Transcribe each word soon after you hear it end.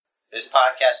This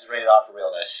podcast is rated off for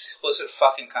realness. Explicit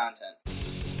fucking content.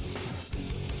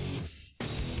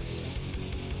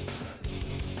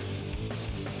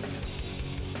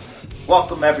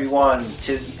 Welcome, everyone,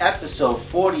 to episode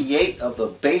 48 of the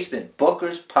Basement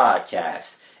Bookers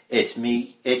podcast. It's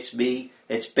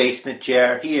Basement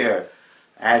Chair here,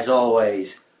 as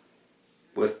always,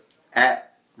 with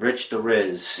at Rich the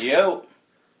Riz. Yo.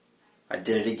 I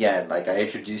did it again, like I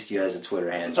introduced you as a Twitter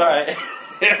handle. It's alright.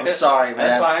 I'm sorry, man.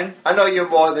 That's fine. I know you're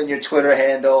more than your Twitter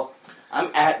handle.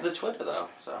 I'm at the Twitter, though,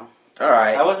 so.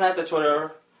 Alright. I wasn't at the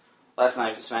Twitter last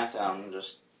night for SmackDown,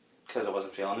 just because I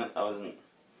wasn't feeling it.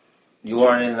 You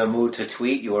weren't in the mood to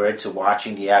tweet? You were into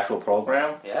watching the actual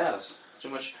program? Yeah, it was too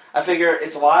much. I figure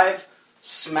it's live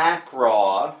Smack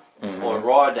Raw, or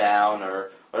Raw Down,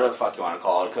 or whatever the fuck you want to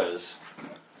call it, because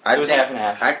it was half and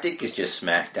half. I think it's just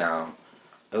SmackDown.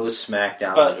 It was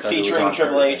SmackDown. But featuring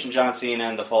Triple H and John Cena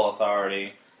and the Full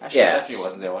Authority. Actually, Stephanie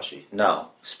wasn't there, was she? No.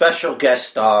 Special guest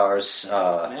stars,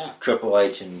 Triple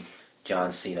H and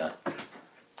John Cena.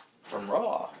 From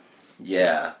Raw.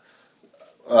 Yeah.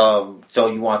 So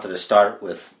you wanted to start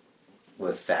with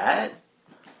that?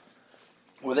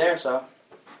 We're there, so.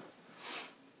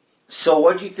 So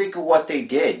what do you think of what they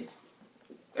did?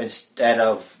 Instead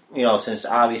of, since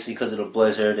obviously because of the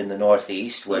blizzard in the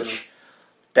Northeast, which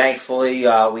thankfully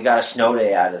we got a snow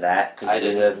day out of that because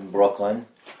we live in Brooklyn.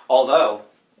 Although,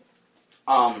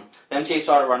 the MTA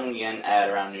started running again at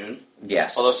around noon.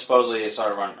 Yes. Although supposedly they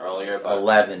started running earlier. But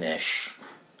 11-ish,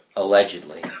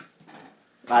 allegedly.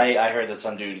 I heard that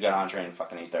some dude got on train at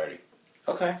fucking 8:30.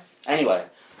 Okay. Anyway,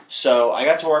 so I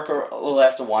got to work a little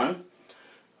after 1.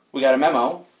 We got a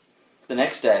memo the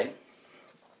next day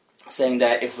saying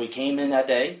that if we came in that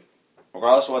day,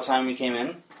 regardless of what time we came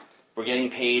in, we're getting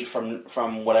paid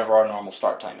from whatever our normal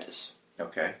start time is.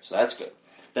 Okay. So that's good.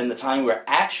 Then the time we're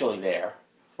actually there,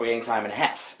 we're getting time and a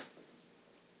half.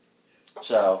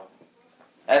 So,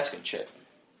 that's good shit.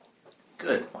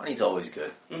 Good. Money's always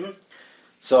good. Mm-hmm.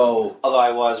 So, although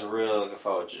I was really looking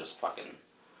forward to just fucking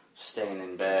staying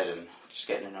in bed and just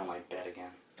getting to know my bed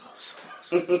again. Oh, so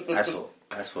awesome.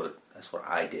 That's what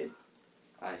I did.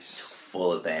 Nice. Took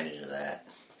full advantage of that.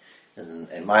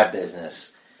 In my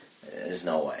business, there's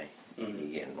no way you're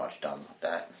getting much done with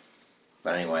that.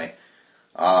 But anyway.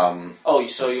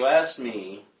 So you asked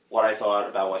me what I thought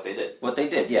about what they did. What they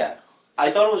did, yeah.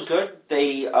 I thought it was good.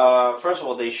 They, first of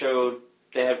all, they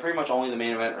had pretty much only the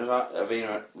main event.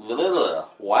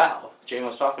 Wow.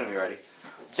 J-Mo's talking to me already.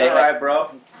 It's alright, bro.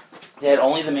 They had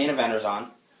only the main eventers on,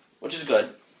 which is good.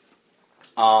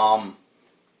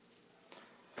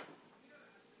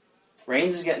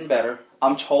 Reigns is getting better.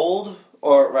 I'm told,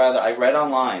 or rather, I read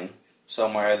online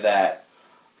somewhere that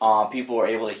people were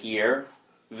able to hear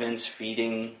Vince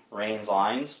feeding Reigns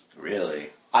lines.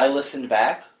 Really? I listened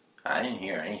back. I didn't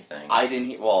hear anything.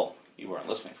 Well, you weren't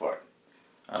listening for it.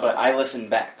 Oh. But I listened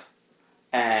back.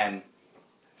 And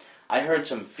I heard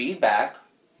some feedback,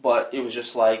 but it was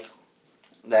just like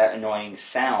that annoying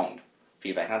sound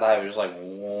feedback. Not that it was just like,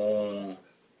 whoa,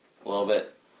 a little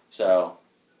bit. So,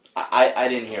 I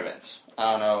didn't hear Vince.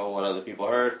 I don't know what other people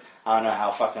heard. I don't know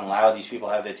how fucking loud these people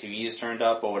have their TVs turned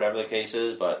up or whatever the case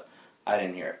is, but I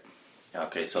didn't hear it.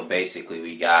 Okay, so basically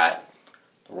we got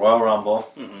the Royal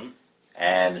Rumble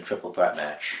and the Triple Threat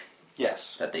match.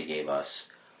 Yes. That they gave us.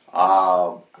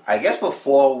 I guess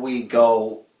before we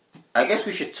go, I guess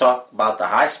we should talk about the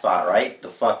high spot, right?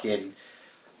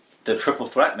 The Triple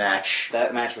Threat match.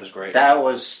 That match was great. That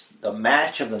was the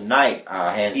match of the night,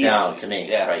 hands easily. down to me.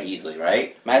 Yeah. Right, easily,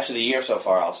 right? Match of the year so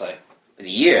far, I'll say. The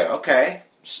year, okay.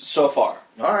 So far.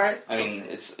 All right. I mean,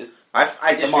 it's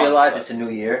I just realized it's a new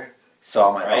year, so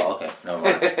I'm like, right? oh, okay, no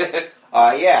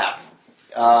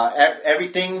mind.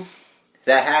 Everything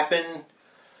that happened,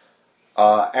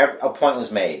 a point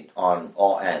was made on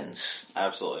all ends.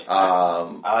 Absolutely.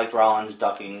 I liked Rollins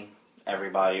ducking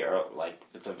everybody,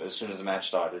 as soon as the match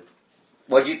started.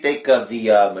 What do you think of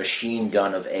the machine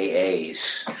gun of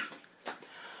AAs?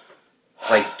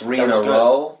 Like 3 in a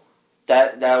row.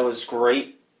 That was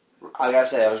great. Like I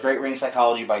said, that was great ring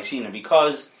psychology by Cena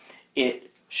because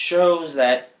it shows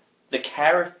that the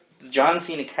John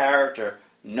Cena character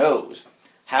knows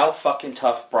how fucking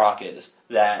tough Brock is.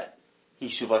 That he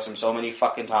suplexed him so many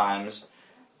fucking times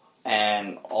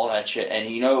and all that shit, and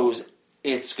he knows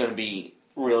it's going to be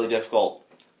really difficult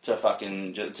to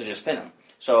just pin him.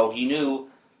 So he knew,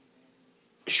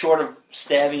 short of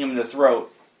stabbing him in the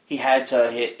throat, he had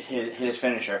to hit his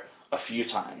finisher a few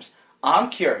times.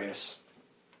 I'm curious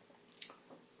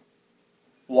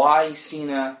why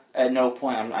Cena at no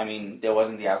point, I mean, there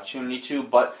wasn't the opportunity to,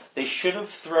 but they should have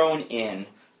thrown in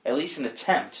at least an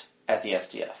attempt at the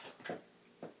SDF.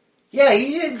 Yeah,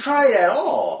 he didn't try it at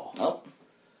all. Nope.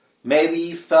 Maybe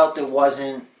he felt it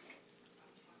wasn't...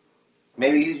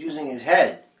 Maybe he was using his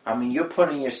head. I mean, you're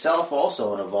putting yourself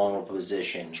also in a vulnerable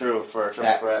position. True, for a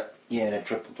triple threat. Yeah, in a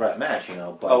triple threat match,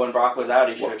 But when Brock was out,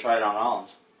 he should have tried it on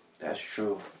Rollins. That's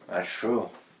true. I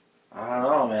don't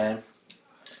know, man.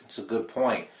 It's a good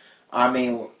point. I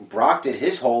mean, Brock did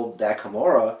his hold that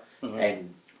Kimura,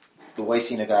 and the way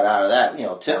Cena got out of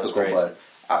that, typical, but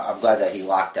I'm glad that he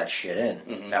locked that shit in.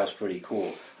 Mm-hmm. That was pretty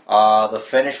cool. The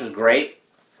finish was great.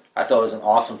 I thought it was an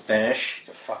awesome finish. He's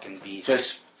a fucking beast.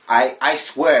 Just, I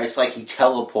swear, it's like he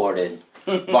teleported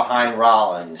behind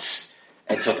Rollins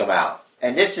and took him out.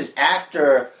 And this is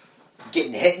after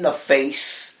getting hit in the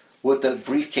face with the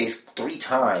briefcase 3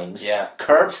 times. Yeah.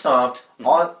 Curb stomped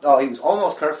on... Oh, he was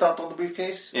almost curb stomped on the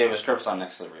briefcase? Yeah, he was curb stomped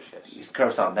next to the briefcase. He was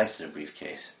curb stomped next to the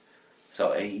briefcase.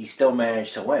 So he still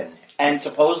managed to win. And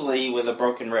supposedly with a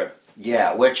broken rib.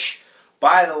 Yeah, which,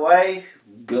 by the way,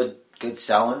 good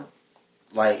selling.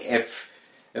 Like, if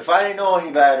I didn't know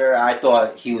any better, I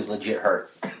thought he was legit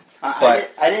hurt. I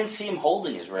didn't see him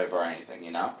holding his rib or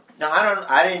anything, No,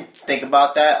 I didn't think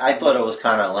about that. I thought it was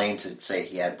kind of lame to say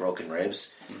he had broken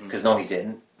ribs. Because no, he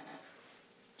didn't.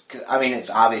 I mean, it's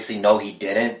obviously no, he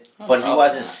didn't. But he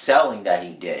wasn't selling that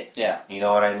he did. Yeah. You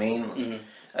know what I mean?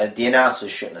 The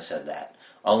announcers shouldn't have said that.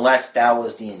 Unless that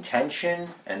was the intention,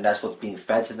 and that's what's being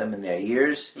fed to them in their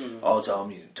ears. Oh,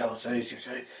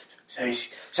 say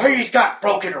he's got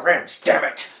broken ribs, damn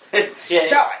it.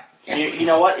 Sell it. You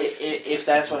know what? If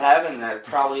that's what happened, that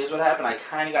probably is what happened. I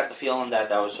kind of got the feeling that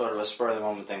was sort of a spur of the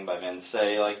moment thing by Vince.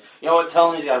 Say, like, you know what, tell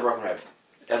him he's got a broken rib.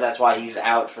 That's why he's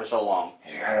out for so long.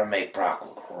 You gotta make Brock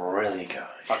look really good.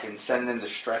 Fucking send in the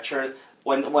stretcher.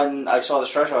 When I saw the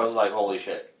stretcher, I was like, holy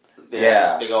shit.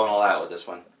 They're going all out with this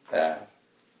one. Yeah.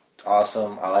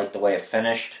 Awesome. I like the way it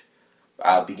finished.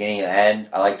 Beginning and end.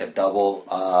 I like the double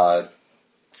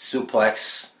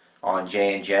suplex on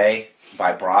J&J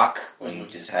by Brock when he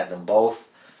just had them both.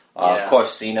 Of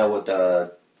course, Cena with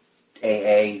the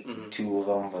AA, 2 of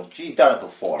them. But he's done it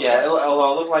before. Yeah,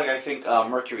 although it looked like I think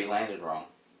Mercury landed wrong.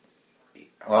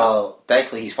 Well,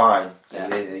 thankfully he's fine.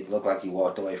 Yeah. It looked like he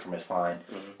walked away from his fine.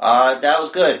 That was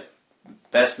good.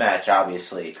 Best match,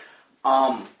 obviously.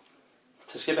 To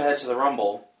skip ahead to the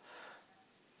Rumble,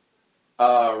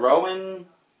 Rowan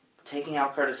taking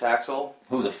out Curtis Axel.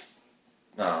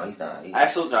 No, he's not.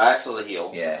 Axel's a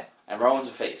heel. Yeah. And Rowan's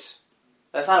a face.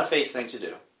 That's not a face thing to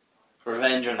do.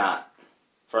 Revenge or not,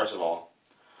 first of all.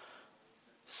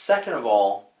 Second of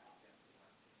all,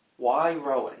 why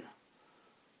Rowan?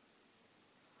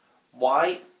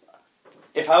 Why?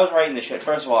 If I was writing this shit,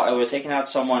 first of all, I would have taken out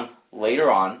someone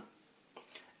later on,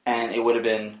 and it would have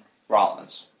been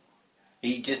Rollins.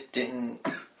 He just didn't...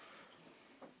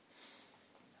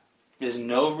 There's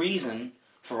no reason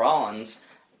for Rollins,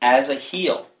 as a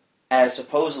heel, as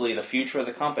supposedly the future of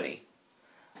the company,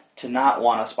 to not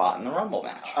want a spot in the Rumble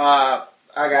match. I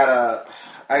gotta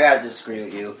disagree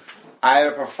with you. I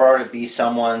would prefer to be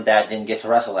someone that didn't get to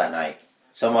wrestle that night.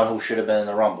 Someone who should have been in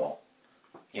the Rumble.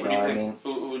 You know what I mean?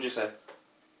 Who would you say?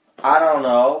 I don't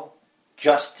know.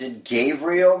 Justin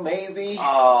Gabriel, maybe?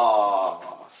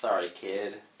 Oh, sorry,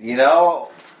 kid.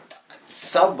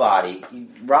 Somebody.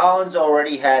 Rollins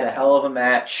already had a hell of a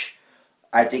match.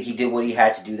 I think he did what he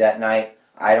had to do that night.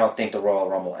 I don't think the Royal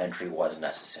Rumble entry was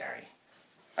necessary.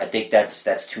 I think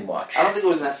that's too much. I don't think it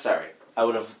was necessary. I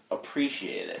would have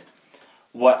appreciated it.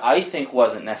 What I think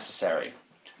wasn't necessary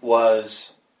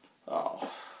was... Oh.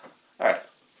 Alright.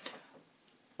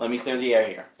 Let me clear the air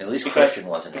here. At least Christian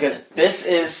wasn't in it. Because this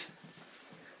is...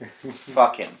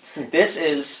 Fuck him. This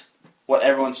is what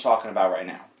everyone's talking about right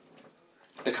now.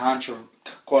 The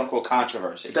quote-unquote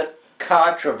controversy. The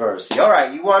controversy. All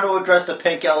right, you want to address the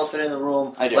pink elephant in the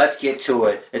room? I do. Let's get to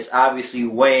it. It's obviously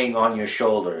weighing on your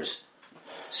shoulders.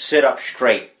 Sit up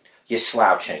straight. You're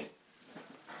slouching.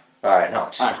 All right,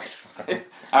 no.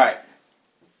 All right.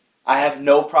 I have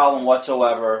no problem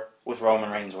whatsoever with Roman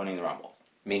Reigns winning the Rumble.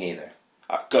 Me neither.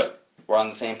 Good. We're on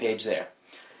the same page there.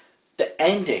 The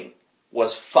ending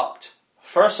was fucked.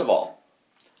 First of all,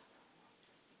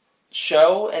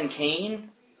 Show and Kane,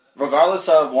 regardless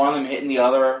of one of them hitting the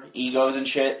other, egos and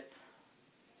shit,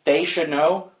 they should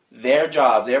know their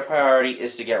job, their priority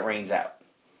is to get Reigns out.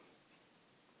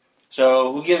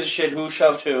 So who gives a shit who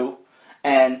shoved who,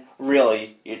 and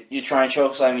really, you try and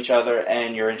chokeslam each other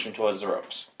and you're inching towards the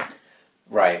ropes.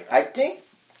 Right. I think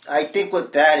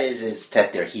what that is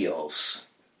that they're heels.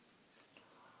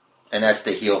 And that's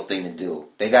the heel thing to do.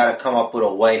 They got to come up with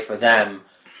a way for them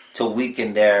to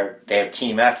weaken their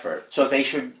team effort. So they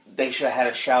should have had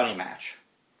a shouting match.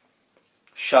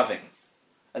 Shoving.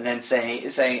 And then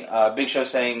saying Big Show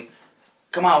saying,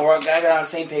 come on, we're gotta get on the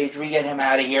same page. We get him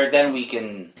out of here, then we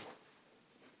can.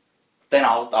 Then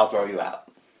I'll throw you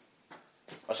out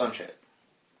or some shit.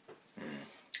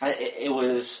 It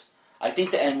was. I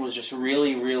think the end was just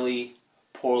really, really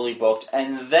poorly booked,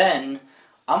 and then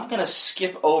I'm gonna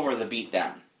skip over the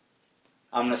beatdown.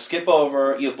 I'm gonna skip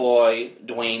over your boy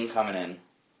Dwayne coming in.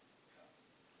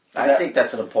 I think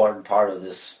that's an important part of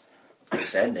this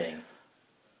ending.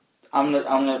 I'm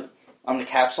gonna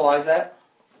capsulize that.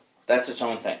 That's its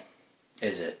own thing.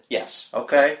 Is it? Yes.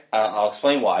 Okay. I'll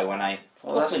explain why when I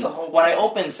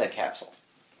open said capsule.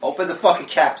 Open the fucking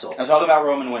capsule. I'm talking about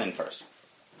Roman winning first.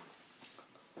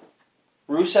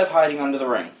 Rusev hiding under the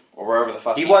ring or wherever the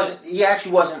fuck he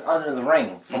actually wasn't under the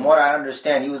ring. From what I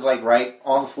understand, he was like right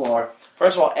on the floor.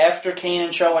 First of all, after Kane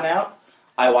and Shaw went out,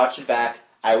 I watched it back.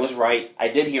 I was right. I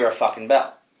did hear a fucking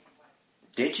bell.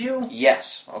 Did you?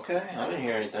 Yes. Okay, I didn't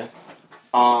hear anything.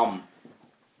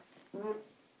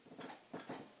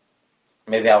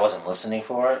 Maybe I wasn't listening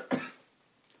for it.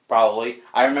 Probably.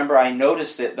 I remember I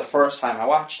noticed it the first time I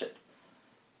watched it.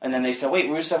 And then they said, wait,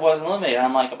 Rusev wasn't eliminated.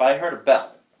 I'm like, but I heard a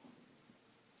bell.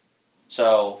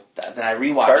 So, then I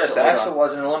rewatched Curtis Axel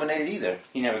wasn't eliminated either.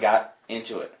 He never got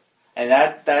into it. And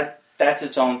that's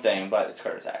its own thing, but it's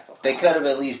Curtis Axel. They could have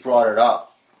at least brought it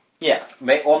up. Yeah.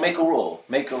 Make a rule.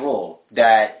 Make a rule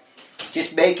that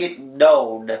just make it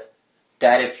known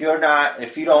that if you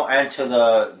don't enter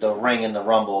the ring in the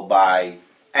Rumble by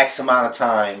X amount of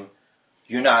time,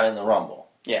 you're not in the Rumble.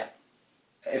 Yeah.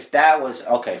 If that was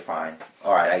okay, fine.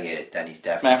 All right, I get it. Then he's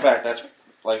definitely. Matter of fact, that's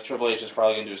like Triple H is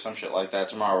probably gonna do some shit like that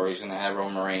tomorrow, where he's gonna have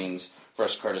Roman Reigns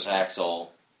versus Curtis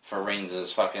Axel for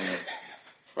Reigns' fucking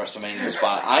WrestleMania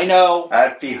spot. I know.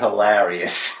 That'd be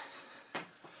hilarious.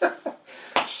 They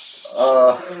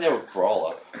would brawl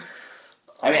up.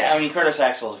 I mean, Curtis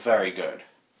Axel is very good.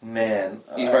 Man,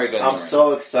 he's very good. I'm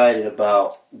so excited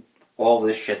about all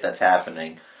this shit that's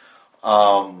happening.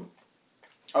 So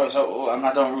I'm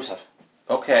not done with Rusev.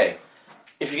 Okay.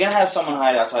 If you're gonna have someone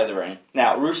hide outside the ring,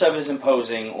 now Rusev is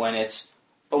imposing when it's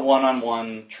a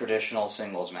one-on-one traditional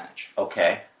singles match.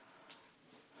 Okay.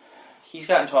 He's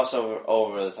gotten tossed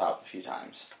over the top a few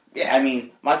times. Yeah. I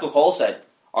mean, Michael Cole said,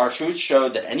 our truth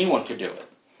showed that anyone could do it.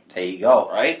 There you go.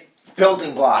 Right?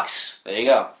 Building blocks. There you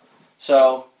go.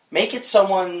 So, make it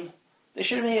someone... They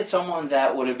should have made it someone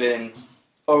that would have been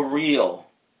a real,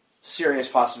 serious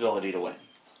possibility to win.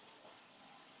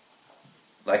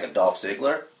 Like a Dolph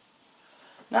Ziggler?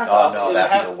 Not Dolph. No,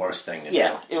 that'd be the worst thing to do.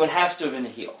 Yeah, it would have to have been a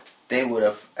heel.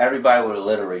 Everybody would have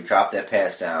literally dropped their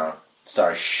pants down,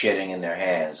 started shitting in their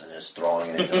hands, and just throwing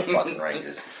it into the fucking ring,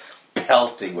 just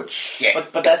pelting with shit.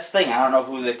 But that's the thing. I don't know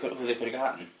who they could have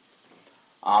gotten.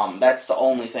 That's the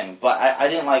only thing. But I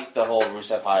didn't like the whole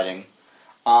Rusev hiding.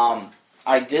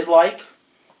 I did like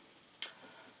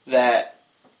that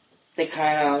they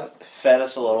kind of fed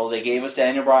us a little. They gave us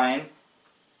Daniel Bryan,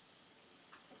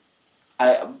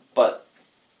 but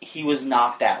he was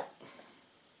knocked out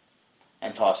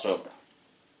and tossed over.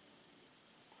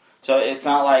 So it's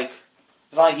not like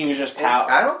he was just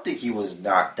I don't think he was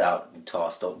knocked out and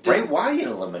tossed over. Bray Wyatt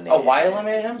eliminated him. Oh, Wyatt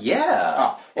eliminated him? Yeah.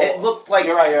 Oh, well, it looked like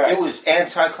you're right. It was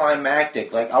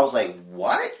anticlimactic. Like, I was like,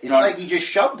 what? It's like he just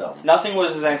shoved him. Nothing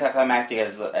was as anticlimactic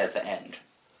as the end.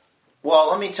 Well,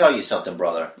 let me tell you something,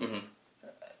 brother.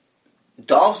 Mm-hmm.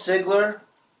 Dolph Ziggler,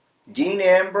 Dean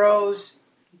Ambrose,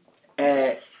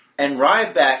 and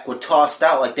Ryback were tossed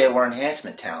out like they were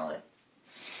enhancement talent.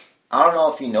 I don't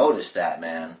know if you noticed that,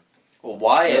 man. Well,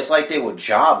 Wyatt... It's like they were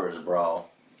jobbers, bro.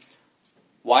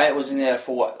 Wyatt was in there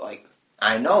for what, like...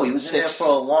 I know, he was in there for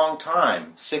a long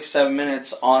time. 6-7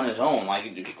 minutes on his own. Like,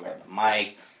 he grabbed the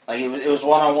mic. Like, it was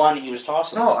one-on-one, he was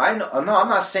tossing. No, I know. No, I'm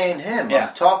not saying him. Yeah.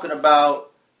 I'm talking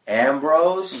about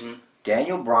Ambrose, mm-hmm.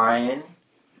 Daniel Bryan,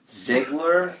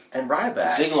 Ziggler, and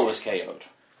Ryback. Ziggler was KO'd.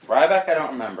 Ryback, I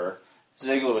don't remember.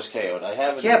 Ziggler was KO'd. I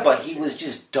have it. Yeah, but he was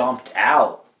just dumped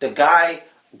out. The guy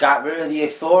got rid of the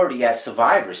authority at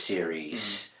Survivor Series.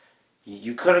 Mm-hmm.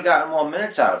 You could have gotten more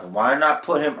minutes out of him. Why not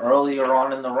put him earlier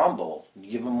on in the Rumble?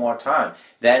 Give him more time.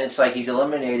 Then it's like he's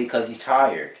eliminated because he's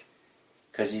tired.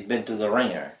 Because he's been through the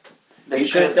ringer. You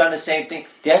could have done the same thing.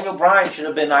 Daniel Bryan should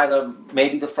have been either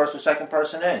maybe the first or second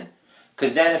person in.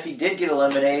 Because then if he did get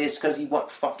eliminated, it's because he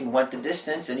fucking went the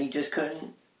distance and he just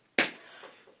couldn't.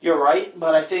 You're right,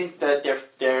 but I think that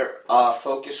their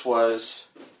focus was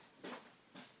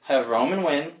have Roman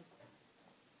win,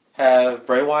 have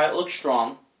Bray Wyatt look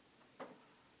strong,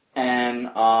 and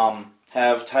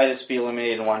have Titus be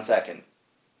eliminated in 1 second.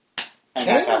 And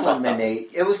Kane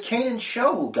eliminate. It was Kane and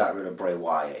Show who got rid of Bray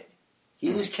Wyatt.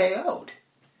 He was KO'd.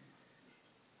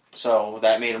 So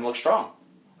that made him look strong.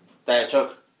 That it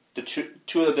took the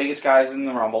two of the biggest guys in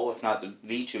the Rumble, if not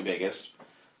the two biggest,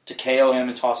 to KO him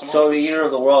and toss him off. So the Eater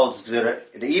of the Worlds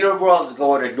is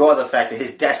going to ignore the fact that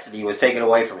his destiny was taken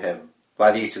away from him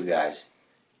by these two guys,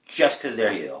 just because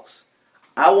they're heels.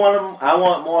 I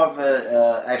want more of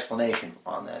an explanation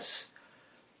on this.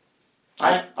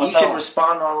 He should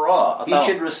respond on Raw. He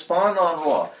should respond on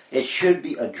Raw. It should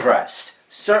be addressed.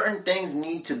 Certain things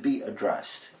need to be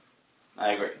addressed.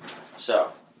 I agree.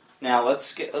 So now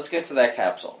let's get to that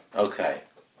capsule. Okay.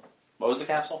 What was the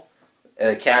capsule?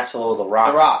 Capsule of the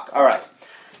Rock. The Rock. All right.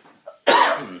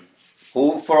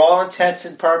 Who, for all intents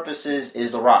and purposes,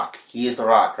 is the Rock. He is the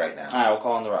Rock right now. All right, we'll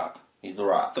call him the Rock. He's the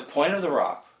Rock. The point of the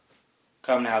Rock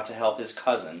coming out to help his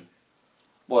cousin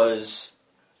was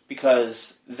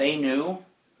because they knew,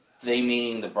 they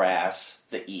meaning the brass,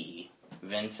 the E,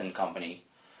 Vince and company,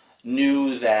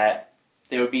 knew that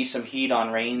there would be some heat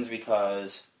on Reigns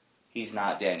because he's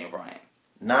not Daniel Bryan.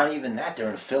 Not even that, they're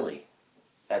in Philly.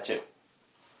 That too.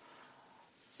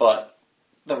 But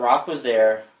The Rock was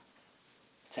there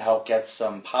to help get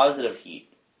some positive heat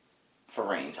for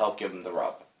Reigns, help give him the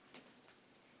rub.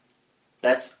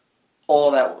 That's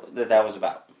all that was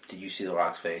about. Did you see The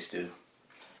Rock's face, dude?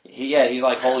 He's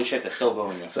like, holy shit, they're still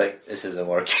booing you. It's like, this isn't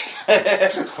working.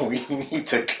 We need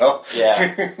to go.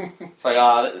 Yeah. It's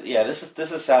like,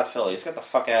 this is South Philly. Let's get the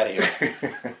fuck out of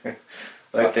here.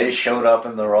 They showed up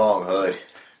in the wrong hood.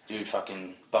 Dude,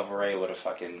 fucking Bubba Ray would have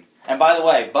fucking... And by the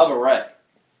way, Bubba Ray.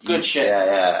 Good shit.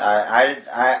 Yeah.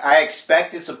 I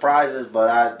expected surprises,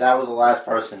 but that was the last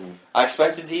person. I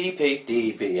expected DDP.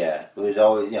 DDP, yeah. It was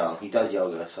always, he does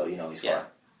yoga, so he's fine.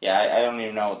 Yeah, I don't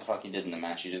even know what the fuck he did in the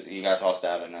match. He got tossed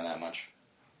out. I know that much.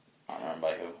 I don't remember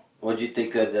by who. What'd you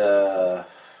think of the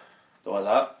What's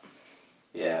up?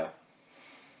 Yeah.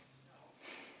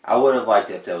 I would have liked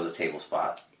it if there was a table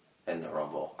spot in the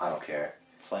Rumble. I don't care.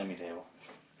 Flamey table.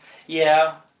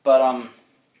 Yeah, but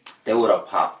they would have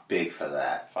popped big for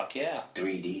that. Fuck yeah.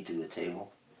 3D through the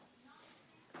table.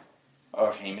 Or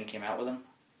if Heyman came out with him?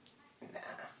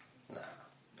 Nah.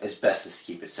 It's best to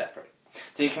keep it separate.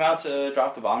 Did he come out to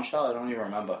drop the bombshell? I don't even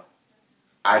remember.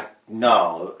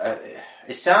 No.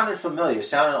 It sounded familiar. It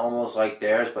sounded almost like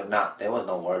theirs, but not. There was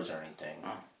no words or anything.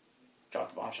 Oh. Drop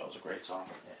the Bombshell was a great song.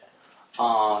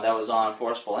 Yeah. That was on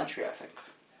Forcible Entry, I think.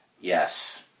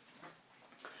 Yes.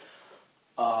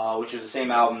 Which was the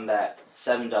same album that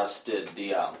Seven Dust did,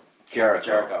 the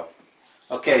Jericho.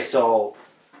 Okay, so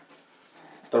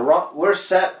we're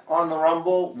set on the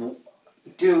Rumble.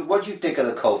 Dude, what'd you think of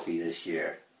the Kofi this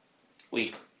year?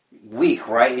 Weak,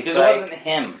 right? Because it wasn't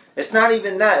him. It's not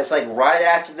even that. It's like right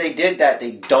after they did that,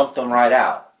 they dumped him right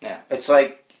out. Yeah. It's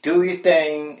like, do your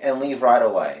thing and leave right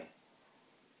away.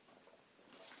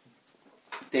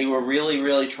 They were really,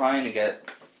 really trying to get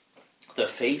the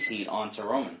face heat onto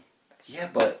Roman. Yeah,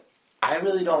 but I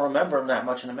really don't remember him that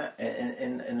much in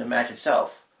the match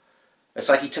itself. It's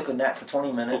like he took a nap for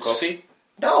 20 minutes. Who, Kofi?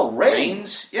 No,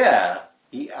 Reigns. Yeah.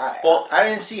 I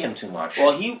didn't see him too much.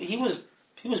 Well, he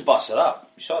was busted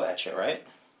up. You saw that shit, right?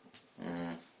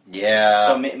 Yeah.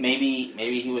 So maybe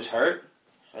he was hurt.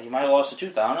 So he might have lost a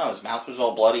tooth. I don't know. His mouth was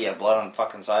all bloody. He had blood on the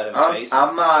fucking side of his face.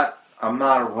 I'm not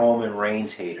a Roman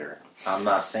Reigns hater. I'm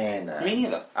not saying that. Me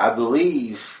neither. I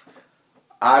believe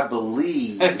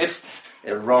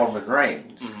in Roman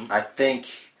Reigns. Mm-hmm. I think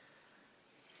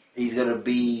he's gonna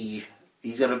be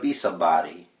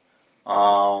somebody.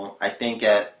 I think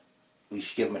that we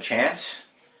should give him a chance.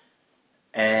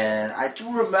 And I do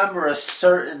remember a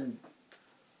certain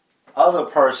other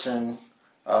person,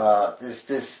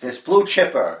 this blue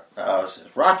chipper,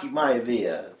 Rocky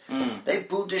Maivia. They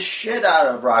booed the shit out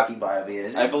of Rocky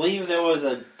Maivia. I believe there was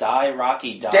a die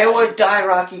Rocky die. There were die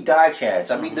Rocky die chants.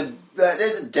 I mean,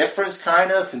 there's a difference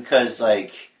kind of because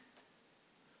like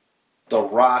The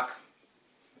Rock,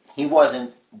 he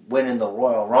wasn't winning the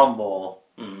Royal Rumble.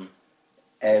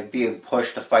 And being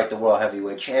pushed to fight the World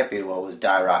Heavyweight Champion, was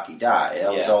die Rocky die.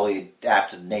 It was only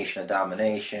after the Nation of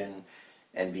Domination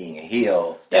and being a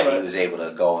heel that he was able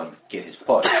to go and get his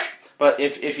push. But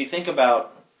if you think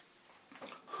about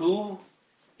who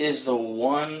is the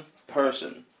one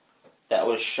person that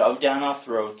was shoved down our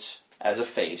throats as a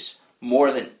face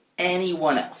more than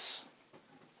anyone else,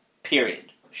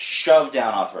 period, shoved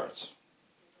down our throats.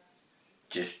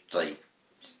 Just like...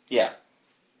 Yeah.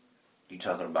 You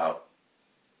talking about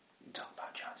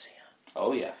John Cena.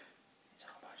 Oh, yeah. You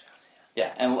talking about John Cena.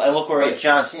 Yeah, and look where But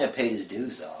John Cena paid his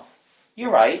dues, though.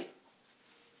 You're right.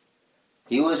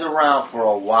 He was around for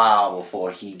a while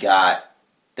before he got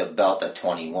the belt at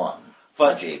 21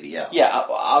 for JBL. Yeah,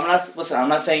 I'm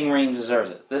not saying Reigns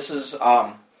deserves it. This is,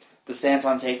 the stance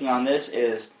I'm taking on this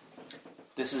is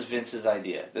Vince's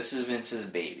idea. This is Vince's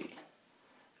baby.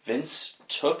 Vince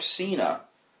took Cena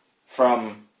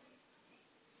from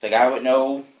the guy with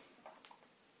no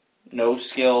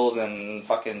skills and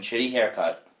fucking shitty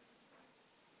haircut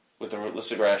with the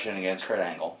rootless aggression against Kurt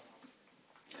Angle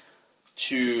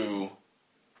to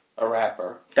a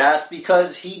rapper. That's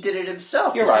because he did it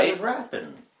himself. You're right. He was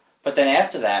rapping. But then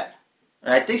after that...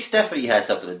 And I think Stephanie had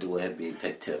something to do with him being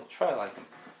picked, too. She probably liked him.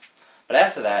 But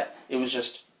after that, it was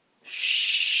just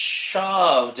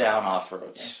shoved down our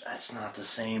throats. That's not the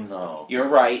same, though. You're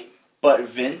right. But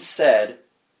Vince said,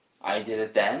 I did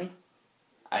it then,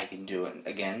 I can do it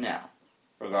again now.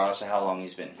 Regardless of how long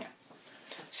he's been here.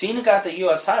 Cena got the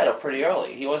U.S. title pretty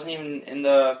early. He wasn't even in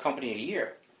the company a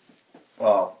year.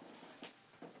 Well,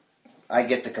 I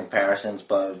get the comparisons,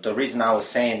 but the reason I was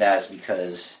saying that is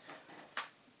because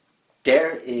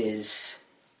there is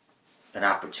an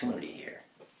opportunity here.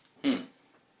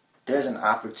 There's an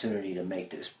opportunity to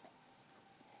make this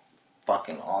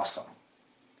fucking awesome.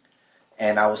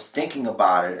 And I was thinking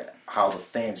about it, how the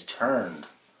fans turned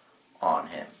on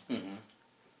him. Mm-hmm.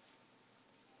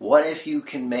 What if you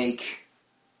can make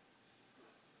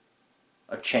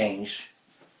a change?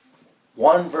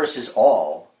 One versus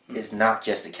all is not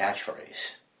just a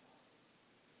catchphrase.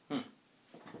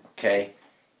 Okay?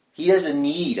 He doesn't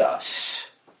need us.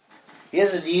 He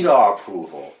doesn't need our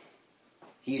approval.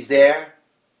 He's there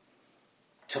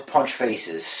to punch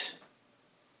faces,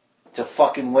 to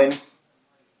fucking win,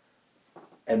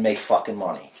 and make fucking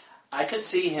money. I could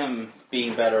see him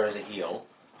being better as a heel.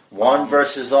 One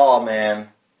versus all, man.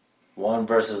 One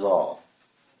versus all.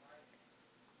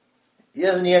 He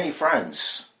doesn't need any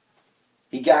friends.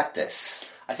 He got this.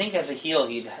 I think as a heel,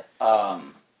 he'd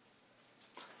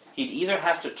either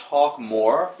have to talk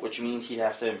more, which means he'd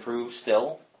have to improve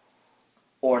still,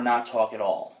 or not talk at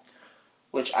all.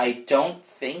 Which I don't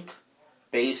think,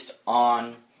 based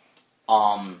on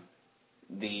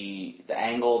the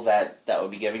angle that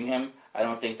would be giving him, I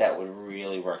don't think that would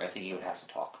really work. I think he would have to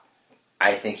talk.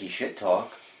 I think he should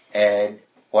talk. And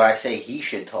when I say he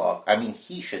should talk, I mean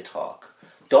he should talk.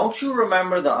 Don't you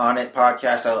remember the On It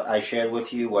podcast I shared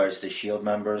with you where it's the Shield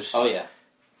members? Oh, yeah.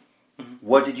 Mm-hmm.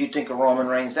 What did you think of Roman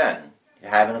Reigns then?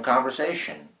 You're having a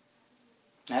conversation.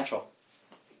 Natural.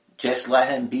 Just let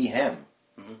him be him.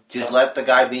 Mm-hmm. Just let the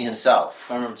guy be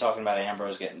himself. I remember talking about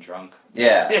Ambrose getting drunk.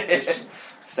 Yeah.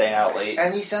 Staying out late.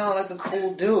 And he sounded like a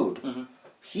cool dude. Mm-hmm.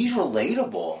 He's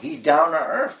relatable. He's down to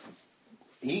earth.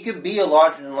 He could be a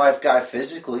larger-than-life guy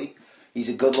physically. He's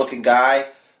a good-looking guy.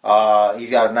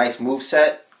 He's got a nice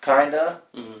moveset, kind of.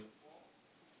 Mm-hmm.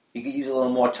 He could use a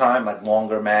little more time, like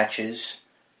longer matches,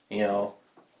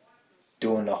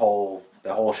 doing the whole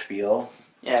spiel.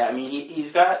 Yeah, I mean,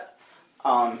 he's got,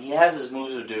 he has his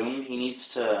moves of doom. He needs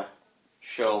to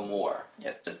show more.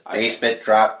 Yeah, the basement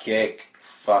drop kick,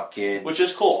 fucking... Which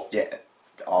is cool. Yeah,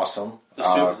 awesome.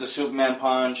 The Superman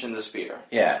punch and the spear.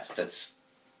 Yeah,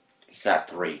 he's got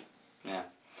 3. Yeah.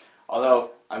 Although,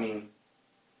 I mean,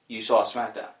 you saw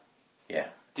SmackDown. Yeah.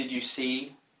 Did you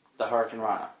see the Hurricane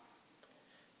Rana?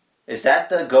 Is that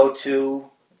the go-to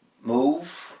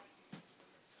move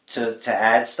to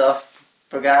add stuff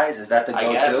for guys? Is that the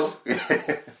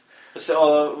go-to?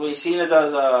 So when Cena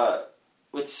does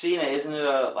with Cena, isn't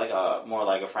it more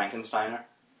like a Frankensteiner?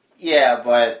 Yeah,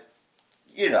 but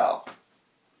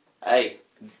hey,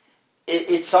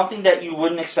 it's something that you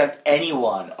wouldn't expect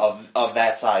anyone of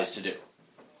that size to do.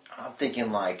 I'm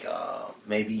thinking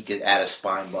maybe he could add a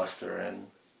spine buster and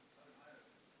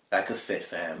that could fit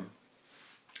for him.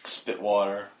 Spit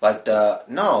water.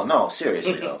 No,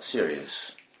 seriously though,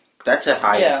 serious. That's a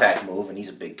high impact move, and he's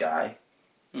a big guy.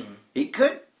 Mm-hmm. He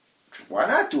could. Why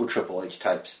not do a Triple H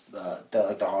type, like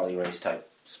the Harley Race type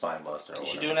spine buster? He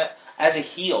should do it as a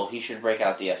heel. He should break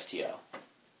out the STO.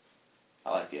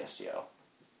 I like the STO.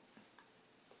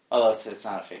 Although it's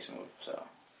not a face move, so.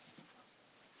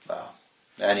 Well,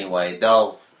 anyway,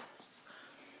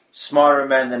 smarter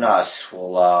men than us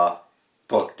will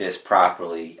book this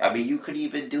properly. I mean, you could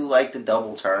even do the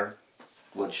double turn,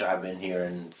 which I've been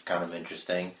hearing is kind of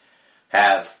interesting.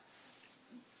 Have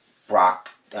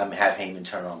Heyman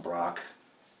turn on Brock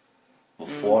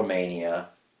before Mania,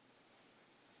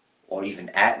 or even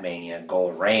at Mania, go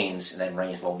with Reigns, and then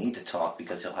Reigns won't need to talk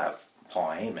because he'll have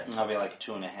Paul Heyman. That'll be like a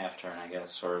 2.5 turn, I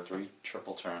guess, or a 3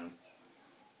 triple turn.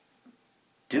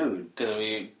 Dude.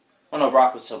 Because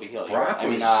Brock would still be heel.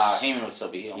 Heyman would still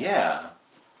be heel. Yeah.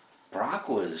 Brock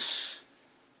was...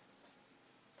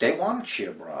 They want to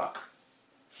cheer Brock.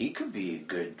 He could be a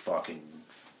good fucking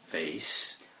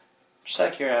face. Just out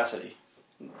of curiosity,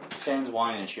 fans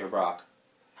whine and cheer Brock.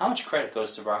 How much credit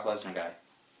goes to Brock Lesnar guy?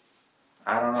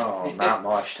 I don't know. Not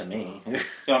much to me. You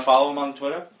want to follow him on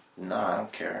Twitter? No, I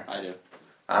don't care. I do.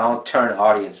 I don't turn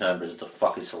audience members into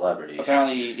fucking celebrities.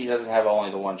 Apparently, he doesn't have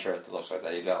only the one shirt that looks like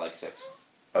that. He's got like 6.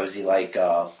 Or is he like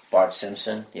Bart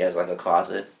Simpson? He has like a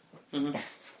closet. Mm-hmm.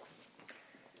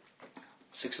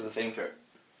 6 of the same shirt.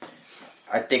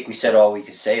 I think we said all we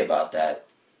could say about that.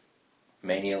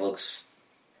 Mania looks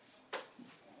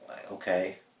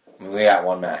okay. I mean, we got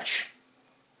one match.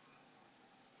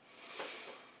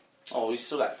 Oh, we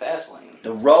still got Fastlane.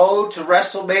 The road to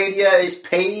WrestleMania is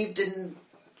paved in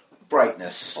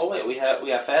brightness. Oh wait, we have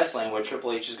Fastlane where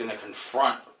Triple H is going to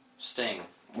confront Sting.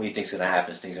 What do you think's going to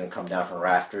happen? Sting's going to come down from the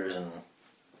rafters and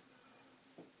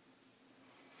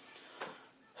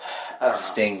I don't know.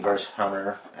 Sting versus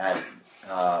Hunter at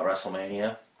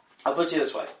WrestleMania. I'll put it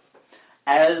this way: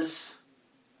 as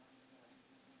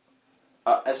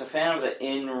a fan of the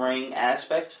in-ring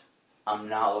aspect, I'm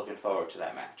not looking forward to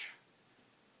that match.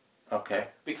 Okay.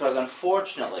 Because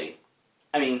unfortunately,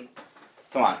 I mean,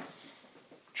 come on,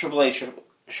 Triple H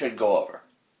should go over,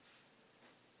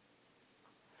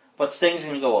 but Sting's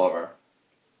going to go over.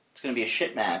 It's going to be a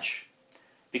shit match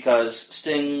because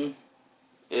Sting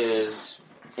is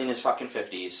in his fucking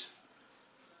 50s.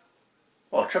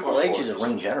 Well, Triple H is a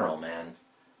ring general, man.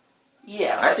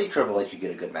 Yeah. I think Triple H could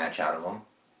get a good match out of him.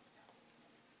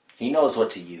 He knows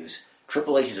what to use.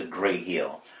 Triple H is a great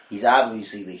heel. He's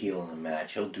obviously the heel in the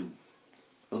match. He'll do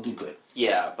good.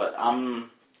 Yeah, but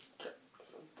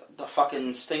the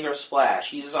fucking Stinger Splash.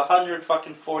 He's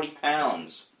 140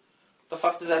 pounds. The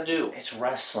fuck does that do? It's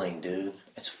wrestling, dude.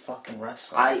 It's fucking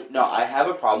wrestling. I have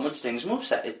a problem with Sting's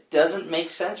moveset. It doesn't make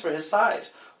sense for his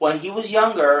size. When he was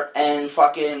younger and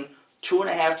fucking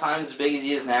 2.5 times as big as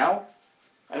he is now,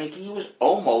 I mean, he was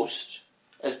almost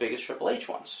as big as Triple H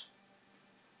once.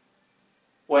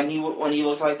 When he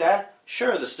looked like that,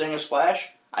 sure, the Stinger Splash,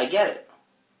 I get it.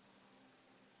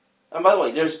 And by the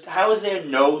way, how is there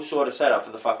no sort of setup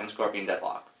for the fucking Scorpion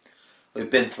Deathlock? We've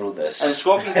been through this. And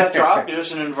Scorpion Death Drop is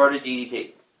just an inverted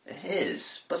DDT. It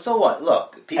is. But so what?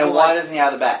 Look. And why doesn't he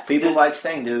have the bat? People like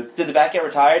Sting, dude. Did the bat get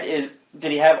retired?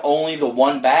 Did he have only the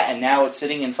one bat and now it's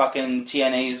sitting in fucking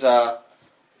TNA's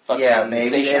fucking yeah, maybe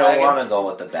they don't want to go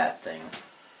with the bat thing.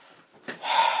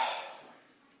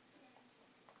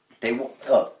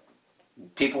 Look,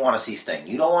 people want to see Sting.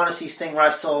 You don't want to see Sting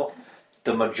wrestle,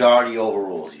 the majority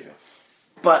overrules you.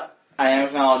 But I am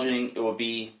acknowledging it will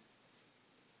be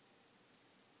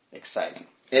exciting.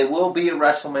 It will be a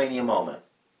WrestleMania moment.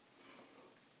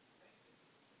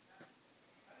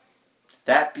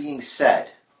 That being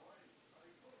said,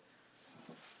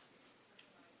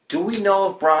 do we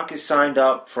know if Brock is signed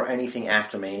up for anything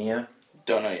after Mania?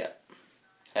 Don't know yet.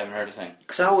 Haven't heard a thing.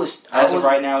 Because As of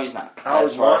right now, he's not. I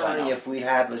was wondering if we'd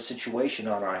have a situation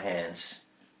on our hands,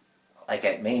 like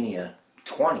at Mania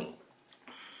 20,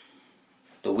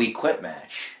 the We Quit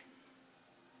match.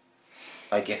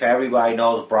 Like if everybody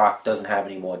knows Brock doesn't have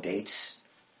any more dates.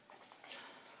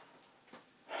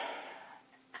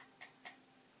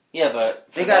 Yeah,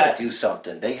 but they got to do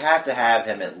something. They have to have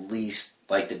him at least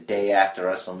like the day after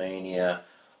WrestleMania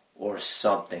or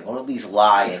something, or at least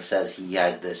lie and says he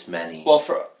has this many. Well,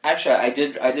 actually, I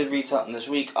did read something this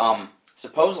week.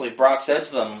 Supposedly Brock said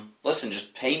to them, "Listen,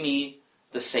 just pay me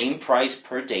the same price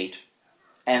per date,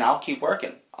 and I'll keep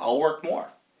working. I'll work more."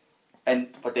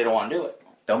 But they don't want to do it.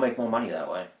 They'll make more money that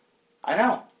way. I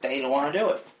know. They don't want to do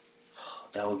it.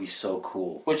 That would be so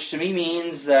cool. Which to me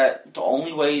means that the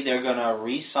only way they're going to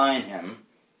re-sign him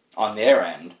on their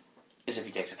end is if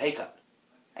he takes a pay cut.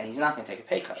 And he's not going to take a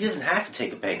pay cut. He doesn't have to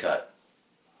take a pay cut.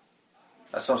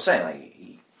 That's what I'm saying.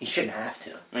 Like he shouldn't have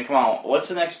to. I mean, come on. What's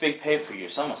the next big pay-per-view?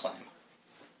 SummerSlam.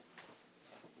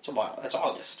 It's a while. That's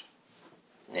August.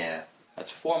 Yeah.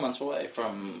 That's 4 months away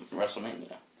from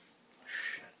WrestleMania.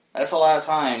 Shit. That's a lot of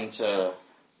time to...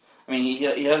 I mean,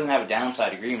 he doesn't have a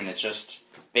downside agreement. It's just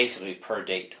basically per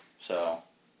date. So,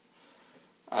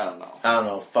 I don't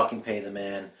know. Fucking pay the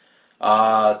man.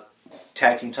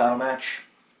 Tag team title match?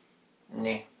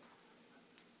 Nah.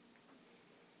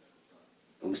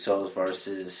 Usos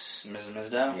versus Miz and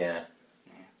Mizdow? Yeah.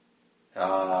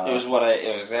 It was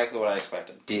exactly what I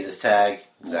expected. Divas tag,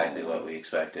 exactly what we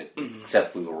expected. Mm-hmm.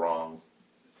 Except we were wrong.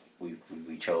 We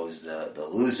chose the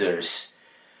losers.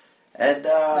 And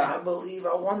I believe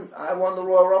I won the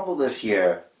Royal Rumble this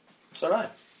year. So did I.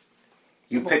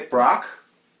 You picked Brock?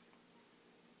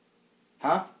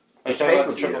 Huh? Are you talking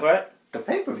about the triple threat? The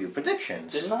pay-per-view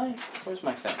predictions. Didn't I? Where's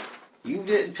my thing? You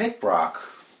didn't pick Brock.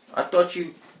 I thought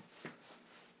you...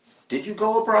 Did you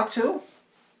go with Brock too?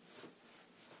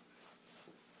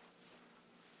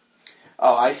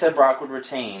 Oh, I said Brock would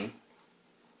retain,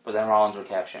 but then Rollins would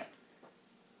cash in.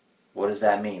 What does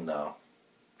that mean, though?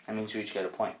 That means we each get a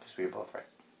point, because we were both right.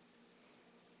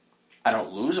 I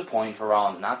don't lose a point for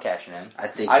Rollins not cashing in.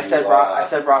 I said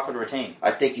Brock would retain.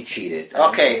 I think you cheated.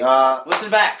 Okay,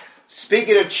 listen back.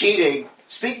 Speaking of cheating,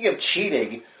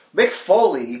 Mick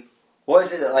Foley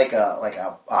was it like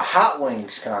a Hot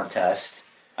Wings contest?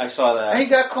 I saw that. And he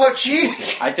got caught cheating.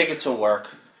 I think it's a work.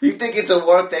 You think it's a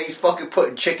work that he's fucking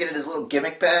putting chicken in his little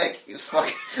gimmick bag? He's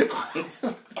fucking.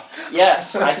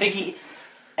 Yes, I think he.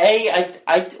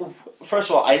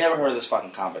 First of all, I never heard of this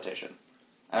fucking competition,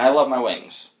 and I love my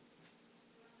wings.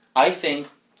 I think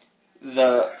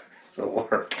it's a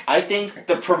work. I think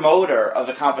the promoter of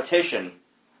the competition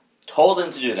told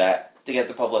him to do that to get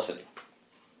the publicity.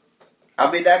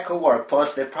 I mean, that could work.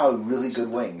 Plus, they're probably really good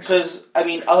wings. Because, I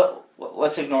mean,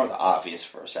 let's ignore the obvious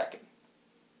for a second.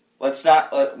 Let's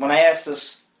not, when I ask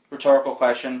this rhetorical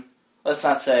question, let's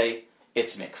not say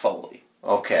it's Mick Foley.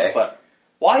 Okay. But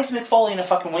why is Mick Foley in a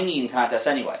fucking wing eating contest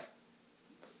anyway?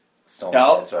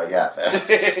 No. That's what I got, man.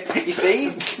 You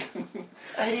see?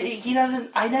 He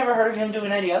doesn't, I never heard of him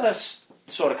doing any other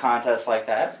sort of contest like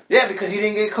that. Yeah, because he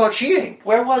didn't get caught cheating.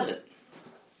 Where was it?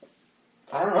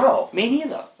 I don't know. Me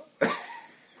neither.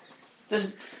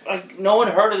 No one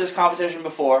heard of this competition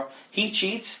before. He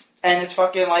cheats, and it's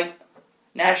fucking like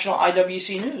national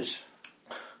IWC news.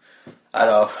 I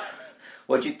know.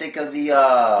 What'd you think of the...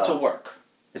 It's a work.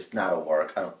 It's not a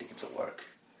work. I don't think it's a work.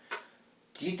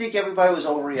 Do you think everybody was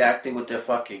overreacting with their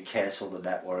fucking cancel the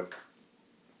network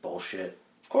bullshit?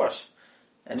 Of course.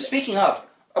 And speaking of...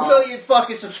 a million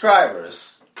fucking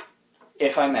subscribers.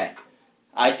 If I may.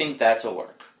 I think that's a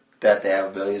work. That they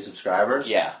have a million subscribers?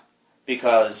 Yeah.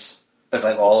 Because... it's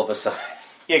like all of a sudden.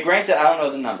 Yeah, granted, I don't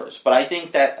know the numbers, but I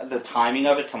think that the timing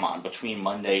of it, come on, between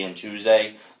Monday and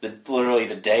Tuesday, literally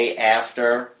the day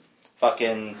after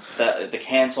fucking the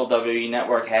cancel WWE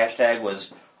Network hashtag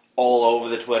was all over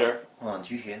the Twitter. Hold on,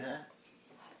 did you hear that?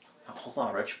 Oh, hold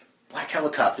on, Rich. Black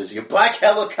helicopters. Your black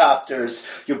helicopters.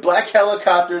 Your black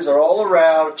helicopters are all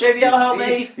around. JBL, help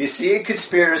me. You see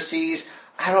conspiracies.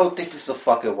 I don't think this will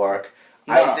fucking work.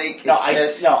 I think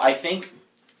I think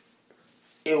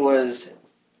it was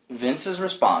Vince's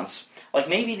response. Like,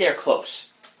 maybe they're close.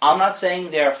 I'm not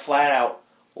saying they're flat out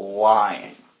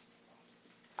lying.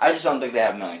 I just don't think they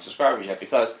have a million subscribers yet,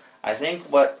 because I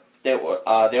think what their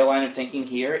line of thinking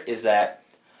here is that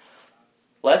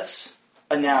let's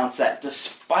announce that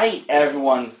despite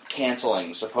everyone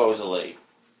canceling, supposedly,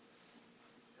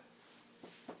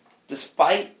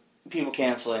 despite people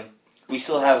canceling, we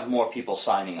still have more people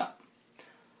signing up.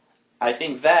 I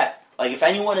think that, like, if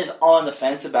anyone is on the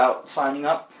fence about signing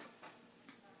up,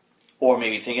 or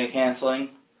maybe thinking of canceling,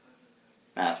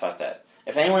 nah, fuck that.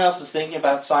 If anyone else is thinking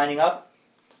about signing up,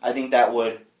 I think that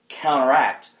would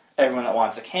counteract everyone that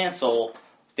wants to cancel.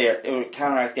 It would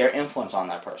counteract their influence on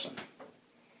that person.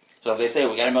 So if they say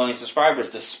we got 1 million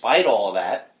subscribers, despite all of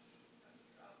that,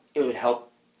 it would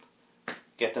help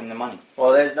get them the money.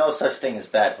 Well, there's no such thing as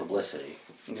bad publicity.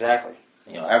 Exactly.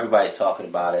 You know, everybody's talking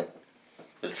about it.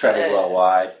 It's trending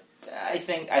worldwide. I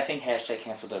think hashtag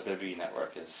cancel WWE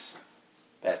Network is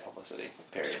bad publicity.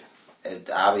 Period. It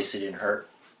obviously didn't hurt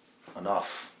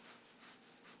enough.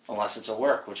 Unless it's a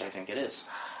work, which I think it is.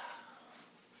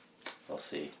 We'll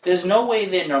see. There's no way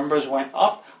their numbers went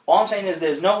up. All I'm saying is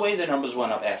there's no way their numbers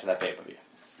went up after that pay-per-view.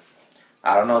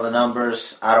 I don't know the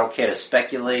numbers. I don't care to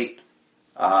speculate.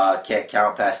 Can't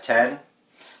count past 10.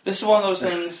 This is one of those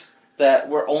things that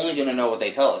we're only going to know what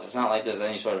they tell us. It's not like there's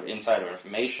any sort of insider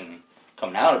information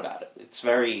coming out about it. It's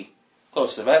very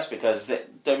close to the vest because the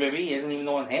WWE isn't even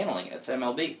the one handling it. It's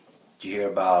MLB. Did you hear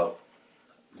about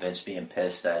Vince being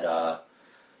pissed at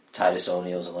Titus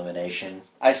O'Neil's elimination?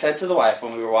 I said to the wife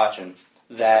when we were watching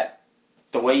that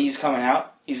the way he's coming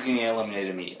out, he's going to get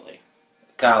eliminated immediately.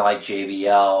 Kind of like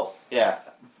JBL. Yeah.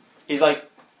 He's like,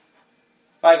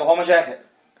 Michael, hold my jacket.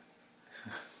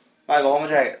 Michael, hold my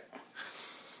jacket.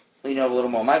 Lean over a little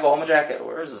more. Michael, hold my jacket.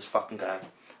 Where is this fucking guy?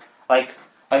 Like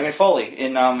Mick Foley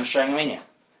in Stranglemania.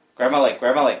 Grab my leg,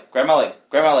 grab my leg, grab my leg,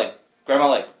 grab my leg, grab my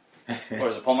leg. Or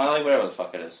is it pull my leg? Whatever the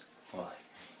fuck it is.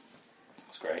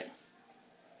 It's great.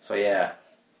 So yeah,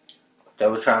 they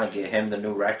were trying to get him the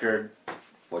new record,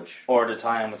 or to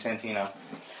tie him with Santino.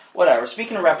 Whatever.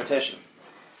 Speaking of repetition,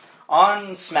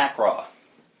 on Smack Raw.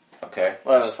 Okay.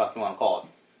 Whatever the fuck you want to call it.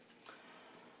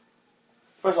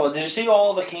 First of all, did you see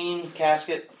all the Kane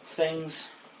casket things?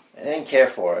 I didn't care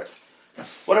for it.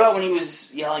 What about when he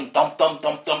was yelling "dump, dump,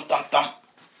 dump, dump, dump, dump"?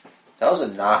 That was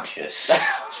obnoxious.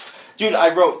 Dude,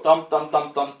 I wrote "dump, dump,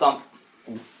 dump, dump, dump."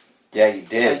 Yeah, you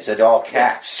did. It said all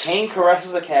caps. Kane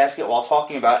caresses a casket while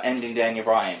talking about ending Daniel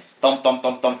Bryan. Dump, dump,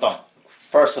 dump, dump, dump.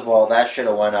 First of all, that should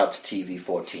have went up to TV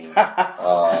 14. Right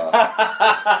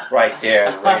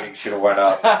there, the rating should have went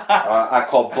up. I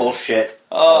call bullshit.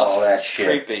 all that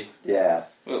shit. Creepy. Yeah.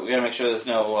 We gotta make sure there's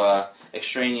no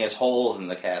extraneous holes in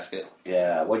the casket.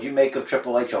 Yeah. What'd you make of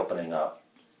Triple H opening up?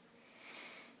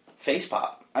 Face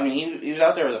pop. I mean, he was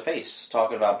out there as a face,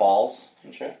 talking about balls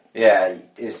and shit. Yeah,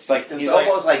 it's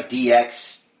almost like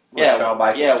DX with Shawn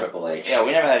Michaels, Triple H. Yeah,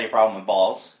 we never had any problem with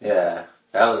balls. Yeah,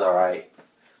 that was alright.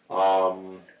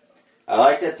 I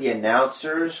like that the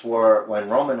announcers were, when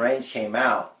Roman Reigns came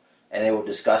out and they were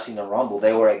discussing the Rumble,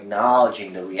 they were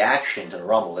acknowledging the reaction to the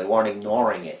Rumble. They weren't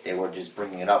ignoring it. They were just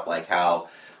bringing it up, like how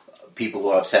people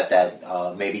were upset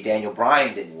that maybe Daniel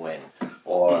Bryan didn't win,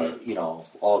 or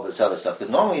all this other stuff.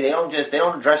 Because normally they don't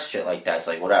address shit like that. It's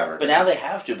like whatever. But now they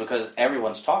have to because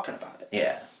everyone's talking about it.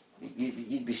 Yeah,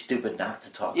 you'd be stupid not to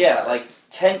talk. Yeah, about like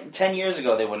 10 years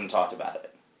ago they wouldn't have talked about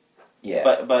it.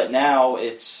 Yeah, but now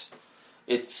it's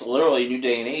literally a new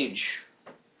day and age.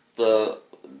 The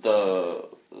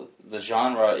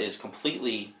genre is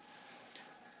completely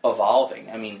evolving.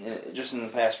 I mean, just in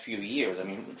the past few years. I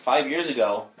mean, 5 years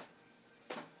ago,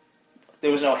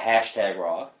 there was no hashtag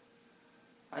Raw.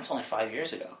 That's only 5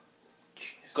 years ago.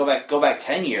 Go back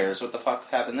 10 years. What the fuck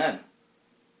happened then?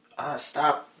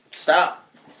 Stop.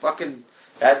 Fucking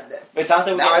that. It's not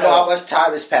that now I know how much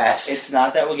time has passed. It's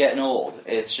not that we're getting old.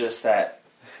 It's just that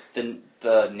the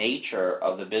nature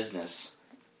of the business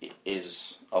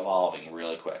is evolving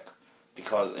really quick,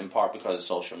 in part because of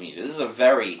social media. This is a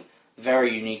very,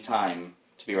 very unique time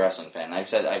to be a wrestling fan. I've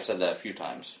said that a few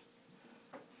times.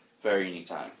 Very unique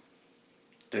time.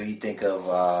 Do you think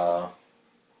of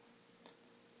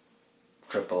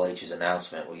Triple H's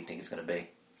announcement? What do you think it's going to be?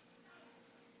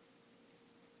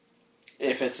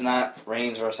 If it's not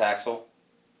Reigns versus Axel,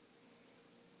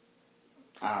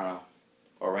 I don't know.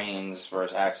 Or Reigns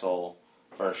versus Axel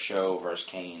versus Show versus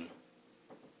Kane.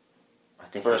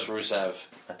 Versus Rusev.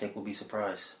 I think we'll be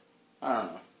surprised. I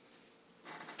don't know.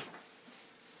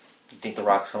 You think The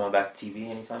Rock's coming back to TV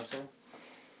anytime soon?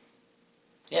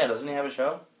 Yeah, doesn't he have a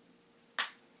show?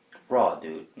 Raw,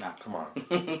 dude. No. Come on.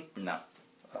 No.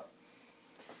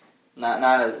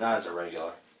 Not as a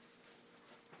regular.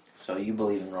 So you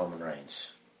believe in Roman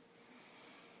Reigns?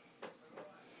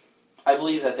 I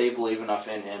believe that they believe enough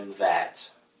in him that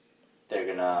they're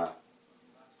gonna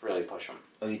really push him.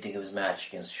 What do you think of his match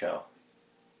against Show?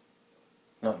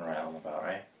 Nothing to write home about,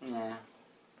 right? Yeah.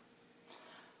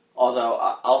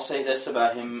 Although, I'll say this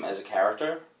about him as a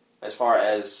character, as far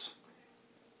as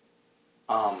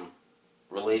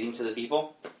relating to the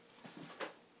people,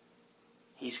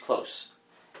 he's close.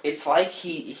 It's like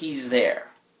he's there.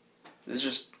 There's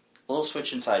just a little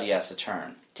switch inside he has to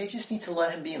turn. They just need to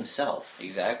let him be himself.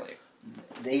 Exactly.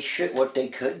 What they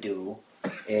could do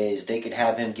is they could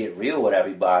have him get real with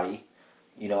everybody.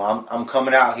 You know, I'm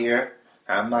coming out here.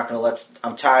 I'm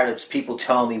tired of people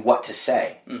telling me what to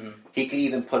say. Mm-hmm. He could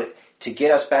even put it, to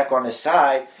get us back on his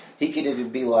side, he could even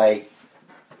be like,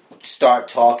 start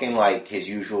talking like his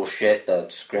usual shit, the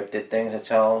scripted things I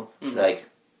tell him. Mm-hmm. Like,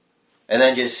 and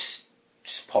then just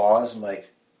pause and like,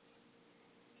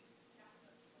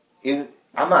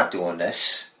 I'm not doing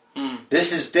this. Mm.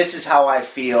 This is how I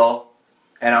feel,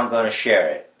 and I'm gonna share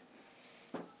it.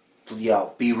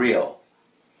 Be real.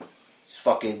 Just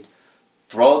fucking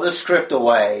throw the script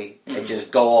away and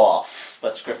just go off.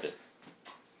 But scripted.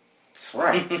 That's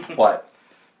right. But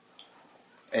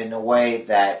in a way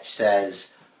that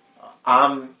says,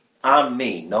 I'm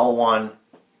me. No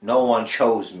one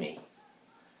chose me.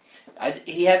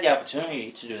 He had the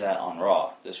opportunity to do that on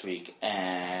Raw this week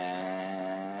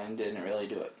and didn't really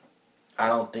do it. I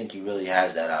don't think he really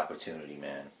has that opportunity,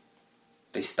 man.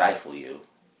 They stifle you.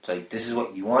 It's like, this is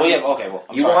what you want. Well, yeah, okay, well,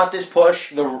 you want this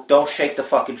push? Don't shake the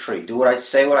fucking tree. Do what I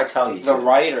tell you. The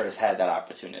writers had that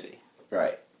opportunity,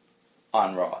 right,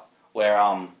 on Raw, where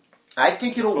I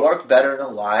think it'll work better in a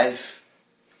live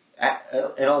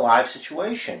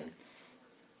situation.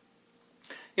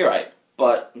 You're right,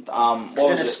 but in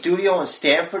a studio in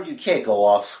Stanford, you can't go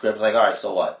off script. Like, all right,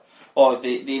 so what? Well,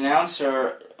 the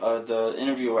announcer, the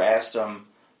interviewer asked him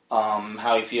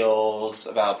how he feels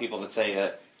about people that say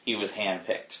that he was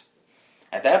handpicked.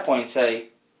 At that point, say,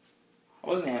 I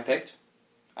wasn't handpicked.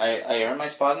 I earned my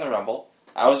spot in the Rumble.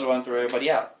 I was the one who threw everybody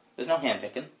out. There's no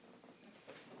handpicking.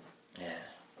 Yeah.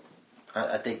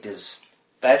 I think there's...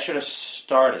 That should have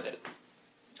started it.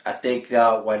 I think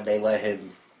when they let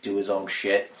him do his own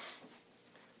shit,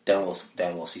 then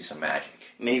we'll see some magic.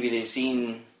 Maybe they've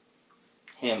seen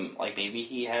him, like maybe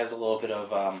he has a little bit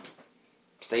of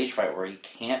stage fright where he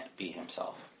can't be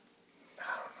himself.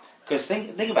 Because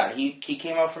think about it, he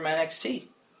came up from NXT.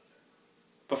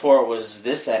 Before it was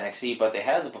this NXT, but they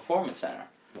had the Performance Center.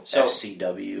 So,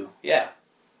 FCW. Yeah.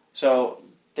 So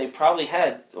they probably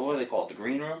had, what do they call it, the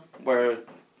green room? Where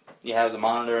You have the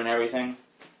monitor and everything.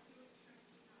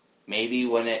 Maybe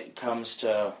when it comes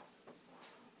to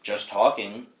just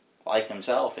talking like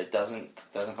himself, it doesn't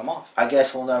come off. I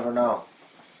guess we'll never know.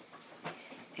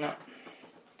 No.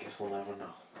 I guess we'll never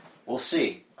know. We'll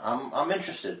see. I'm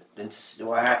interested in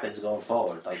what happens going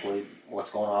forward. Like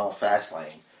what's going on with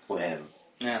Fastlane with him.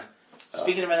 Yeah.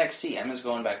 Speaking of NXT, Emma's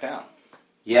going back down.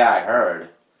 Yeah, I heard.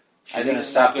 She's going to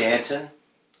stop dancing?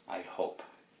 I hope.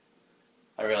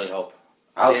 I really hope.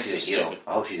 I hope she's a heel.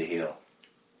 I hope she's a heel.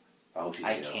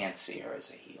 I can't see her as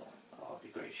a heel. Oh,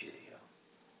 it'd be great if she's a heel.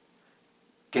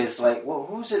 Because, like, who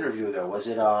was the interview ago? Was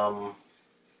it,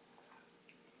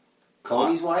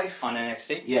 Cody's wife? On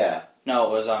NXT? Yeah.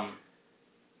 No, it was,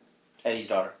 Eddie's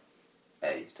daughter.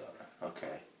 Eddie's daughter.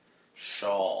 Okay.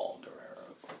 Shaw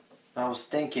Guerrero. I was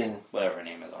thinking... Whatever her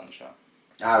name is on the show.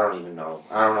 I don't even know.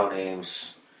 I don't know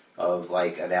names of,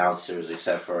 like, announcers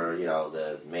except for,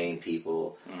 the main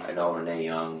people. Mm. I know Renee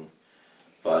Young,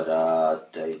 but,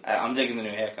 I'm digging the new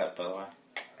haircut, by the way.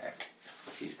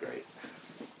 She's great.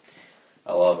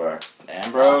 I love her.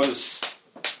 Ambrose.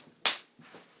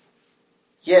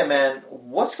 Yeah, man.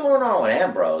 What's going on with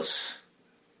Ambrose?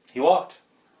 He walked.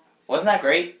 Wasn't that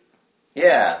great?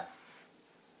 Yeah.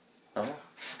 Uh-huh.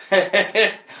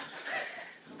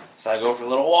 So I go for a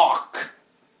little walk.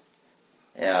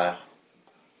 Yeah.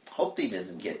 Hope he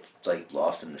doesn't get, like,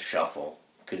 lost in the shuffle.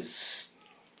 Because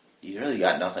he's really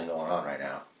got nothing going on right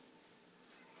now.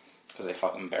 Because they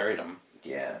fucking buried him.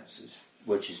 Yeah.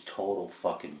 Which is total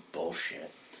fucking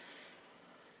bullshit.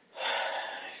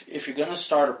 If you're going to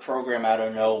start a program out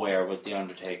of nowhere with The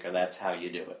Undertaker, that's how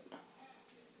you do it.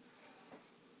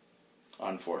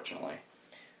 Unfortunately.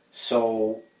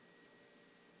 So,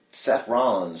 Seth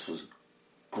Rollins was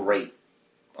great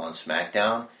on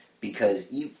SmackDown because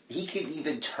he could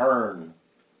even turn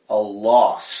a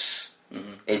loss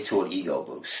into an ego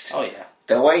boost. Oh, yeah.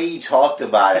 The way he talked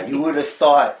about it, you would have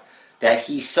thought that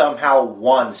he somehow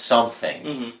won something.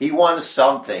 Mm-hmm. He won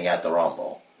something at the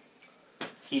Rumble.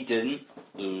 He didn't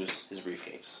lose his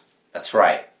briefcase. That's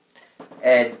right.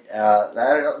 And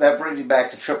that brings me back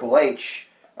to Triple H.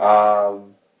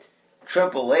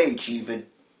 Triple H even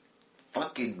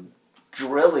fucking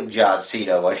drilling John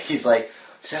Cena when he's like,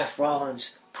 Seth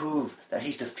Rollins proved that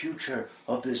he's the future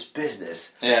of this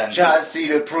business. Yeah, John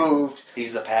Cena proved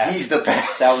he's the past. He's the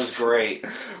past. That was great.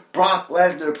 Brock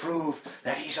Lesnar proved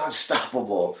that he's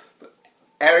unstoppable.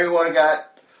 Everyone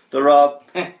got the rub.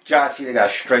 John Cena got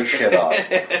straight shit off.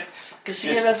 Because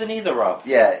Cena doesn't need the rub.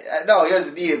 Yeah, no, he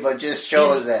doesn't need it, but just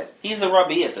shows that he's the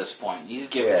rubby at this point. He's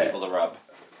giving people the rub.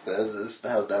 That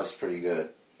was pretty good.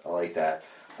 I like that.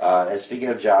 And speaking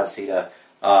of John Cena,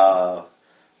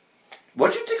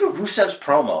 what'd you think of Rusev's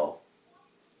promo?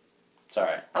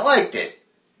 Sorry. I liked it.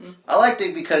 I liked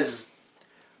it because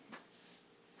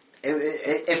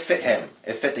it fit him.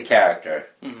 It fit the character.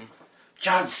 Mm-hmm.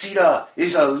 John Cena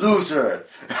is a loser.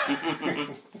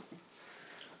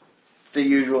 The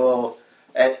usual.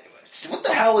 And what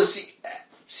the hell was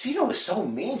Cena was so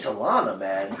mean to Lana,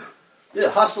 man.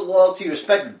 Hustle, loyalty,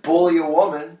 respect, bully a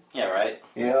woman. Yeah, right.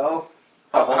 You know?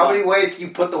 How many ways can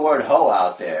you put the word hoe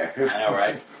out there? I know,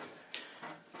 right?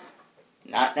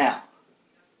 Not now.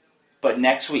 But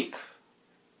next week,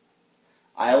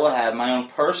 I will have my own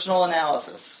personal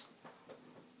analysis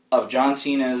of John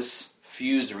Cena's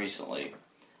feuds recently.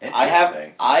 I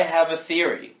have a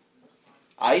theory.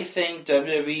 I think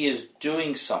WWE is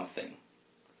doing something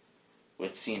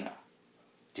with Cena.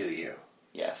 Do you?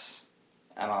 Yes.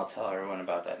 And I'll tell everyone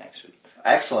about that next week.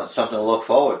 Excellent. Something to look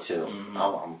forward to. Mm-hmm.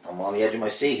 I'm on the edge of my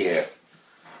seat here.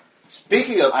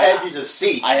 Speaking of edges of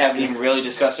seats... I haven't even really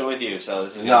discussed it with you, so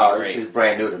this is going to be great. This is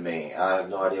brand new to me. I have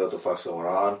no idea what the fuck's going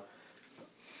on.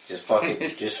 Just fucking...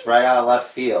 just right out of left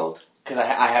field. Because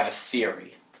I have a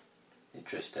theory.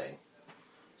 Interesting.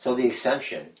 So the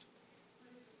Ascension...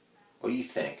 What do you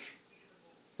think?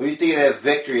 What do you think of that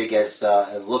victory against...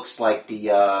 it looks like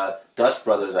the Dust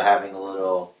Brothers are having a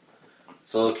little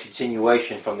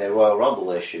continuation from their Royal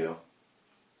Rumble issue.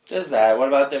 Just that. What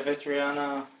about their victory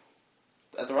on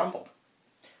at the Rumble?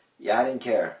 Yeah, I didn't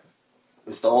care. It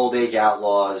was the Old Age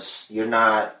Outlaws. You're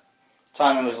not...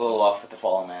 Timing was a little off with the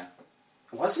Fallen Man.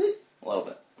 Was it? A little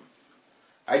bit.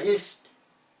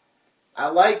 I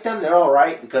like them. They're all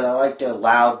right because I like their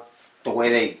loud... The way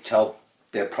they tell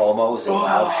their promos and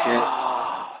loud shit.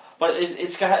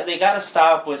 But they got to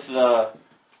stop with the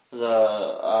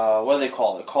what do they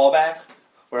call it? Callback,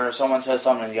 where someone says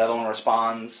something and the other one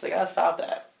responds. They got to stop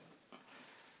that.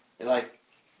 It's like,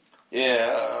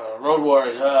 Road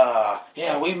Warriors.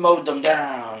 Yeah, we mowed them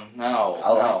down. No,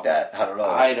 I like that. I don't know.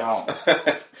 I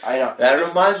don't. That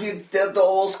reminds me of the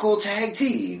old school tag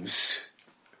teams.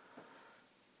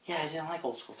 Yeah, I didn't like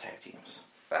old school tag teams.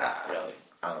 Really?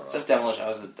 I don't know. Except Demolition. I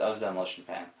was a Demolition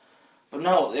fan. But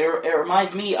no, it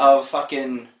reminds me of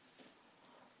fucking...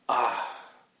 like,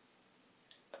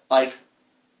 I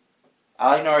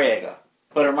like Noriega.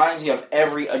 But it reminds me of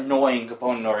every annoying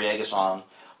Capone Noriega song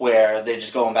where they're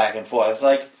just going back and forth. It's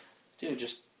like, dude,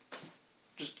 just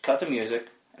cut the music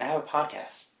and have a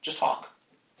podcast. Just talk.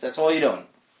 That's all you're doing.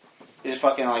 You're just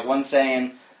fucking like one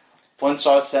saying, one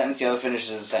starts a sentence, the other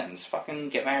finishes a sentence. Fucking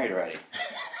get married already.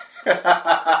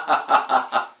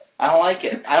 I don't like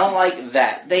it. I don't like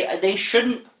that. They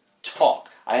shouldn't talk.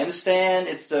 I understand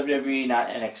it's WWE, not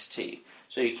NXT,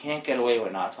 so you can't get away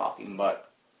with not talking,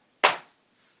 but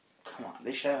come on,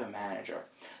 they should have a manager.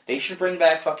 They should bring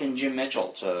back fucking Jim Mitchell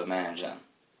to manage them.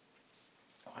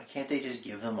 Why can't they just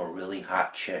give them a really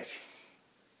hot chick?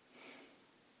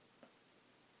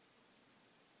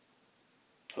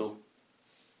 Who?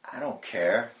 I don't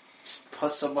care. Just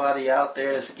put somebody out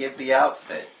there to skip the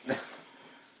outfit.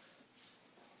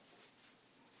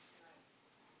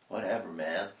 Whatever,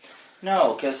 man.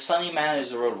 No, because Sunny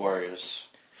managed the Road Warriors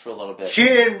for a little bit. She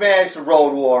didn't manage the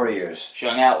Road Warriors. She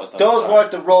hung out with them. Those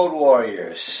weren't the Road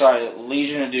Warriors. Sorry,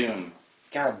 Legion of Doom.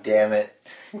 God damn it.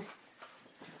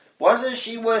 Wasn't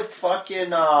she with fucking,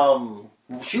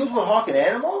 she was with Hawk and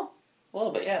Animal? A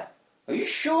little bit, yeah. Are you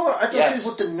sure? I thought Yes. she was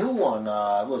with the new one.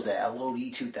 What was that,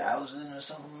 LOD 2000 or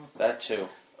something? That too.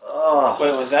 Ugh.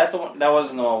 Wait, was that the one? That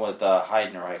wasn't the one with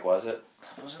Heidenreich, was it?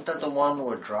 Wasn't that the one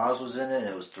where Draws was in it and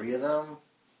it was three of them?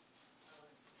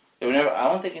 They were never, I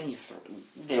don't think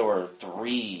there were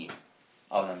three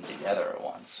of them together at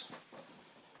once.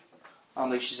 I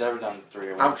don't think she's ever done three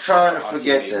or one. I'm trying to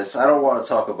forget TV. this. I don't want to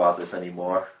talk about this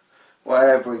anymore. Why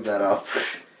did I bring that up?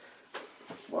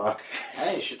 Fuck.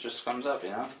 Hey, shit just comes up, you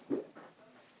know?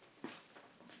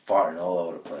 Farting all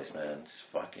over the place, man. It's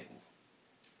fucking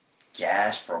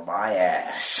gas from my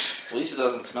ass. At least it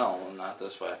doesn't smell, not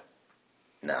this way.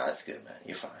 Nah, it's good, man.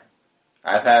 You're fine.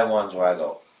 I've had ones where I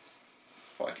go,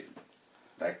 fucking,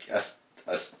 like,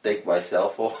 I stink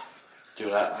myself off.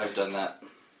 Dude, I've done that.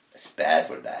 It's bad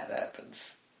when that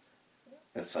happens.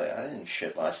 It's like, I didn't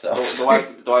shit myself. The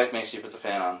wife makes you put the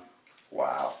fan on.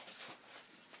 Wow.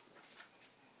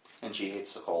 And she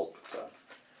hates the cold, so.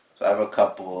 So I have a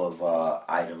couple of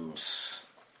items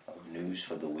of news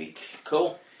for the week.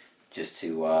 Cool. Just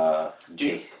to, I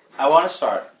want to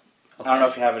start. Okay. I don't know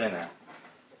if you have it in there.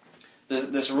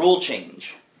 This rule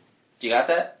change. Do you got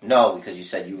that? No, because you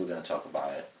said you were going to talk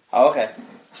about it. Oh, okay.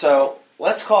 So,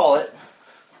 let's call it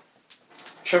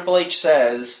Triple H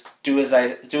says, do as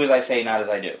I say, not as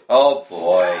I do. Oh,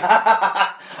 boy.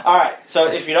 Alright, so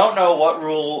if you don't know what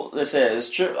rule this is,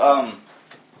 the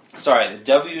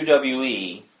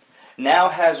WWE now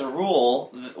has a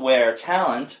rule where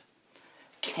talent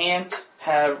can't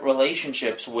have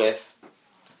relationships with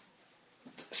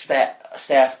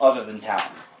staff other than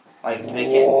talent. Like they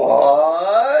can't.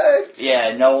 What?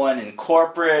 Yeah, no one in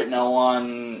corporate, no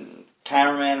one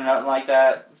cameraman, nothing like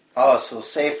that. Oh, so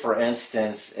say for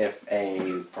instance, if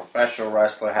a professional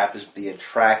wrestler happens to be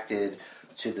attracted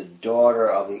to the daughter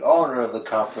of the owner of the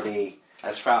company,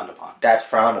 that's frowned upon. That's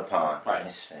frowned upon. Right.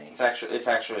 It's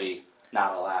actually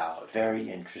not allowed. Very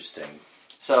interesting.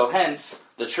 So hence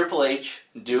the Triple H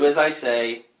do as I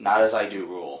say, not as I do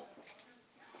rule.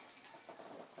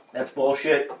 That's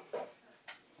bullshit.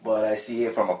 But I see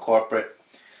it from a corporate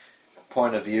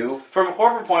point of view. From a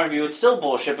corporate point of view, it's still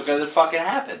bullshit because it fucking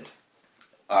happened.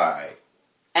 Alright.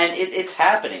 And it's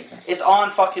happening. It's on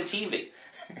fucking TV.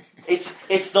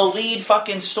 It's the lead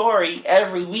fucking story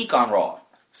every week on Raw.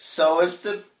 So it's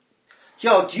the...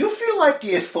 Yo, do you feel like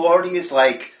the Authority is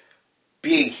like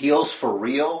being heels for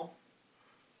real?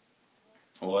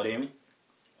 What do you mean?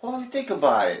 Well, think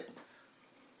about it.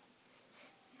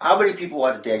 How many people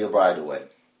wanted Daniel Bryan to win?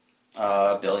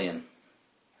 1 billion.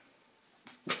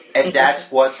 And that's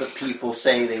what the people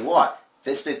say they want.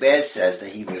 Vince McMahon says that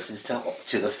he listens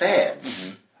to the fans.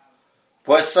 Mm-hmm.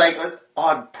 But it's like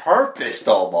on purpose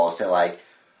almost. They're like,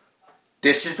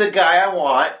 this is the guy I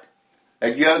want,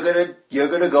 and you're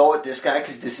gonna go with this guy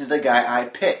because this is the guy I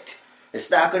picked. It's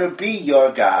not gonna be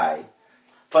your guy.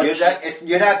 But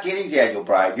you're not getting Daniel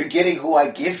Bryan. You're getting who I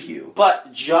give you.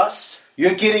 But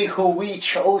you're getting who we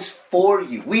chose for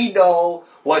you. We know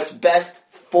what's best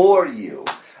for you.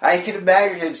 I can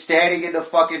imagine him standing in the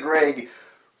fucking ring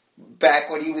back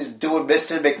when he was doing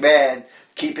Mr. McMahon,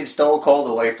 keeping Stone Cold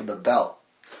away from the belt.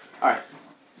 Alright.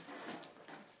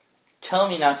 Tell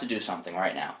me not to do something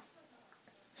right now.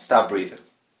 Stop breathing.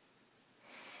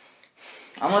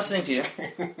 I'm listening to you.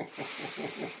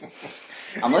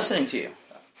 I'm listening to you.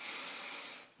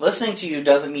 Listening to you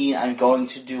doesn't mean I'm going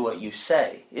to do what you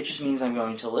say. It just means I'm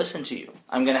going to listen to you.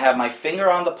 I'm going to have my finger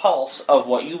on the pulse of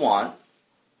what you want.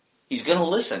 He's going to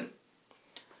listen.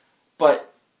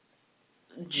 But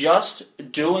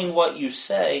just doing what you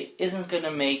say isn't going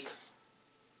to make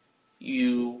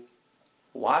you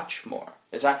watch more.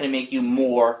 It's not going to make you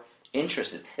more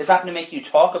interested. It's not going to make you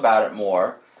talk about it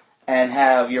more and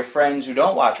have your friends who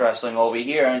don't watch wrestling over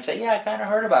here and say, yeah, I kind of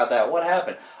heard about that. What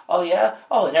happened? Oh, yeah?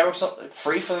 Oh, the network's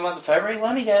free for the month of February?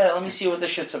 Let me get it. Let me see what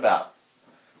this shit's about.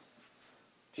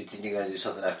 Do you think you're going to do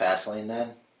something at Fastlane then?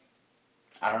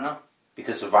 I don't know.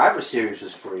 Because Survivor Series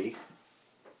was free.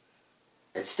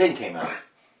 And Sting came out.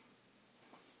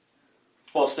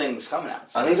 Well, Sting's coming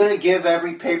out. Are they going to give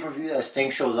every pay-per-view that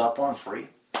Sting shows up on free?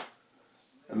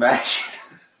 Imagine.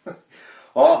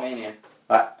 Mania.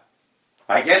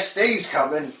 I guess Sting's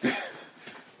coming.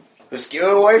 Let's give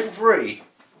it away for free.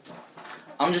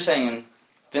 I'm just saying,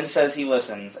 Vince says he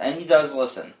listens, and he does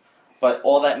listen. But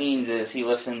all that means is he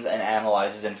listens and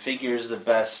analyzes and figures the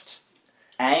best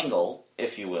angle,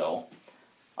 if you will,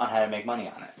 on how to make money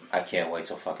on it. I can't wait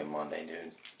till fucking Monday,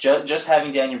 dude. Just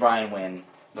having Daniel Bryan win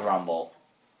the Rumble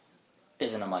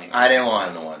isn't a money win. I didn't want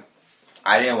him to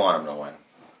win.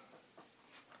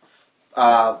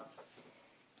 I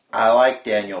like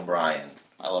Daniel Bryan.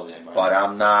 I love Daniel Bryan. But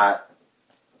I'm not...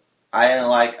 I don't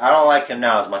like him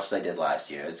now as much as I did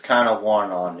last year. It's kind of worn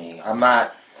on me.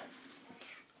 I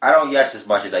don't yes as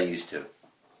much as I used to.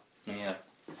 Yeah.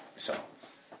 So.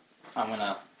 I'm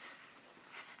gonna...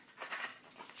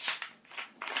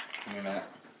 Give me a minute.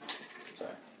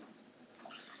 Sorry.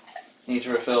 Need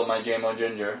to refill my JMO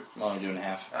Ginger. I'm only doing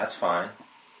half. That's fine.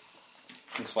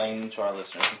 Explain to our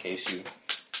listeners in case you...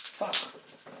 Fuck.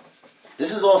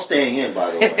 This is all staying in,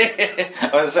 by the way.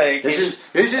 I was saying... This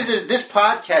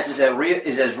podcast is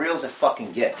as real as it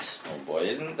fucking gets. Oh boy,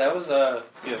 isn't... That was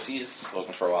UFC's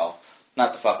slogan for a while.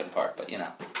 Not the fucking part, but you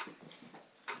know.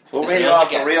 We're rated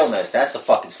off for realness. That's the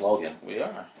fucking slogan. We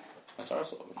are. That's our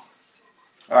slogan.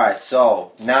 Alright,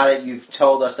 so, now that you've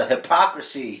told us the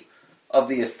hypocrisy of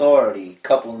the authority,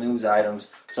 couple news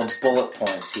items, some bullet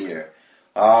points here.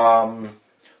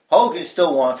 Hogan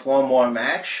still wants one more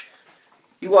match.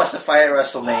 He wants to fight at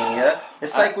WrestleMania.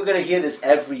 It's like we're going to hear this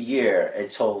every year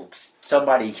until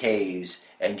somebody caves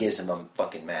and gives him a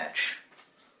fucking match.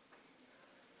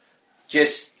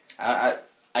 Just... I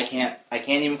can't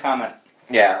even comment.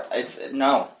 Yeah. It's...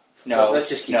 No. Let's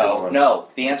just keep going. No.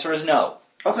 The answer is no.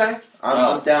 Okay.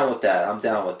 I'm down with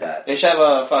that. They should have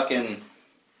a fucking...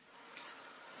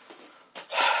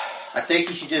 I think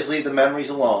you should just leave the memories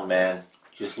alone, man.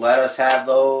 Just let us have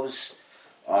those.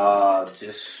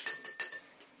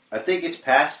 I think it's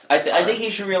past. I think he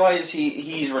should realize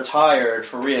he's retired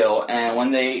for real, and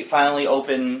when they finally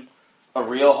open a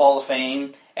real Hall of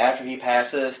Fame after he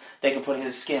passes, they can put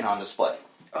his skin on display.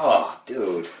 Oh,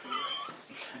 dude.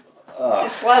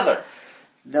 It's leather.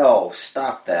 No,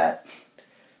 stop that.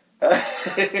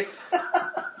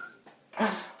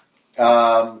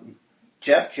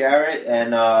 Jeff Jarrett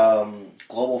and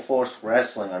Global Force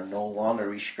Wrestling are no longer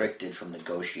restricted from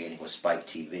negotiating with Spike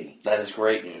TV. That is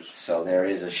great news. So there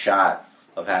is a shot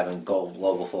of having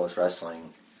Global Force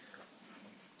Wrestling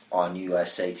on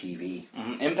USA TV.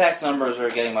 Mm-hmm. Impact's numbers are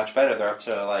getting much better. They're up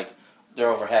to they're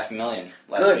over 500,000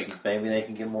 last week. Maybe they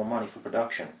can get more money for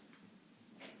production.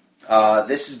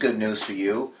 This is good news for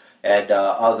you and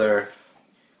other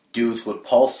dudes with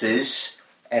pulses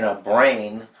and a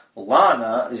brain.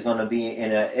 Lana is going to be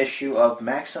in an issue of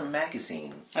Maxim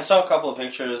magazine. I saw a couple of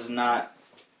pictures, nothing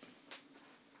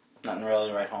really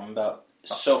to write home about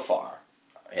so far.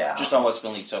 Yeah. Just on what's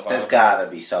been leaked so far. There's got to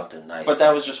be something nice. But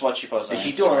that was just what she posted. Is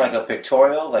she doing like a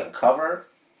pictorial, like a cover?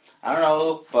 I don't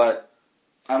know, but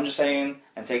I'm just saying,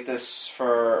 and take this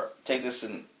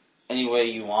in any way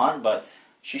you want, but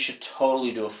she should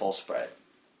totally do a full spread.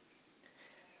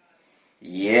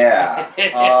 Yeah.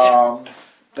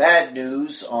 Bad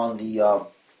news on the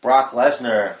Brock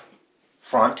Lesnar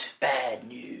front. Bad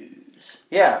news.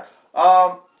 Yeah.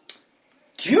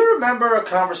 Do you remember a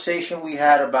conversation we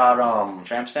had about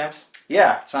tramp stamps?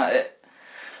 Yeah. It's not it.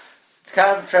 It's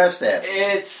kind of a tramp stamp.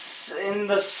 It's in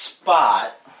the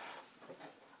spot.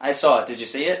 I saw it. Did you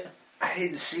see it? I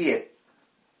didn't see it,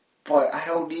 but I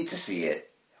don't need to see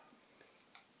it.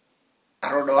 I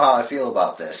don't know how I feel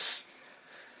about this.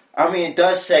 I mean, it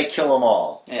does say kill them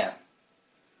all. Yeah.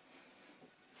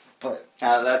 But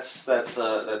that's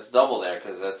double there,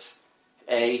 because that's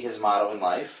his motto in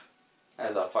life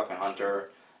as a fucking hunter,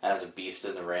 as a beast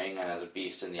in the ring, and as a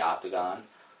beast in the octagon.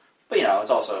 But it's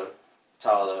also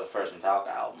the first Metallica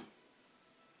album.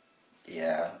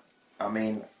 Yeah, I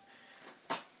mean,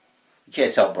 You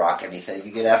can't tell Brock anything.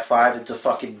 You get F5 into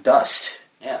fucking dust.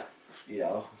 Yeah. You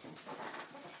know?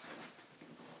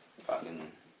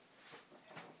 Fucking...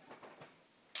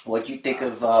 What'd you think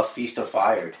of Feast or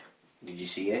Fired? Did you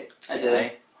see it? I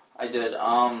did.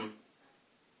 I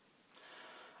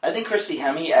think Christy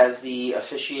Hemme, as the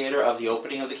officiator of the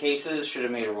opening of the cases, should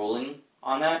have made a ruling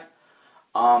on that.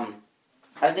 I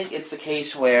think it's the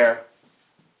case where...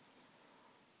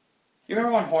 You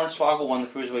remember when Hornswoggle won the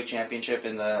Cruiserweight Championship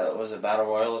in the, was it Battle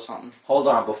Royal or something? Hold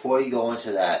on, before you go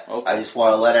into that, okay. I just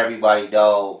want to let everybody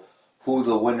know who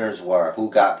the winners were, who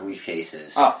got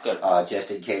briefcases. Oh, good.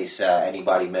 Just in case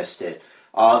anybody missed it.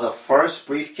 The first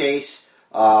briefcase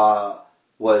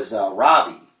was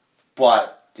Robbie,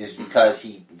 but it's because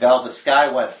Velvet Sky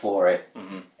went for it,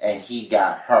 and he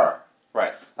got her.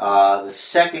 Right. The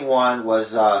second one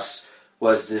was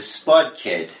this Spud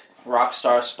kid.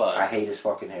 Rockstar Spud. I hate his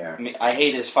fucking hair. I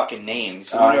hate his fucking name.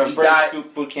 He's British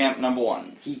Boot Camp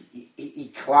 #1.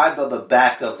 He climbed on the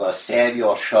back of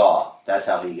Samuel Shaw. That's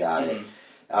how he got it.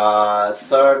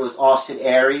 Third was Austin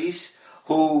Aries,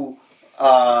 who,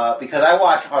 because I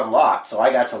watch Unlocked, so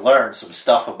I got to learn some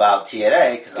stuff about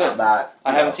TNA, because I'm not...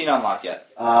 I haven't seen Unlocked yet.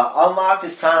 Unlocked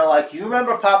is kind of like, you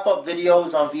remember pop-up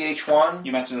videos on VH1?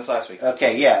 You mentioned this last week.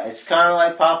 Okay, yeah, it's kind of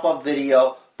like pop-up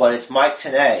video, but it's Mike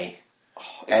Tenay.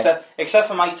 Except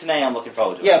for Mike Tenay, I'm looking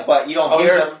forward to it. Yeah, but you don't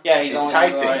hear him. Yeah, he's only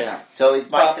typing. So he's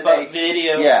Mike Tenay.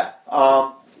 Video. Yeah.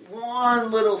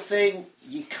 One little thing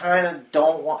you kind of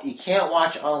don't want. You can't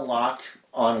watch Unlocked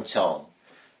on its own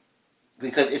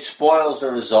because it spoils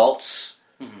the results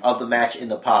of the match in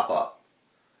the pop-up.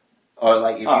 Or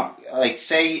like if you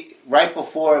say right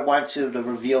before it went to the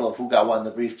reveal of who won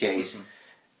the briefcase,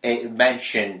 it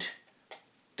mentioned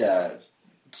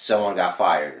someone got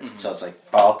fired. So it's like,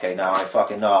 oh, okay, now I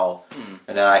fucking know.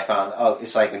 And then I found,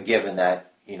 it's like a given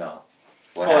that,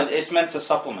 it's meant to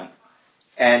supplement.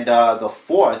 And the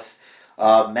fourth,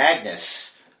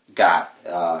 Magnus got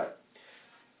the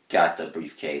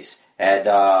briefcase.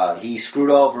 And he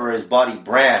screwed over his buddy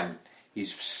Bram.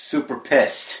 He's super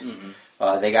pissed.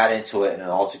 They got into it in an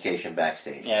altercation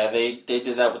backstage. Yeah, they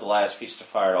did that with the last Feast of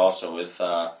Fire also with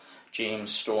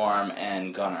James Storm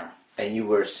and Gunner. And you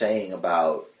were saying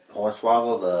about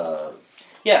Hornswoggle,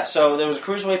 Yeah, so there was a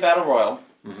Cruiserweight Battle Royal.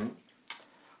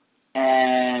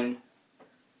 And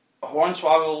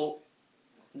Hornswoggle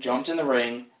jumped in the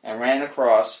ring and ran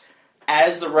across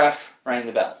as the ref rang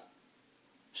the bell.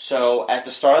 So at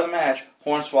the start of the match,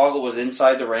 Hornswoggle was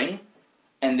inside the ring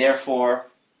and therefore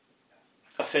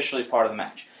officially part of the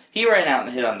match. He ran out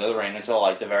and hit under the ring until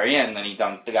like the very end. Then he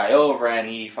dunked the guy over and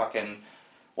he fucking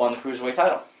won the Cruiserweight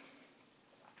title.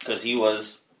 Because he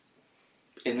was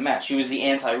in the match. He was the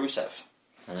anti-Rusev.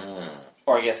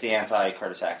 Or I guess the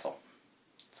anti-Curtis Axel.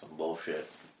 Some bullshit.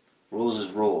 Rules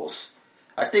is rules.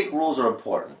 I think rules are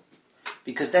important.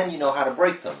 Because then you know how to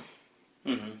break them.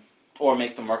 Or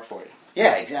make them work for you.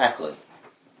 Yeah, exactly.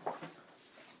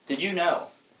 Did you know?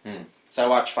 So I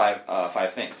watch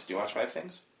Five Things. Do you watch Five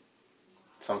Things?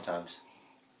 Sometimes.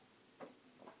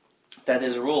 That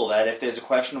there's a rule that if there's a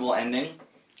questionable ending,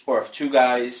 or if two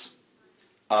guys...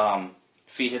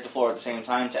 feet hit the floor at the same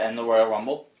time to end the Royal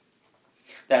Rumble,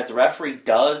 that the referee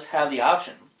does have the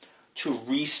option to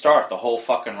restart the whole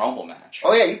fucking Rumble match.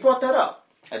 Oh yeah, you brought that up.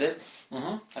 I did?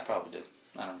 I probably did.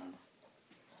 I don't remember.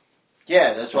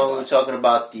 Yeah, that's when we were talking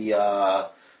about the,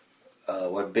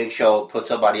 when Big Show put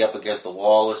somebody up against the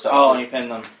wall or something. Oh, and he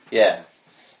pinned them. Yeah.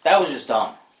 That was just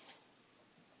dumb.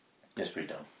 It's pretty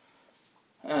dumb.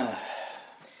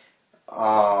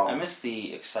 I miss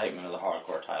the excitement of the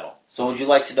hardcore title. So would you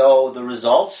like to know the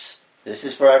results? This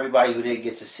is for everybody who didn't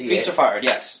get to see Feast it. or Fired,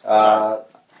 yes.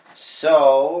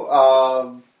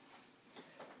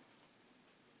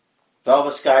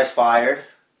 Velvet Sky's fired.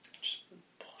 Just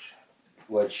bullshit.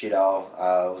 Which,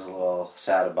 I was a little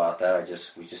sad about that.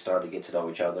 We just started to get to know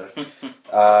each other.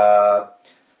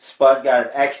 Spud got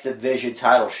an X Division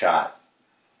title shot.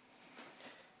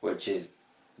 Which is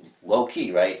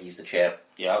low-key, right? He's the champ.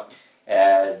 Yep.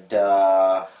 And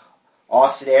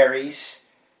Austin Aries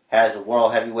has the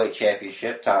World Heavyweight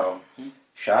Championship title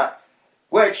shot,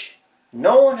 which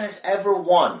no one has ever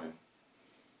won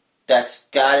that's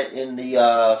got it in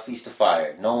the Feast of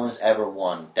Fire. No one's ever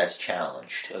won that's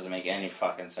challenged. Doesn't make any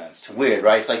fucking sense. It's weird,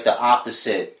 right? It's like the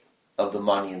opposite of the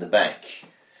Money in the Bank.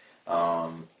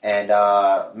 And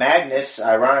Magnus,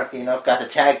 ironically enough, got the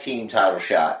tag team title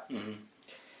shot.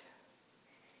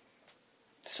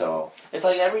 So it's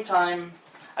like every time,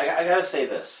 I gotta say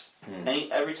this,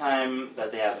 every time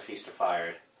that they have the Feast of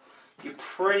Fire, you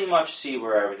pretty much see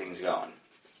where everything's going.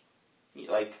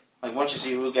 Like once you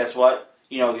see who gets what,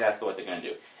 you know exactly what they're going to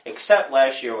do. Except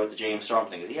last year with the James Storm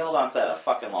thing, he held on to that a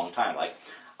fucking long time. Like,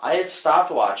 I had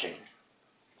stopped watching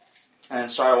and then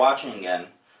started watching again,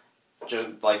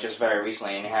 just very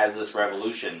recently, and he has this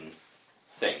Revolution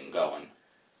thing going,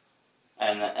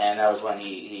 and that was when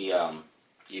he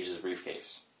used his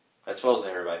briefcase. That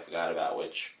supposedly everybody forgot about,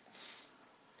 which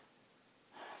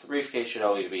the briefcase should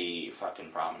always be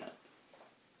fucking prominent.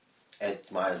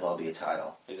 It might as well be a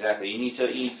title. Exactly. You need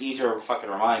to fucking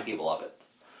remind people of it.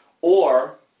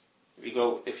 Or, if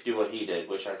you do what he did,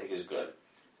 which I think is good,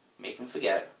 make them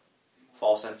forget.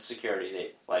 False sense of security.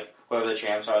 They, like, whoever the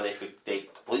champs are, they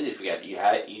completely forget you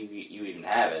even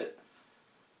have it.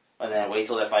 And then wait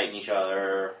till they're fighting each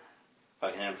other,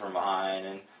 fucking him from behind,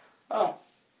 and, oh,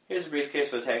 here's a briefcase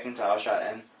for the tag team title shot,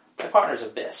 and my partner's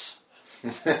Abyss.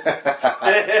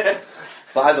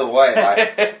 By the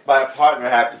way, my partner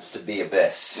happens to be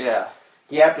Abyss. Yeah.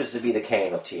 He happens to be the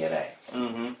Kane of TNA.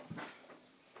 Mm-hmm.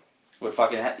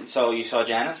 So you saw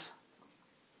Janice?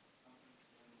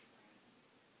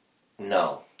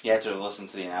 No. You had to listen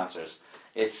to the announcers.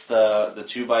 It's the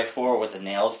 2x4 with the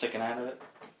nails sticking out of it.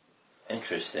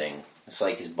 Interesting. It's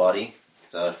like his buddy.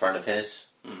 Is that a friend of his?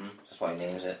 Mm-hmm. That's why he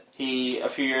names it. A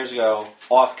few years ago,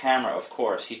 off camera, of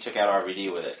course, he took out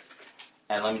RVD with it.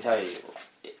 And let me tell you,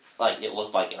 it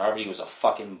looked like it. RVD was a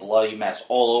fucking bloody mess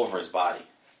all over his body.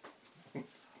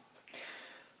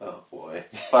 Oh, boy.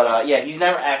 But, yeah, he's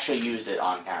never actually used it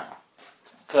on camera.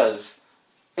 Because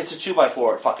it's a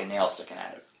 2x4 with fucking nails sticking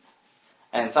out of it.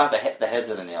 And it's not the heads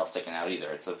of the nails sticking out either.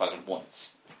 It's the fucking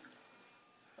points.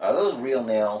 Are those real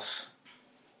nails?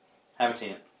 Haven't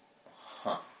seen it.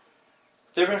 Huh.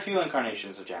 There have been a few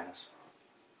incarnations of Janice.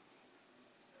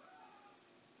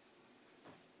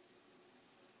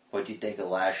 What'd you think of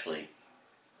Lashley?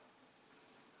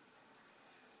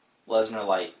 Lesnar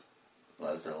Light.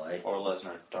 Lesnar Light? Or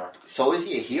Lesnar Dark. So is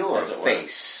he a heel or a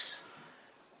face?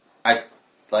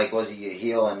 Was he a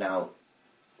heel and now...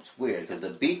 It's weird, because the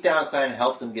Beatdown Clan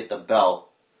helped him get the belt,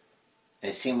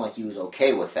 and it seemed like he was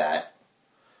okay with that.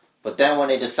 But then when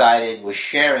they decided we're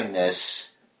sharing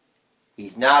this,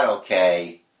 he's not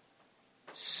okay,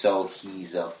 so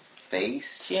he's a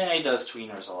face? TNA does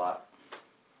tweeners a lot.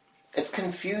 It's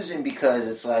confusing because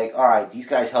it's like, alright, these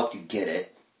guys helped you get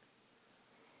it,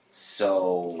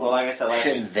 so well, like I said,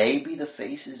 shouldn't they be the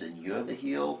faces and you're the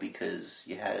heel because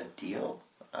you had a deal?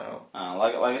 I don't.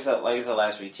 Like I said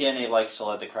last week, TNA likes to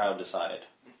let the crowd decide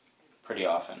pretty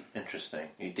often. Interesting.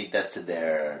 You think that's to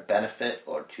their benefit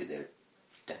or to their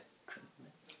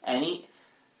detriment?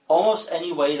 Almost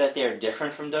any way that they're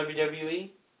different from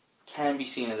WWE can be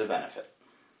seen as a benefit.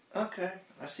 Okay,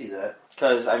 I see that.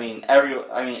 Because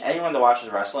anyone that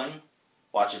watches wrestling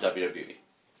watches WWE.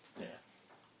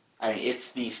 Yeah.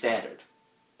 It's the standard.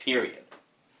 Period.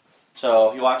 So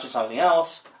if you're watching something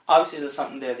else, obviously there's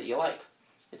something there that you like.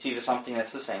 It's either something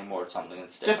that's the same or it's something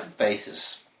that's different. Different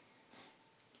faces.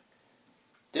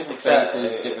 Different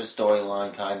faces, different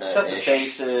storyline, kind of. Except the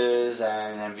faces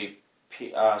and MVP.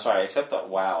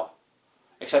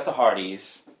 Except the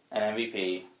Hardys and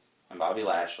MVP and Bobby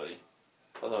Lashley.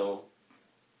 Although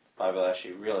Bobby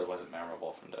Lashley really wasn't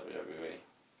memorable from WWE.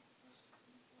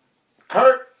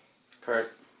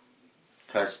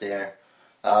 Kurt's there.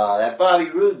 That Bobby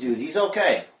Roode dude, he's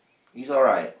okay. He's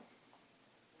alright.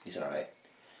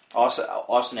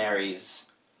 Austin Aries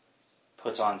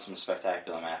puts on some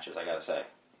spectacular matches, I gotta say.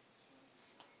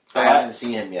 I haven't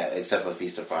seen him yet, except for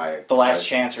Feast of Fire. The Last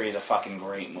Chancery is a fucking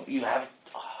great move. You haven't...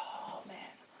 Oh, man.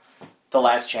 The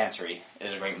Last Chancery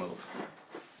is a great move.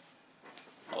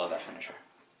 I love that finisher.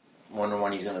 Wonder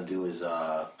when he's gonna do his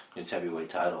heavyweight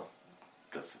title.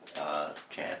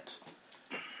 Chant.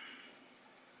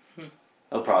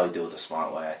 He'll probably do it the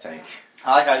smart way, I think.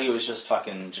 I like how he was just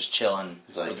chilling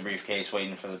like, with the briefcase,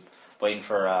 waiting for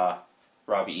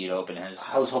Robbie E to open his.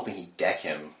 I was hoping he'd deck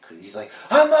him because he's like,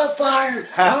 "I'm not fired!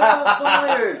 I'm not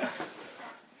fired!"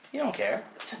 You don't care.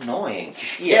 It's annoying.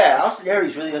 Yeah, Austin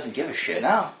Aries really doesn't give a shit.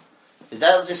 No. Is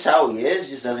that just how he is?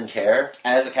 Just doesn't care.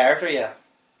 As a character, yeah.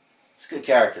 It's a good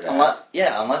character.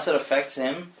 Unless it affects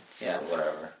him. Yeah,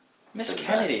 whatever. Miss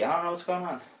Kennedy, I don't know what's going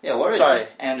on. Yeah, where is he? Sorry,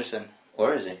 Anderson.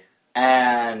 Where is he?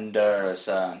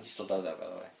 Anderson. He still does that, by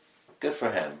the way. Good for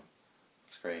him.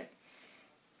 It's great.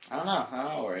 I don't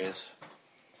know where he is.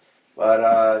 But,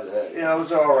 it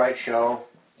was an alright show.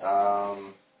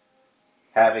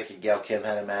 Havoc and Gail Kim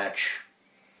had a match.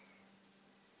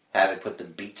 Havoc put the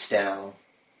beats down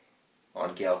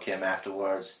on Gail Kim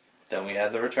afterwards. Then we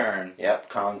had the return. Yep,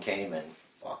 Kong came and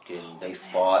they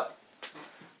fought.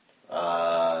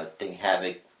 I think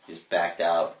Havoc just backed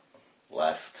out,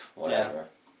 left, whatever. Yeah.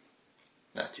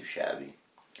 Not too shabby.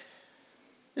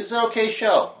 It's an okay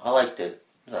show. I liked it.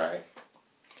 Alright.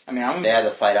 I mean, they had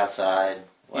the fight outside.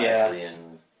 Lashley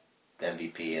and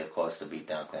MVP, and of course the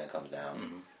Beatdown Clan comes down.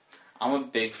 Mm-hmm. I'm a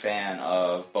big fan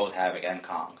of both Havoc and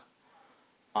Kong.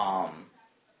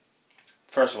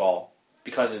 First of all,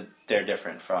 because they're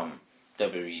different from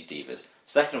WWE's Divas.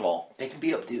 Second of all, they can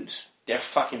beat up dudes. They're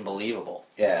fucking believable.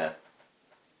 Yeah.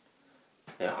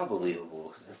 They are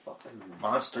believable. They're fucking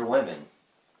monster women.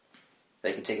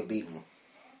 They can take a beating.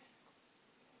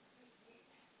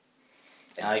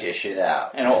 And dish it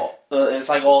out. And it's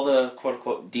like all the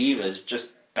quote-unquote divas just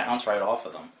bounce right off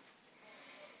of them.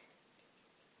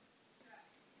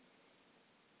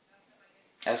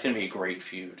 That's going to be a great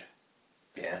feud.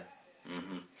 Yeah.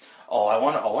 Mm-hmm. Oh, I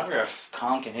wonder if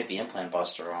Kong can hit the implant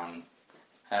buster on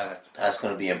Havoc. That's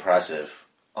going to be impressive.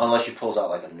 Unless she pulls out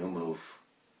like a new move.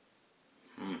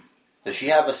 Does she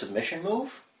have a submission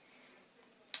move?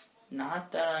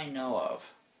 Not that I know of.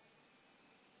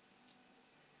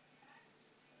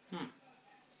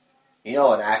 You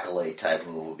know, an accolade type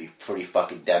move would be pretty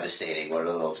fucking devastating. One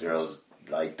of those girls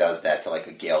like does that to like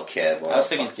a Gail Kidd. I was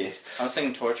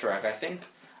thinking torture rack. I think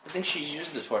she's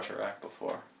used the torture rack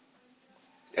before.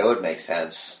 It would make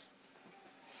sense.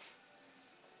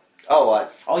 Oh,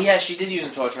 what? Oh yeah, she did use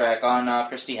the torture rack on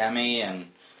Christy Hemme, and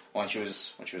when she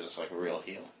was just like a real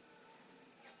heel,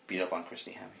 beat up on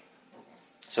Christy Hemme.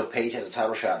 So Paige has a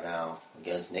title shot now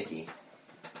against Nikki.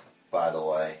 By the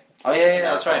way. Oh yeah,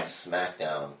 that's right.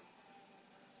 SmackDown.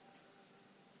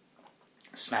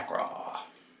 Smack Raw.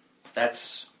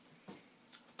 That's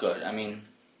good. I mean,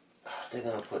 they're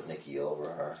gonna put Nikki over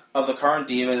her. Of the current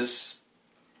divas,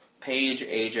 Paige,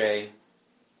 AJ,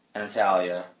 and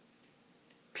Natalya.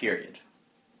 Period.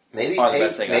 Maybe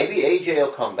AJ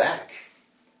will come back.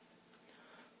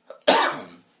 I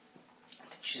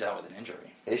think she's out with an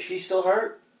injury. Is she still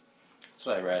hurt? That's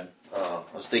what I read. Oh,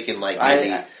 I was thinking like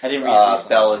maybe I didn't read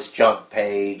Bella's jump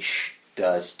Paige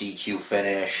does DQ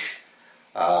finish.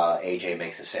 AJ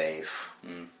makes a save.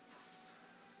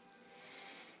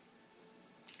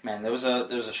 Man, there was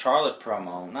a Charlotte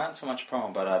promo, not so much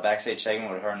promo, but a backstage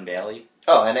segment with her and Bayley.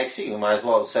 Oh, NXT. We might as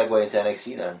well segue into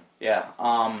NXT then. Yeah.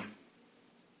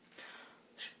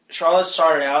 Charlotte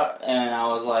started out, and I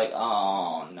was like,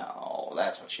 oh no,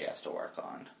 that's what she has to work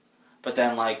on. But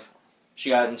then, like, she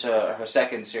got into her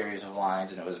second series of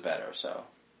lines, and it was better. So.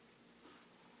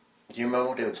 Do you remember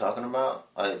what they were talking about?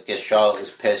 I guess Charlotte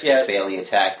was pissed because Bayley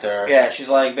attacked her. Yeah, she's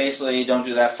like, basically, don't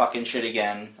do that fucking shit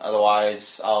again.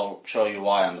 Otherwise, I'll show you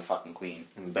why I'm the fucking queen.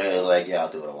 And Bayley like, yeah,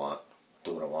 I'll do what I want.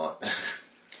 Do what I want.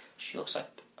 She looks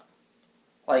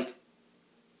like,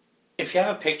 if you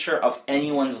have a picture of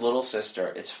anyone's little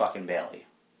sister, it's fucking Bayley.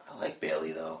 I like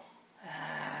Bayley, though.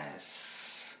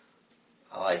 Yes.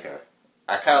 I like her.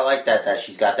 I kind of like that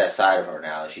she's got that side of her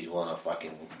now. That she's willing to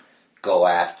fucking go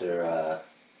after...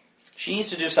 She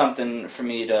needs to do something for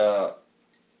me to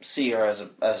see her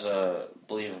as a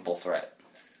believable threat.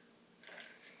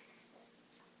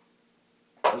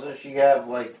 Doesn't she have,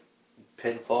 like,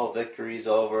 pinfall victories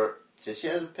over... She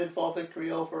has a pinfall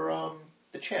victory over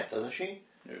the champ, doesn't she?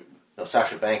 No,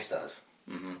 Sasha Banks does.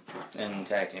 Mm-hmm. In a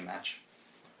tag team match.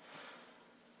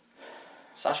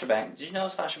 Sasha Banks. Did you know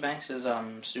Sasha Banks is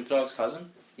Snoop Dogg's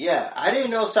cousin? Yeah, I didn't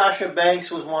know Sasha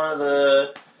Banks was one of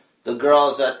the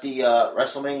girls at the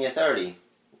WrestleMania 30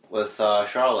 with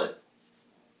Charlotte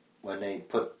when they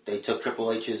took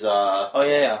Triple H's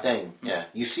thing. Yeah,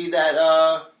 you see that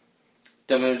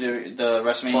the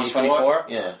WrestleMania 24?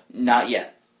 Yeah, not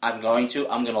yet. I'm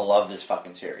gonna love this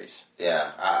fucking series.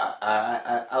 Yeah,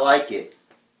 I like it.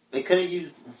 They could have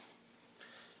used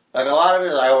like a lot of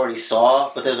it I already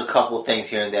saw, but there's a couple of things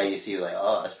here and there you see like,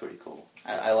 oh, that's pretty cool.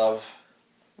 I love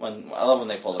when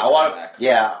they pull the curtain back.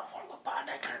 Yeah, I want to look behind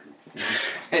that curtain.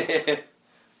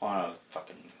 I want to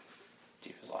fucking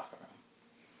Divas locker room.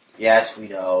 Yes, we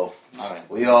know. Okay.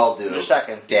 We all do. Just a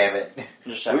second. Damn it.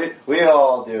 Just a second. We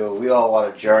all do. We all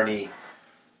want to journey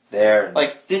there.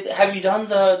 Like, have you done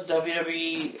the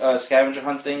WWE scavenger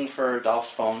hunt thing for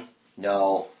Dolph's phone?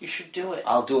 No. You should do it.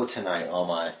 I'll do it tonight on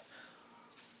my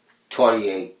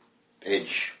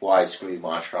 28-inch widescreen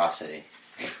monstrosity.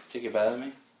 Think you're better than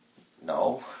me?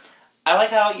 No. I like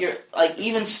how you're, like,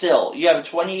 even still, you have a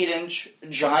 28-inch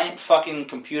giant fucking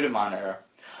computer monitor.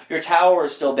 Your tower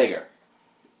is still bigger.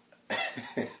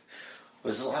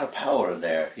 There's a lot of power in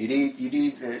there. You need,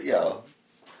 you know.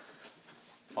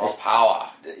 All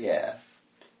power. Yeah.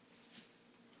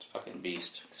 It's fucking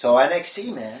beast. So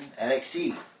NXT, man.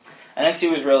 NXT.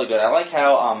 NXT was really good. I like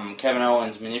how Kevin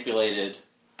Owens manipulated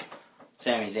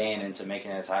Sami Zayn into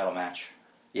making it a title match.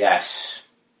 Yes.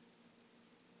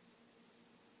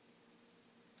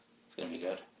 It's gonna be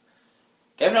good.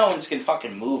 Kevin Owens can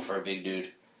fucking move for a big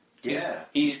dude. Yeah.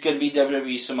 He's going to be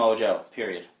WWE Samoa Joe,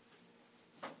 period.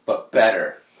 But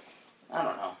better. I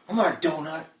don't know. I'm not a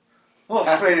donut. I'm not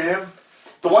afraid of him.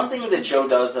 The one thing that Joe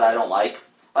does that I don't like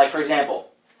for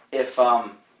example, if, you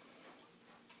know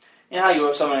how you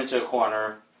whip someone into a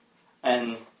corner,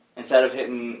 and instead of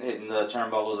hitting the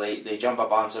turnbuckles, they jump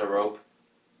up onto the rope,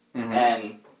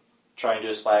 and try and do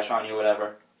a splash on you,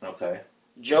 whatever. Okay.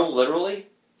 Joe literally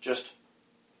just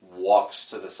walks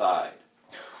to the side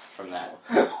from that.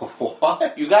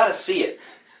 What? You gotta see it.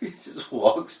 He just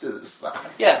walks to the side.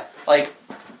 Yeah, like,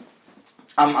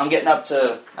 I'm getting up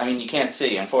to, I mean, you can't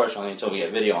see, unfortunately, until we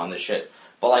get video on this shit.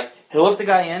 But, like, he'll lift the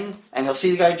guy in, and he'll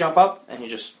see the guy jump up, and he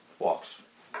just walks.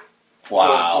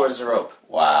 Wow. Towards the rope.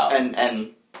 Wow.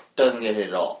 And doesn't get hit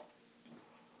at all.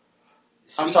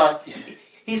 I'm sorry.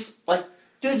 He's, like,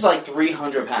 dude's like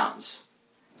 300 pounds.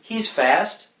 He's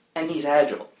fast, and he's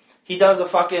agile. He does a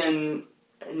fucking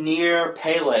near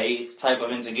Pele type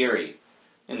of enziguri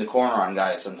in the corner on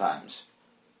guys sometimes.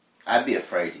 I'd be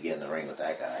afraid to get in the ring with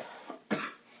that guy.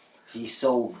 He's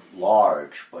so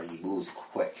large, but he moves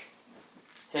quick.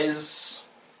 He's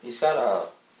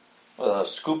got a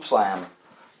scoop slam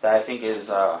that I think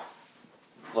is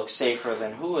looks safer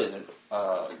than, who is it?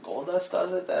 Goldust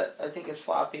does it. That I think is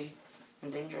sloppy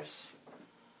and dangerous.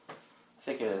 I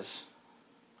think it is.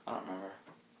 I don't remember.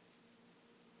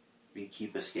 You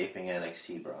keep escaping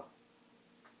NXT, bro.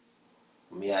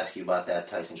 Let me ask you about that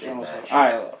Tyson Kidd match. All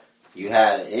right. You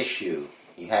had an issue.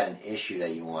 You had an issue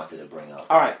that you wanted to bring up.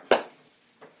 All right.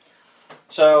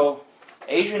 So,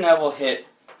 Adrian Neville hit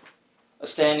a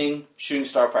standing shooting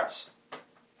star press,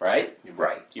 right?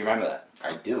 Right. Do you remember that?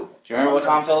 I do. Do you remember what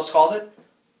Tom Phillips called it?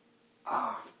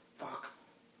 Ah, fuck.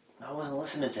 I wasn't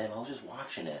listening to him. I was just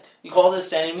watching it. He called it a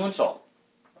standing moonsault.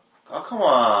 Oh, come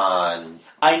on.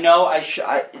 I know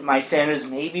my standards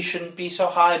maybe shouldn't be so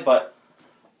high, but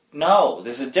no,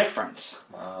 there's a difference.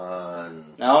 Come on.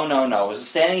 No. It was a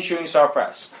standing shooting star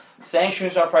press. Standing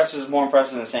shooting star press is more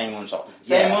impressive than standing moonsault.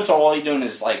 Standing moonsault, all you're doing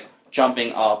is like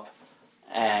jumping up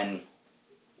and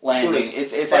landing.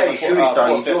 It's like a shooting star.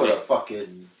 You 450. do it a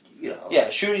fucking, you know. Yeah,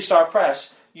 shooting star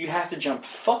press. You have to jump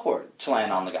forward to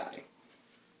land on the guy.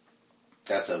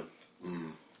 That's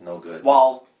no good.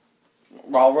 While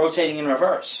rotating in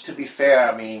reverse. To be fair,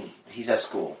 I mean, he's at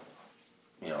school.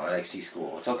 You know, NXT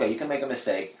school. It's okay. You can make a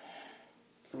mistake.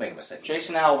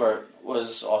 Jason Albert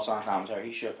was also on commentary.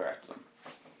 He should have corrected him.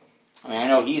 I mean, I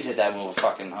know he's hit that move a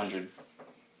fucking 100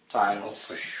 times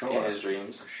for sure. in his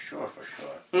dreams. For sure.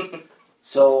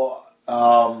 So,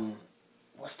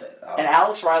 what's that? And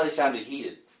Alex Riley sounded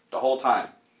heated the whole time.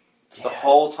 Yeah. The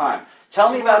whhole time.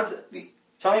 Tell me about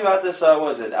this,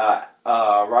 what is it,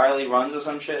 Riley runs or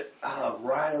some shit?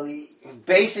 Riley,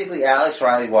 basically Alex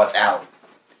Riley wants out.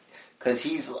 Because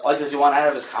he's... Like, does he want out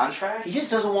of his contract? He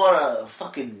just doesn't want to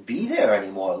fucking be there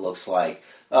anymore, it looks like.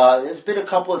 There's been a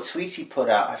couple of tweets he put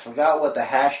out. I forgot what the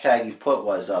hashtag he put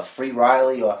was. Free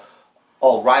Riley or...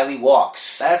 Oh, Riley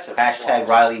Walks. That's a hashtag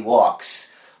Riley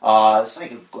Walks. It's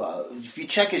like... if you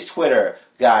check his Twitter,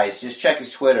 guys, just check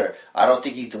his Twitter. I don't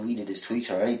think he's deleted his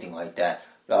tweets or anything like that.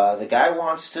 The guy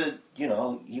wants to,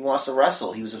 he wants to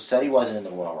wrestle. He was upset he wasn't in the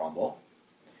Royal Rumble.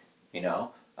 He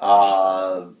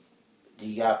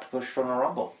got pushed from the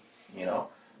Rumble.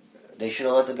 They should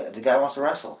have let the guy wants to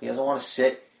wrestle. He doesn't want to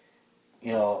sit.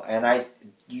 And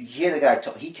you hear the guy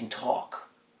talk. He can talk.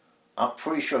 I'm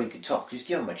pretty sure he can talk. Just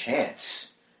give him a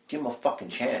chance. Give him a fucking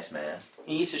chance, man.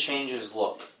 He needs to change his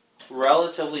look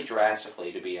relatively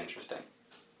drastically to be interesting.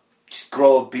 Just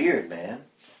grow a beard, man.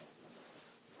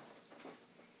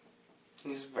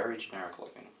 He's very generic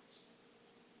looking.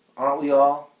 Aren't we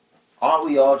all? Aren't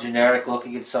we all generic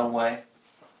looking in some way?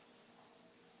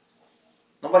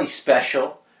 Nobody's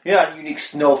special. You're not a unique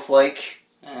snowflake.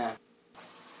 I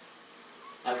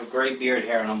have a great beard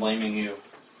hair and I'm blaming you.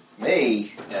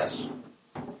 Me? Yes.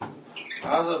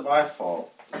 How's it my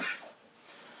fault?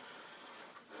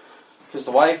 Because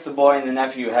the wife, the boy, and the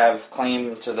nephew have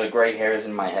claim to the gray hairs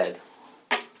in my head.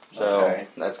 So,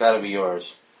 That's got to be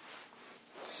yours.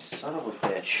 Son of a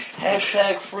bitch.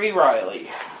 Hashtag free Riley.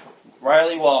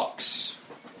 Riley Walks.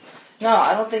 No,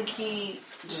 I don't think he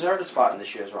deserved a spot in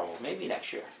this year's Rumble. Maybe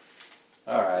next year.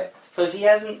 Alright. Because he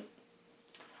hasn't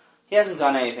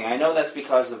done anything. I know that's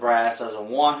because the brass doesn't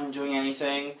want him doing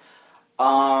anything.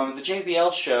 The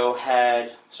JBL show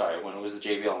had... Sorry, when it was the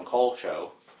JBL and Cole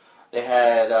show, they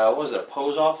had, what was it, a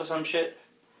pose off or some shit?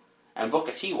 And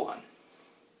Booker T won.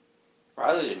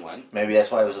 Riley didn't win. Maybe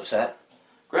that's why he was upset?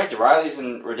 Granted, Riley's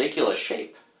in ridiculous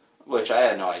shape, which I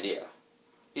had no idea.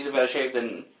 He's in better shape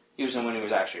than he was in when he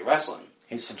was actually wrestling.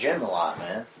 He used to gym a lot,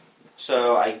 man.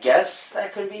 So I guess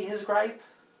that could be his gripe.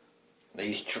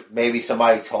 Maybe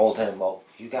somebody told him, "Well,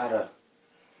 you gotta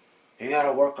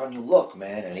work on your look,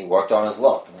 man," and he worked on his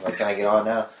look. I'm like, "Can I get on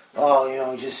now?" "Oh, we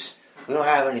don't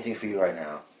have anything for you right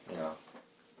now."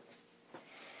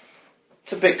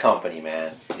 It's a big company,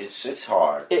 man. It's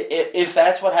hard. If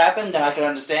that's what happened, then I can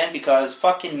understand, because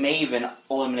fucking Maven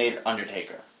eliminated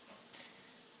Undertaker.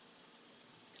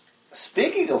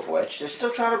 Speaking of which, they're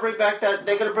still trying to bring back that.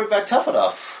 They're going to bring back Tough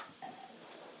Enough.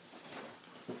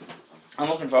 I'm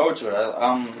looking forward to it.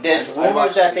 There's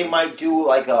rumors that they might do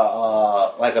like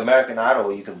American Idol,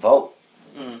 where you can vote.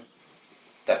 Mm.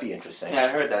 That'd be interesting. Yeah, I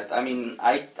heard that. I mean,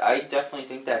 I definitely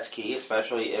think that's key,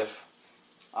 especially if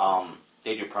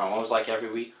they do promos like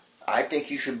every week. I think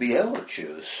you should be able to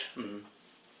choose. Mm-hmm.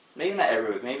 Maybe not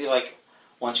every week. Maybe like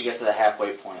once you get to the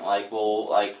halfway point,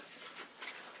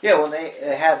 Yeah, when they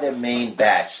have their main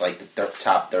batch, like the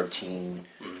top 13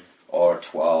 or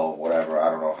 12, whatever. I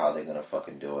don't know how they're gonna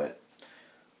fucking do it.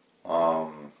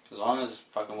 As long as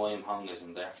fucking William Hung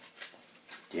isn't there.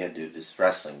 Yeah, dude, this is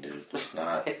wrestling, dude. It's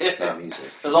not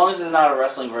music. As long as it's not a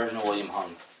wrestling version of William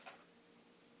Hung.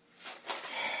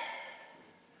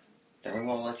 Then we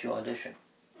won't let you audition.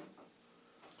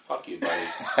 Fuck you, buddy.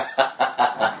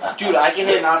 Dude, I can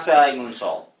hit an Asai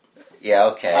moonsault. Yeah,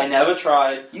 okay. I never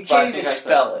tried. You can't even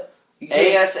spell it.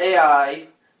 ASAI.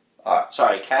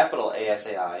 Sorry, capital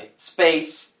ASAI.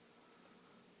 Space.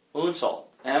 Moonsault.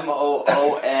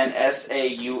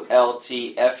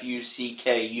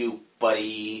 MOONSAULTFUCKU,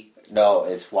 buddy. No,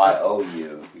 it's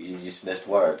YOU. You just missed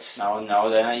words. No,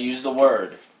 then I used the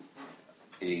word.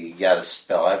 You gotta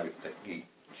spell everything.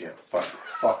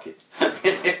 Fuck it.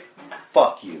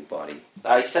 Fuck you, buddy.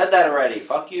 I said that already.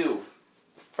 Fuck you.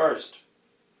 First.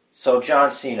 So John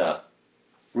Cena,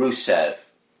 Rusev,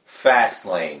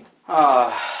 Fastlane.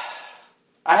 I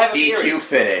have a theory. DQ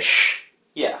finish.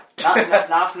 Yeah.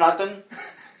 Not for nothing.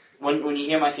 When you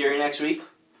hear my theory next week, it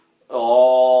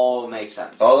all makes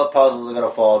sense. All the puzzles are gonna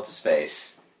fall into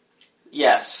space.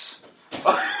 Yes.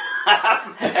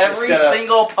 Every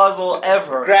single puzzle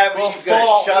ever. Gravity's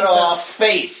gonna shut off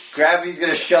space. Gravity's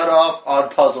gonna shut off on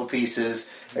puzzle pieces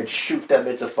and shoot them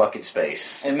into fucking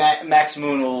space. And Max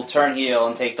Moon will turn heel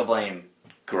and take the blame.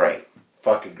 Great.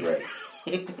 Fucking great.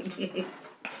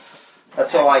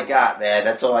 That's all I got, man.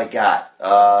 That's all I got.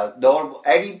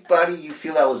 Anybody you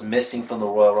feel that was missing from the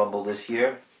Royal Rumble this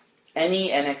year? Any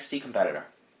NXT competitor.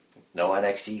 No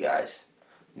NXT guys.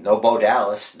 No Bo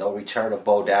Dallas. No return of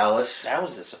Bo Dallas. That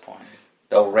was disappointing.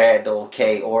 No Randall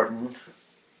K. Orton.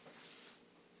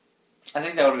 I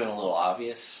think that would have been a little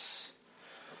obvious.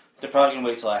 They're probably going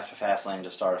to wait till after Fastlane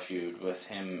to start a feud with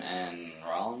him and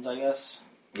Rollins, I guess.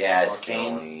 Yeah, or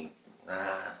Kane.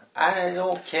 I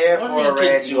don't care for a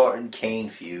Randy Orton-Kane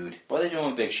feud. What are they doing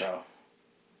with Big Show?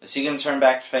 Is he going to turn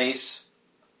back to face?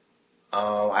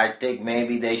 I think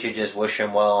maybe they should just wish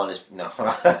him well on his... No.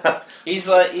 He's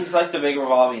like the big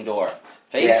revolving door.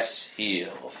 Face,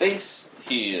 heel, face,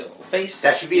 heel, face.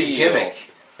 That should be his heel. gimmick.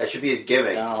 That should be his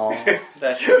gimmick. No,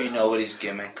 that should be nobody's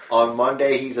gimmick. On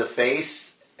Monday, he's a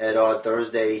face, and on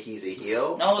Thursday, he's a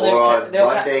heel? No, or on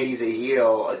Monday, he's a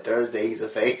heel, on Thursday, he's a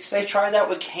face? They tried that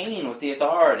with Kane, with the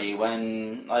Authority.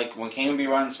 When Kane would be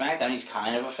running SmackDown, he's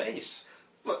kind of a face.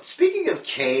 But speaking of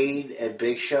Kane and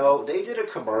Big Show, they did a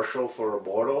commercial for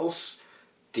Immortals,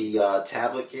 the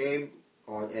tablet game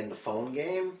and the phone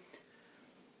game.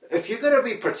 If you're going to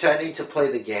be pretending to play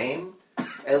the game,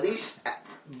 at least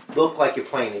look like you're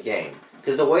playing the game.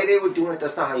 Because the way they were doing it,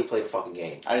 that's not how you play the fucking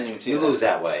game. I didn't even see you that. You lose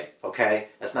that way, okay?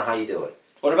 That's not how you do it.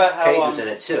 What about how... Paige was in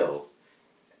it, too.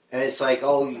 And it's like,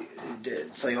 oh,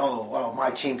 my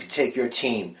team could take your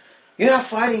team. You're not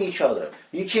fighting each other.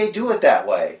 You can't do it that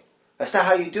way. That's not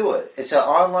how you do it. It's an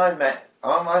online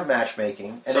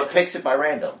matchmaking, and it picks it by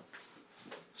random.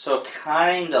 So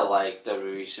kind of like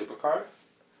WWE Supercard?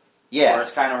 Yeah. Or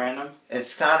it's kind of random?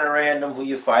 It's kind of random who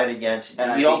you fight against.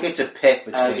 And you don't get to pick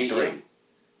between three. You.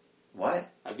 What?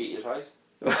 I beat you twice?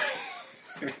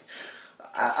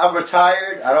 I'm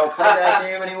retired. I don't play that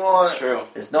game anymore. It's true.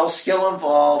 There's no skill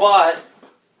involved.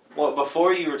 But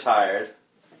before you retired...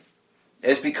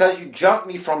 It's because you jumped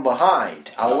me from behind.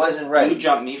 I wasn't ready. You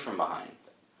jumped me from behind.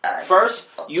 First,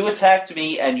 you attacked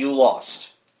me and you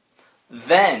lost.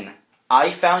 Then,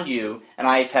 I found you and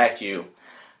I attacked you.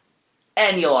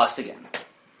 And you lost again.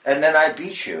 And then I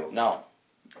beat you. No.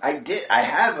 I did. I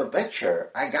have a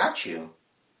picture. I got you.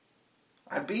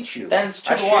 I beat you. Then it's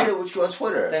 2-1. I shared it with you on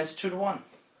Twitter. Then it's 2-1.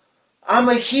 I'm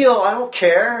a heel. I don't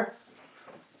care.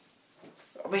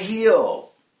 I'm a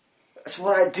heel. That's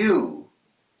what I do.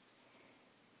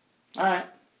 Alright.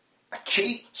 I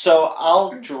cheat. So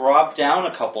I'll drop down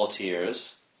a couple of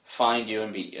tiers, find you,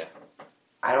 and beat you.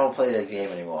 I don't play that game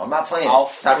anymore. I'm not playing it.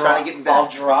 Stop trying to get me back. I'll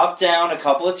drop down a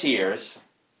couple of tiers.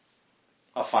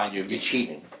 I'll find you. You're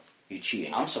cheating.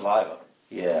 I'm Survivor.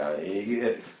 Yeah.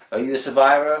 Are you a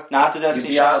Survivor? Not the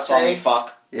Destiny Child song, you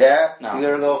fuck. Yeah? No.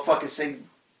 You're gonna go fucking sing...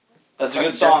 That's a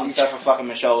good song, except for fucking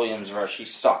Michelle Williams' verse. She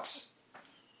sucks.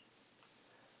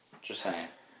 Just saying.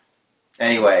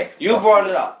 Anyway. You brought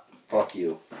it up. Fuck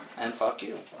you. And fuck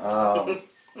you.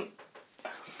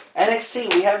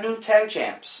 NXT, we have new tag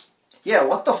champs. Yeah,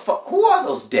 what the fuck? Who are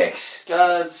those dicks?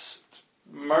 It's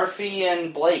Murphy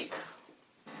and Blake.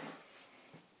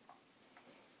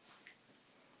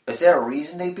 Is there a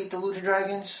reason they beat the Lucha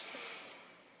Dragons?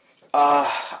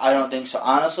 I don't think so.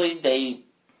 Honestly,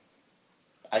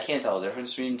 I can't tell the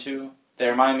difference between the two. They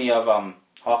remind me of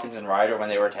Hawkins and Ryder when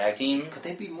they were a tag team. Could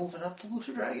they be moving up the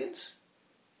Lucha Dragons?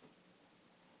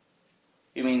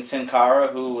 You mean Sin Cara,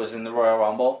 who was in the Royal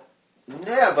Rumble?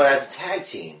 Yeah, but as a tag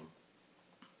team.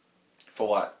 For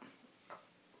what?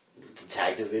 The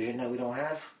tag division that we don't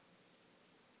have?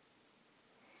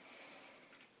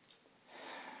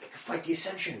 They could fight the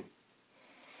Ascension.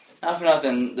 Not for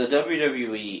nothing, the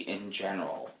WWE in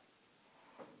general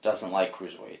doesn't like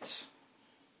cruiserweights.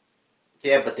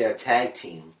 Yeah, but they're a tag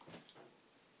team.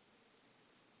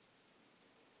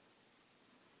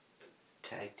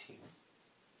 Tag team.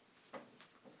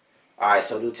 Alright,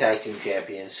 so new tag team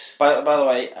champions. By the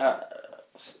way,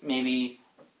 maybe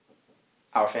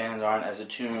our fans aren't as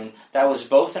attuned. That was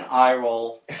both an eye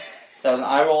roll. That was an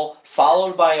eye roll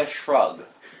followed by a shrug.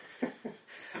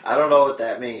 I don't know what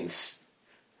that means.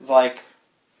 It's like,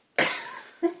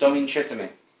 don't mean shit to me.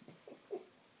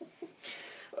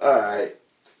 Alright.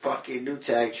 Fucking new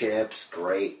tag champs.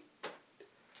 Great.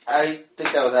 I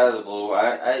think that was out of the blue.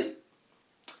 What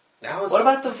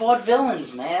about the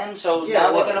Vaudevillains, man? So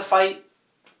now they're going to fight...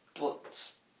 Well,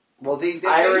 they're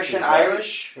Irish faces, and right?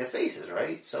 Irish? They're faces,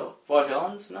 right? So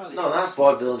Vaudevillains? No, not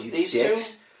vaudevillains, you these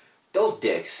dicks. two? Those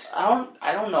dicks. I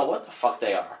don't know what the fuck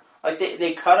they are. Like,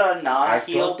 they cut a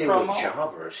non-heel promo. I thought they were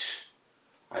jobbers.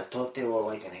 I thought they were,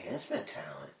 like, enhancement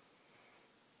talent.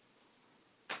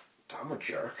 I'm a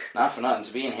jerk. Not for nothing.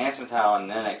 To be enhancement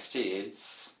talent in NXT,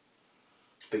 it's...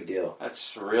 Big deal.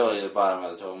 That's really the bottom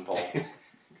of the totem pole.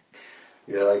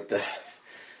 You're like the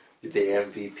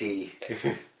MVP.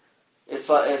 It's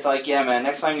like, yeah, man,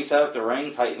 next time you set up the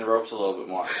ring, tighten the ropes a little bit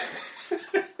more.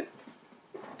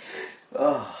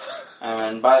 Oh.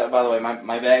 And by the way,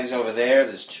 my bag's over there.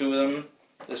 There's two of them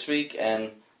this week,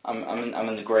 and I'm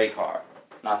in the gray car,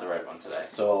 not the red one today.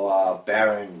 So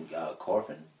Baron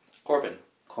Corbin,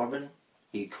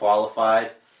 he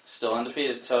qualified. Still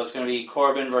undefeated. So it's going to be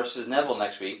Corbin versus Neville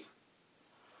next week,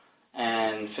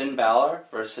 and Finn Balor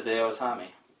versus Hideo Itami.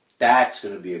 That's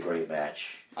going to be a great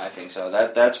match. I think so.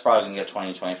 That's probably going to get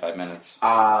 20, 25 minutes.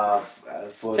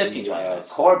 For 50, the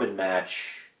Corbin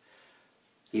match,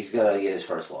 he's going to get his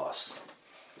first loss.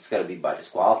 It's going to be by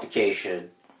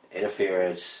disqualification,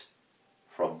 interference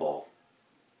from Bull.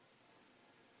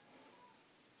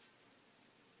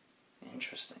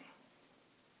 Interesting.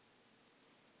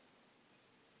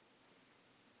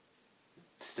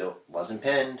 Still wasn't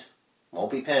pinned.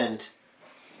 Won't be pinned.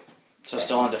 So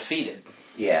still undefeated.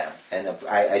 Yeah, and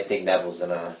I think Neville's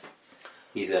gonna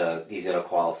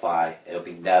qualify. It'll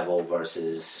be Neville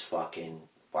versus fucking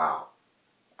wow.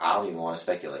 I don't even want to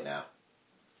speculate now.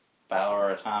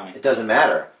 Balor or Tommy. It doesn't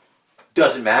matter.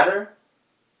 Doesn't matter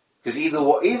because either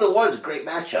one's a great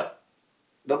matchup.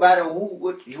 No matter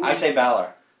who I say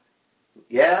Balor.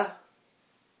 Yeah.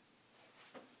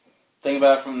 Think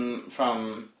about it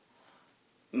from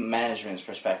management's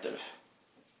perspective.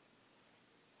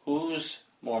 Who's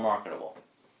more marketable?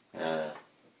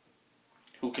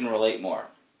 Who can relate more?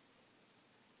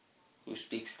 Who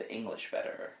speaks the English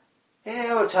better?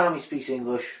 Yeah, Tommy speaks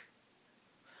English.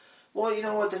 Well, you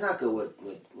know what? They're not good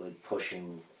with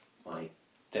pushing, like...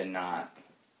 They're not.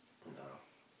 No.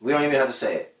 We don't even have to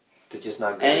say it. They're just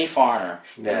not good. Any foreigner,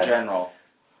 in general.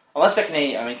 Unless they're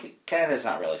Canadian. I mean, Canada's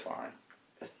not really foreign.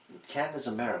 Canada's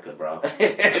America, bro.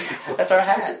 That's our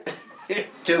hat.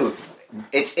 Dude,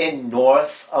 it's in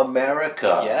North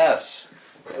America. Yes.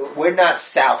 We're not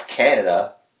South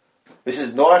Canada. This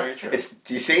is North. Very true.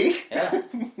 Do you see? Yeah.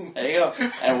 There you go.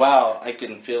 And wow, I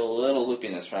can feel a little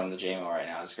loopiness from the JMO right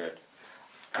now. It's good.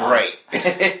 Great.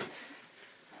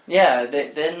 Yeah, they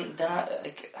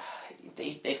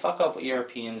fuck up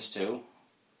Europeans too.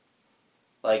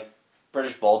 Like,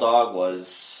 British Bulldog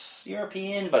was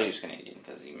European, but he was Canadian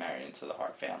because he married into the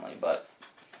Hart family. But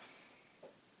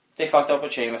they fucked up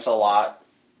with Sheamus a lot.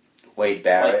 Wade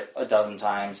Barrett. Like 12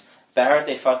 times. Barrett,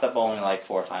 they fucked up only like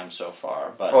 4 times so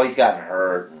far. But well, he's gotten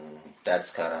hurt, and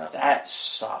that's kind of... That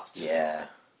sucked. Yeah.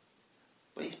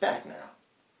 But he's back now.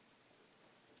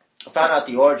 I found out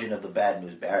the origin of the Bad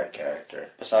News Barrett character.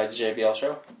 Besides the JBL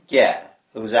show? Yeah.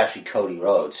 It was actually Cody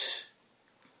Rhodes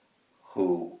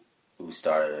who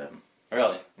started him.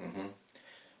 Really? Mm-hmm.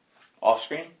 Off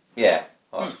screen? Yeah,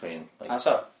 off screen. Like, how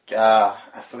so?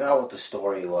 I forgot what the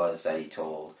story was that he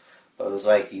told, but it was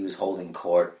like he was holding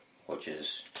court, which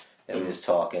is, and he was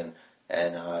talking,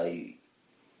 and he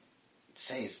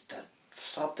says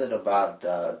something about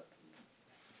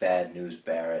Bad News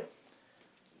Barrett,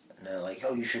 and they're like,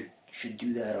 "Oh, you should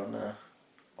do that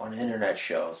on an internet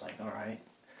show." I was like, "All right,"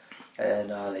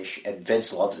 and and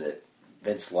Vince loves it.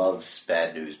 Vince loves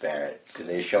Bad News Barrett because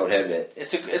they showed him it.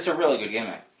 It's a really good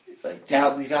gimmick. Like,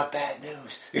 Dad, we got bad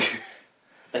news.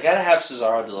 They gotta have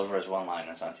Cesaro deliver his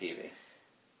one-liners on TV.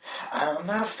 I'm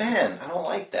not a fan. I don't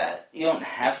like that. You don't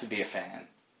have to be a fan.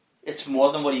 It's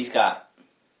more than what he's got.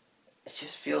 It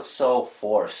just feels so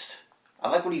forced. I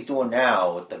like what he's doing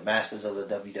now with the Masters of the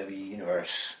WWE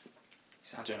Universe.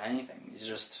 He's not doing anything. He's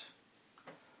just...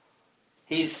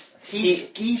 He's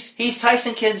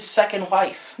Tyson Kidd's second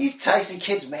wife. He's Tyson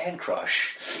Kidd's man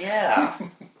crush. Yeah.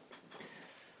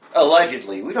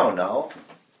 Allegedly. We don't know.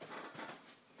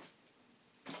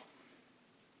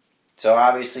 So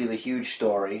obviously the huge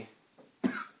story, the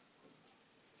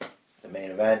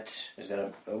main event is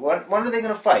gonna. When are they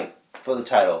gonna fight for the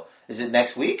title? Is it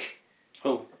next week?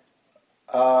 Who?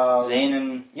 Zayn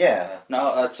and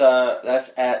No, that's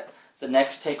at the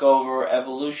next takeover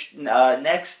Evolution.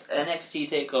 Next NXT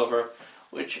takeover,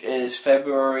 which is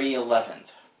February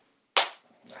 11th.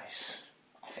 Nice.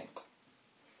 I think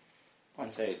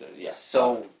Wednesday. Yeah.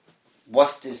 So,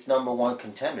 what's this number one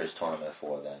contenders tournament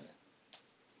for then?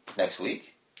 Next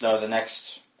week? No, the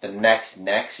next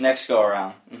go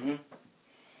around. Mm-hmm.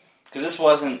 Because this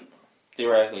wasn't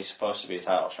theoretically supposed to be a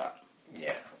title shot.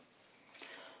 Yeah.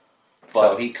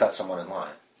 But, so he cut someone in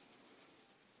line.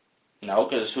 No,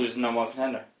 because who's the number one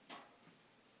contender?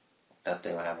 That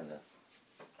they were having to.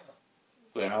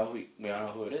 We don't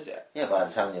know who it is yet. Yeah, by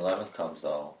the time the 11th comes,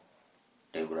 though,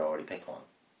 they would already pick one.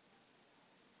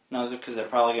 No, because they're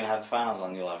probably going to have the finals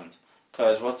on the 11th.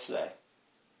 Because what's today?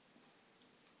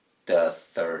 The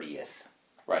 30th.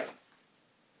 Right.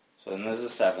 So then there's the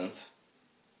 7th.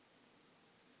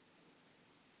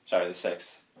 Sorry, the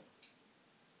 6th.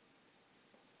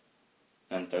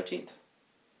 And 13th.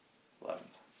 11th.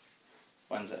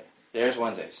 Wednesday. There's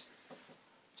Wednesdays.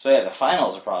 So yeah, the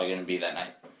finals are probably going to be that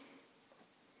night.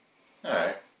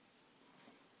 Alright.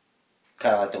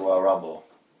 Kind of like the Royal Rumble.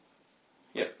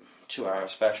 Yep. 2-hour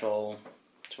special,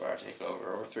 2-hour takeover,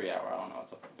 or 3-hour. I don't know what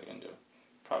the fuck they're going to do.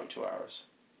 Probably 2 hours.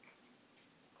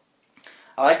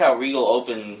 I like how Regal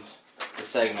opened the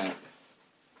segment.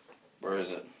 Where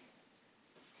is it?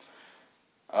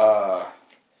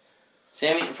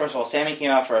 First of all, Sammy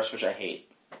came out first, which I hate.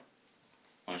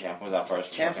 When Champ comes out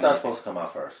first. Champ's not supposed to come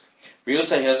out first. Regal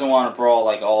said he doesn't want to brawl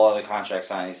like all other contract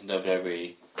signings in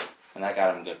WWE. And that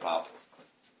got him a good pop.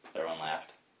 Everyone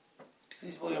laughed.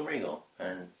 He's William Regal.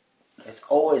 And it's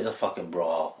always a fucking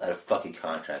brawl at a fucking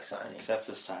contract signing. Except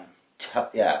this time.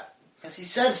 Yeah. Because he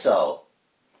said so.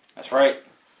 That's right.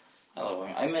 I love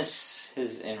him. I miss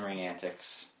his in-ring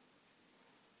antics.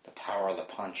 The power of the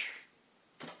punch.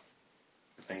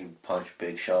 He punched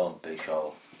Big Show, and Big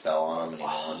Show fell on him and he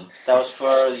won. That was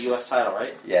for the U.S. title,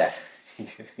 right? Yeah.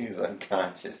 He was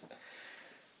unconscious.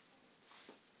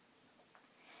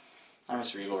 I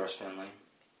miss Regal versus Finlay.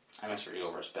 I miss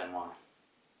Regal versus Benoit.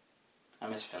 I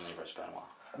miss Finlay versus Benoit.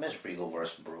 I miss Regal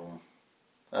versus Broom.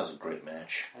 That was a great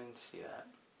match. I didn't see that.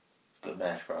 Good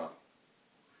match, bro.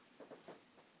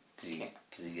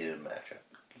 Because he get a match.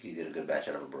 You get a good match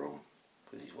out of a Broom.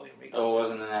 Because he's William Regal. Oh, it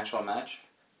wasn't an actual match?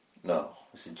 No,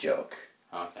 it's a joke.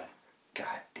 Okay.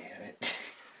 God damn it.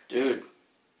 Dude.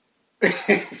 Do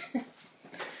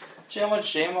you know how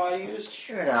much JMO I used?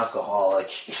 You're an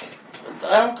alcoholic.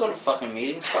 I don't go to fucking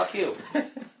meetings. Fuck you.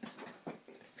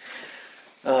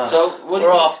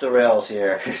 We're off the rails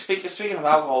here. Speaking of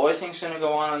alcohol, what do you think's going to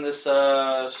go on in this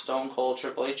Stone Cold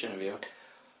Triple H interview?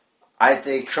 I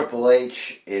think Triple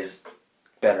H is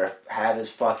better have his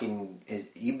fucking...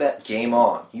 game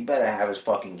on. He better have his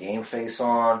fucking game face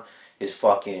on.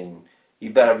 You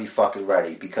better be fucking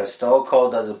ready. Because Stone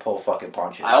Cold doesn't pull fucking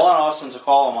punches. I want Austin to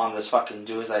call him on this fucking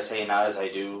do as I say, not as I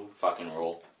do fucking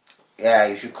rule. Yeah,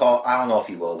 you should call... I don't know if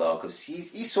he will, though. Because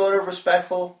he's sort of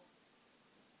respectful.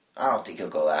 I don't think he'll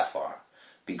go that far.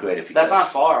 Be great if he That's does. not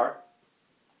far.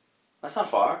 That's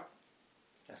not far.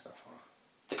 That's not far.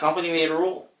 The company made a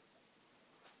rule.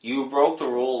 You broke the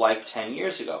rule like 10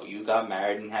 years ago. You got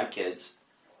married and have kids.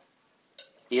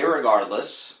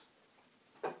 Irregardless.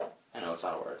 I know it's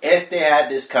not a word. If they had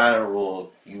this kind of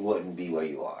rule, you wouldn't be where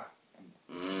you are.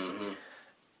 Mm-hmm.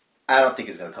 I don't think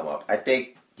it's going to come up. I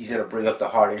think he's going to bring up the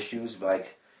hard issues,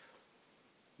 like,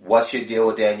 what's your deal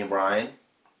with Daniel Bryan?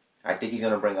 I think he's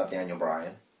going to bring up Daniel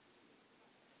Bryan.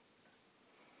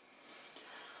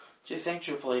 Do you think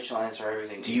Triple H will answer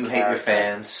everything? Do you hate your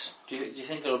fans? Do you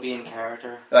think it'll be in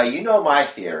character? You know my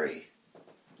theory.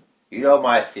 And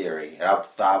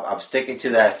I'm sticking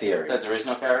to that theory. That there is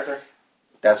no character?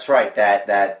 That's right.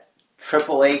 That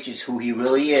Triple H is who he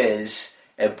really is,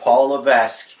 and Paul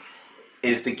Levesque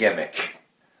is the gimmick.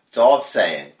 That's all I'm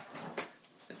saying.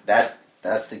 That's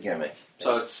the gimmick.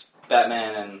 So it's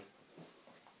Batman and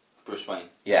Bruce Wayne.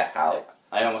 Yeah,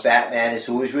 Batman is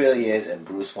who he really is, and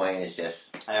Bruce Wayne is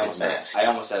just his mask. I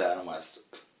almost said Adam West.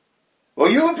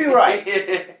 Well, you would be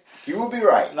right. You would be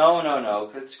right.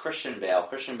 No. It's Christian Bale.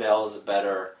 Christian Bale is a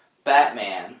better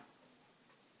Batman,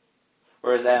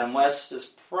 whereas Adam West is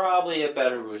probably a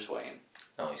better Bruce Wayne.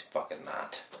 No, he's fucking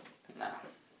not. No.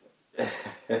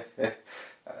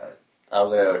 I'm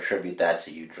going to attribute that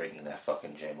to you drinking that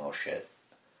fucking JMO shit.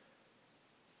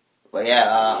 But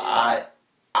yeah,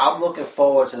 I'm looking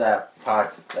forward to that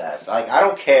podcast. Like, I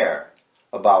don't care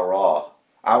about Raw.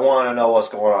 I want to know what's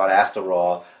going on after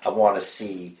Raw. I want to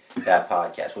see that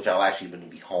podcast, which I'm actually going to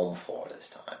be home for this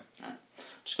time. Right.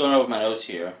 Just going over my notes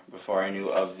here before I knew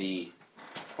of the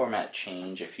format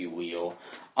change, if you will.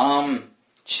 Did you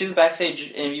see the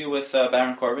backstage interview with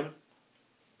Baron Corbin?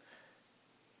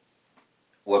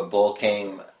 Where Bull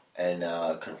came and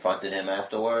confronted him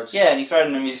afterwards? Yeah, and he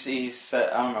threatened him. He said,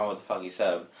 I don't know what the fuck he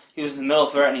said. He was in the middle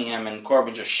of threatening him, and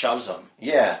Corbin just shoves him.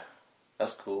 Yeah,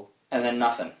 that's cool. And then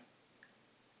nothing.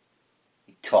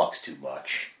 He talks too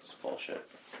much. It's bullshit.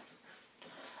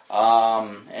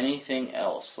 Anything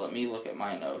else? Let me look at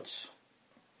my notes.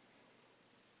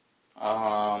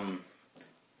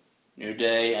 New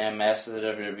Day and Masters of the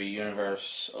WWE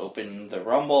Universe opened the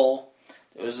Rumble.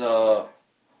 There was a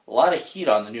lot of heat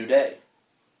on the New Day.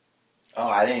 Oh,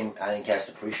 I didn't catch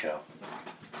the pre-show.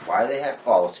 Why do they have...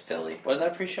 Oh, it's Philly. Was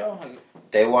that pre-show?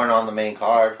 They weren't on the main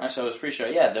card. I saw it was pre-show.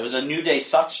 Yeah, there was a New Day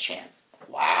sucks chant.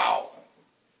 Wow.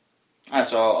 I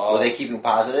saw. Were they keeping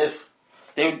positive?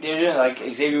 They were doing like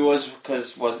Xavier was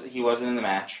because he wasn't in the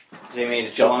match. They made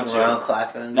it jumping around,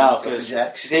 clapping. No, because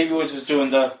Xavier Woods was doing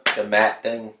the mat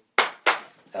thing.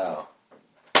 Oh.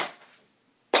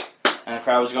 And the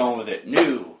crowd was going with it.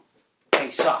 New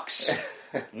Day sucks.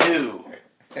 New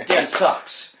Day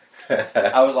sucks.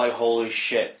 I was like, holy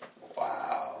shit.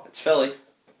 Wow. It's Philly.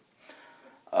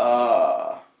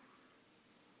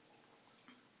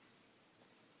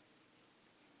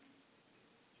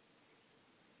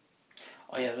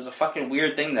 Oh yeah, there was a fucking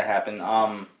weird thing that happened.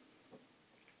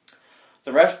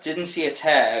 The ref didn't see a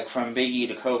tag from Big E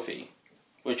to Kofi,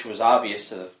 which was obvious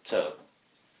to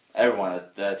everyone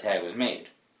that the tag was made.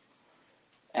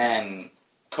 And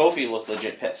Kofi looked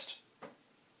legit pissed.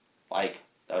 Like,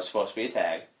 that was supposed to be a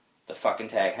tag. The fucking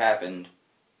tag happened.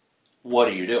 What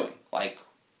are you doing? Like,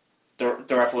 the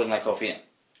ref wouldn't let Kofi in.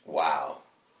 Wow.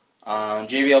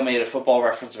 JBL made a football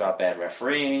reference about bad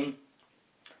refereeing.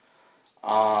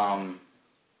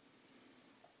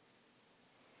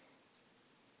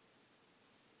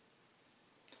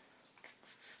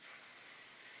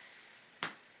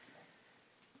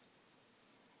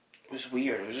 It was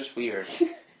weird. It was just weird.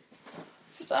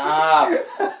 Stop.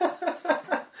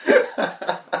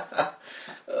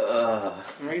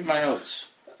 Read my notes.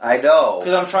 I know.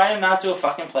 Because I'm trying to not do a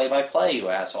fucking play-by-play, you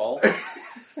asshole.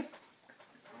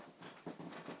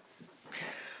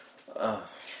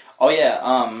 Oh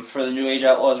yeah, for the New Age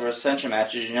Outlaws vs. Ascension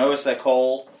match, did you notice that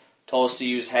Cole told us to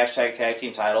use hashtag tag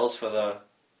team titles for the...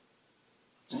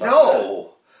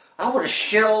 No! I would have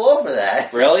shit all over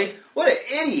that. Really? What an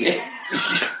idiot!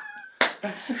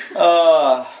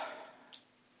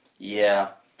 Yeah.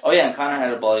 Oh yeah, and Connor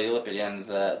had a bloody lip at the end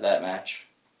of that match.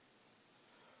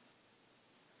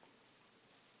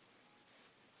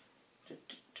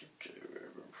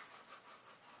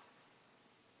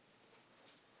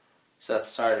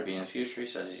 Seth's tired of being in the future. He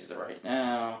says he's the right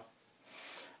now.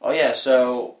 Oh yeah,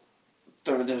 so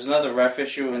there was another ref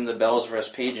issue in the Bells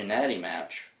vs. Paige and Natty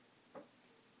match.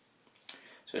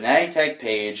 So Natty tagged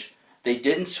Paige. They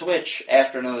didn't switch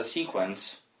after another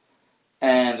sequence,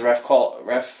 and the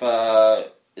ref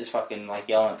is fucking like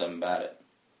yelling at them about it.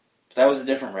 But that was a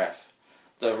different ref.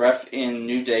 The ref in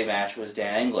New Day match was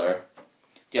Dan Engler.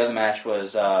 The other match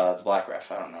was the black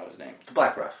ref. I don't know his name. The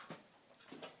black ref.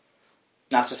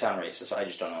 Not to sound racist, I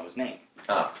just don't know his name.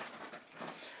 Ah.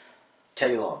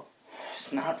 Teddy Long.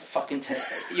 It's not fucking Teddy...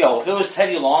 Yo, if it was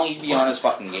Teddy Long, he'd be on his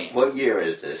fucking game. What year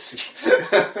is this?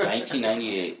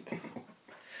 1998.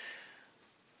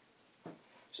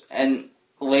 And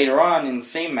later on in the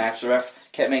same match, the ref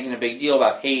kept making a big deal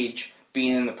about Paige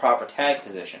being in the proper tag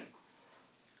position.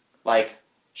 Like,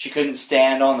 she couldn't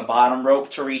stand on the bottom rope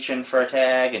to reach in for a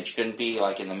tag, and she couldn't be,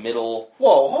 like, in the middle.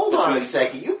 Whoa, hold on a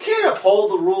second. You can't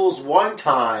uphold the rules one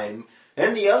time,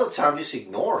 and the other time just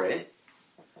ignore it.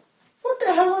 What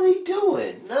the hell are they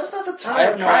doing? That's not the time I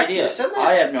have no idea. Send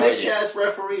I have that no idea. bitch-ass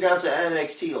referee down to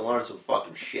NXT to learn some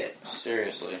fucking shit.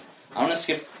 Seriously. I'm going to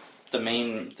skip the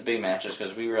big matches,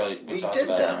 because we talked did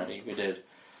about them. it already. We did.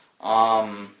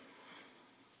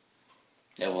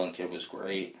 Evelyn Kidd was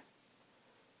great.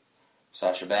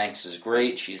 Sasha Banks is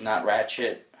great. She's not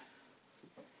Ratchet.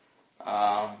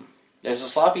 There's a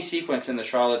sloppy sequence in the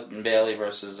Charlotte and Bayley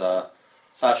versus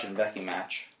Sasha and Becky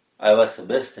match. I must have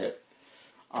missed it.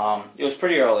 It was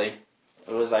pretty early.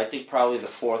 It was, I think, probably the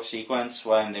fourth sequence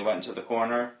when they went into the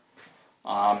corner.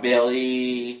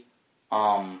 Bayley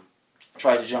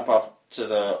tried to jump up onto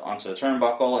the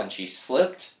turnbuckle, and she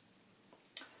slipped.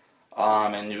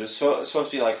 And it was supposed to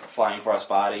be like a flying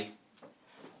crossbody.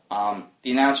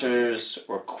 The announcers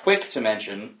were quick to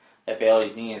mention that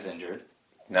Bayley's knee is injured.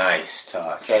 Nice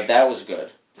touch. So that was good.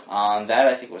 That,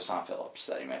 I think, was Tom Phillips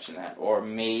that he mentioned that. Or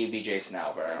maybe Jason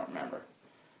Albert, I don't remember.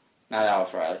 Not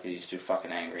Alex Riley, because he's too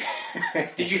fucking angry.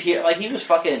 Did you hear? Like, he was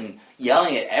fucking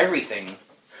yelling at everything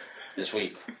this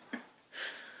week.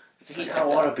 I don't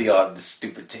want to be on this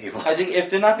stupid table. I think if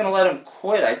they're not going to let him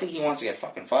quit, I think he wants to get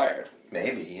fucking fired.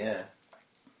 Maybe, yeah.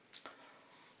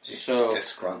 So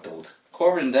disgruntled.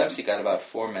 Corbin and Dempsey got about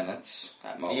 4 minutes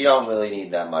at most. You don't really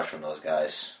need that much from those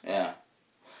guys. Yeah.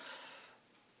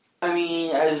 I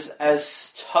mean,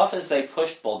 as tough as they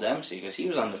pushed Bull Dempsey, because he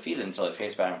was undefeated until he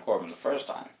faced Baron Corbin the first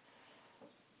time.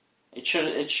 He should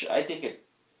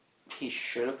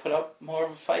have put up more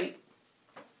of a fight.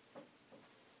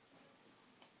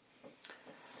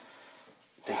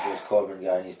 I think this Corbin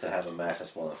guy needs to have a match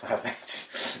that's more than 5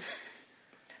 minutes.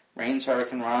 Reigns,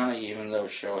 Hurricane Rana, even though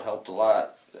Show helped a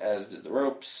lot, as did the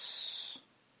ropes.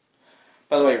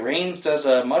 By the way, Reigns does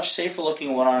a much safer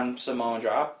looking one-arm Samoan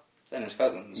drop than his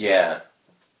cousins. Yeah.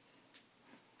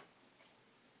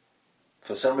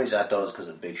 For some reason, I thought it was because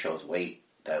of Big Show's weight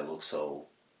that it looked so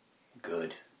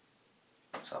good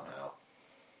somehow.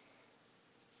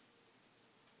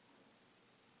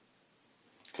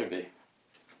 Could be.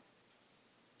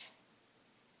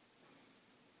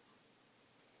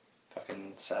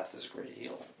 Fucking Seth is a great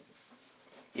heel.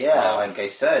 Yeah, like I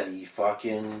said, he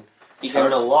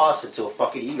turned a loss into a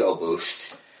fucking ego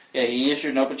boost. Yeah, he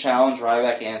issued an open challenge.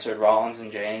 Ryback answered. Rollins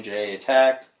and J&J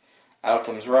attack. Out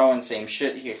comes Rowan. Same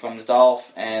shit. Here comes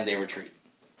Dolph, and they retreat.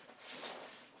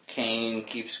 Kane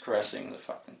keeps caressing the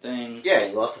fucking thing. Yeah,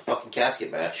 he lost the fucking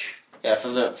casket match. Yeah, for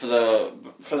the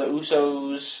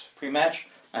Usos pre-match,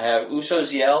 I have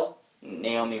Usos yell,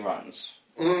 Naomi runs.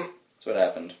 That's what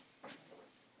happened.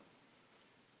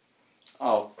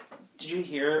 Oh, did you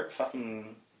hear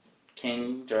fucking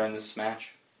King during this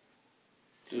match?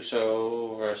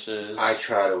 Uso versus... I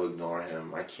try to ignore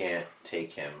him. I can't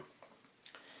take him.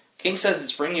 King says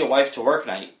it's bring your wife to work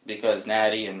night because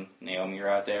Natty and Naomi are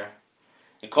out there.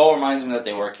 Nicole reminds him that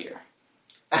they work here.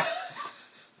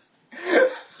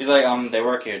 He's like, they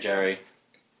work here, Jerry.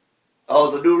 Oh,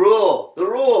 the new rule! The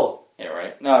rule! Yeah,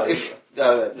 right? No,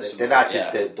 they're not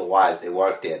just the wives. They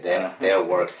work there. They're their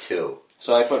work, too.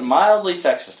 So I put mildly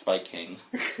sexist by King.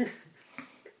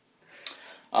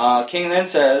 King then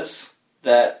says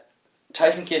that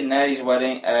Tyson Kidd and Natty's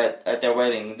wedding, at their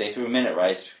wedding, they threw minute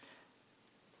rice.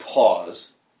 Pause.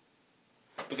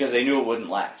 Because they knew it wouldn't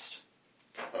last.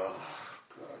 Oh,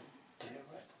 God damn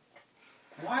it.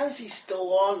 Why is he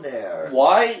still on there?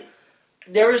 Why?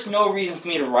 There is no reason for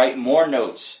me to write more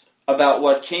notes about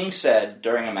what King said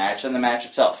during a match than the match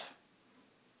itself.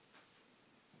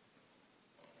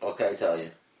 Okay, I tell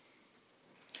you.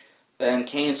 Then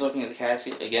Kane's looking at the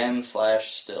casket again /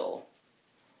 still.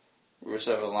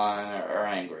 Rusev and Lana are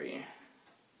angry.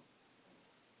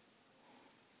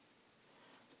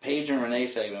 Paige and Renee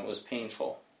segment was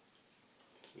painful.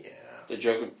 Yeah. The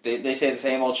joke, they say the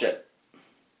same old shit.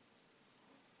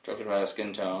 Joking about a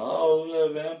skin tone. Oh,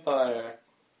 the vampire.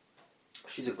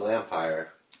 She's a glampire.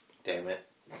 Damn it.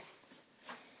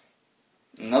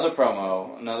 Another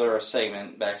promo, another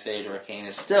segment backstage where Kane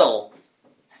is still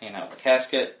hanging out with the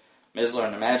casket. Miz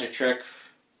learned a magic trick.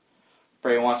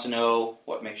 Bray wants to know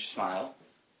what makes you smile.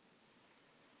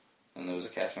 And there was a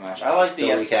casket match. I like the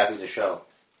recapping the show.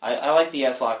 I like the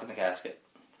S-lock in the casket.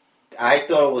 I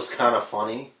thought it was kind of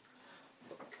funny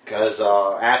because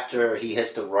after he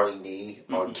hits the running knee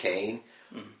on Kane,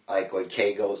 like when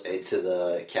Kane goes into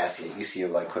the casket, you see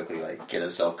him like quickly like get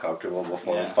himself comfortable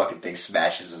before the fucking thing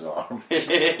smashes his arm.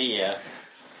 Yeah.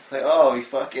 Like, oh,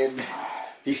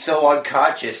 he's so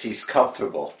unconscious, he's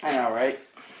comfortable. I know, right?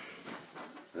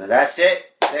 That's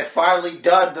it. They're finally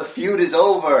done. The feud is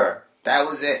over. That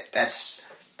was it. That's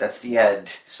the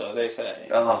end. So they say.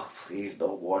 Oh, please,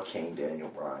 no more King Daniel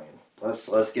Bryan.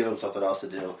 Let's give him something else to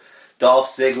do.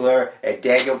 Dolph Ziggler and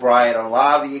Daniel Bryan are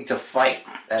lobbying to fight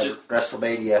at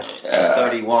WrestleMania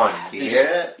 31. Did you hear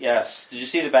it? Yes. Did you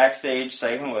see the backstage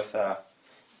segment with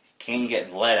King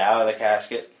getting let out of the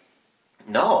casket?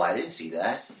 No, I didn't see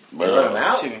that. They let him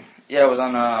out? Yeah, it was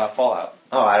on Fallout.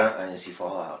 Oh, I didn't see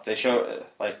Fallout. They showed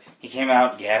he came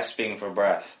out gasping for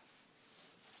breath.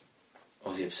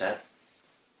 Was he upset?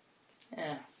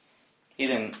 Yeah. He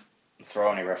didn't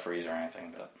throw any referees or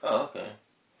anything, but... Oh, okay.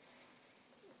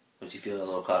 Was he feeling a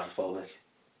little claustrophobic?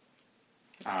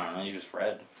 I don't know, he was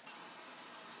red.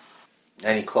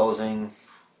 Any closing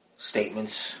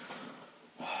statements?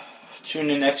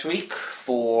 Tune in next week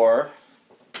for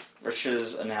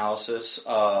Rich's analysis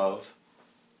of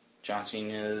John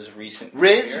Cena's recent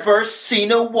Riz career. vs.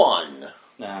 Cena 1.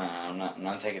 No, I'm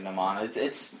not taking them on.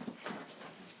 It's...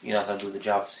 You're not going to do the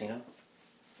job for Cena?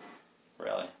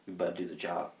 Really? You better do the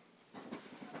job.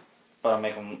 But I'll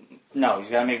make him... No,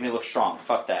 he's got to make me look strong.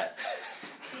 Fuck that.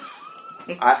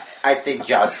 I think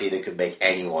John Cena could make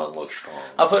anyone look strong.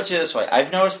 I'll put it to you this way.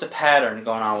 I've noticed a pattern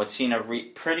going on with Cena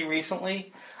pretty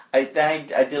recently. I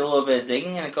did a little bit of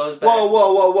digging, and it goes back...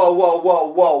 Whoa.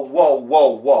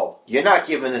 You're not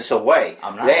giving this away.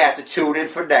 I'm not. They have to tune in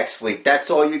for next week. That's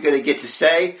all you're going to get to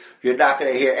say. You're not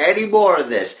going to hear any more of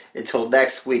this until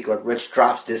next week when Rich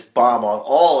drops this bomb on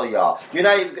all of y'all. You're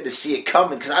not even going to see it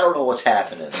coming because I don't know what's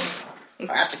happening.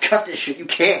 I have to cut this shit. You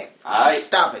can't. All right,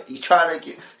 stop it. He's trying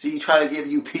to give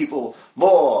you people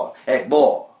more and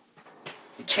more.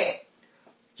 You can't.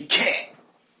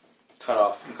 Cut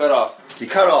off. You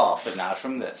cut off. But not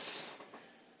from this.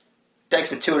 Thanks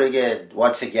for tuning in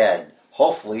once again.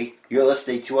 Hopefully, you're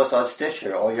listening to us on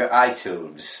Stitcher or your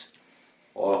iTunes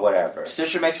or whatever.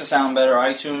 Stitcher makes it sound better.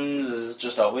 iTunes is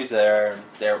just always there.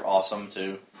 They're awesome,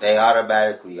 too. They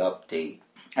automatically update.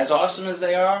 As awesome as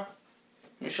they are,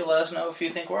 you should let us know if you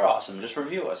think we're awesome. Just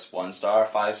review us. 1 star,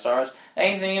 5 stars,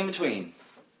 anything in between.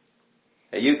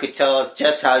 And you could tell us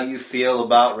just how you feel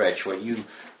about Rich when you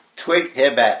tweet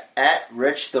him at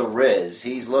Rich the Riz.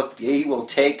 He will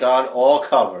take on all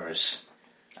comers.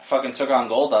 I fucking took on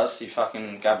Goldust. He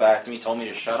fucking got back to me, told me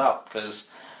to shut up, because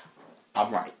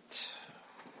I'm right.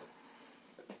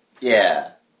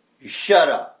 Yeah. You shut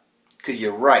up, because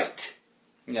you're right.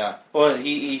 Yeah. Well,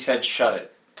 he said shut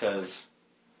it, because...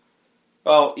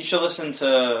 Well, you should listen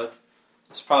to...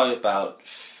 It's probably about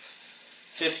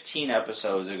 15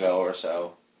 episodes ago or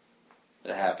so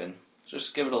that happened.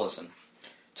 Just give it a listen.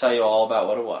 Tell you all about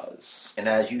what it was. And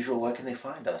as usual, where can they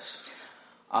find us?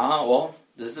 Well,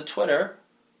 this is the Twitter,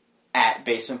 at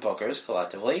Basement Bookers,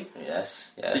 collectively.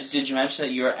 Yes. Did you mention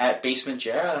that you were at Basement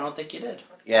Jared? I don't think you did.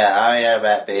 Yeah, I am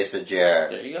at Basement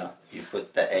Jared. There you go. You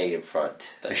put the A in front.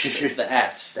 The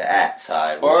at. The at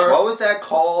side. What was that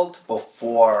called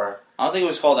before? I don't think it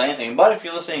was called anything, but if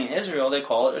you're listening in Israel, they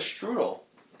call it a strudel.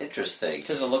 Interesting.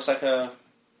 Because it looks like a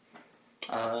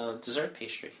dessert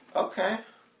pastry. Okay.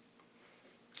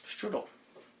 Strudel.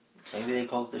 Maybe they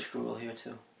call it the strudel here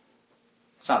too.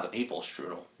 It's not the people's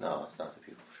strudel. No, it's not the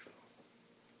people's strudel.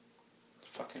 It's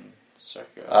fucking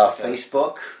circular.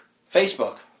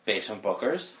 Facebook, Basement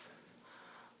Bookers.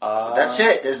 That's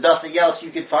it. There's nothing else you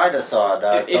can find us on.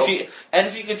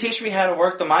 If you could teach me how to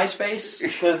work the MySpace,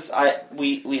 because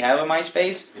we have a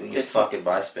MySpace. It's fucking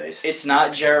MySpace. It's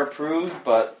not Jared approved,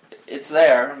 but it's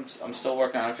there. I'm still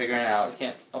working on figuring it out. I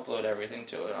can't upload everything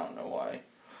to it. I don't know why.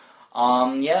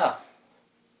 Yeah.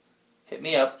 Hit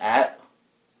me up at...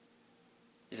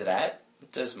 Is it at?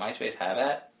 Does MySpace have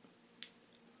at?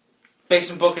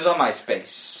 Basement Bookers on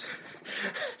MySpace.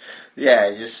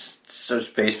 Yeah, just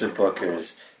search Basement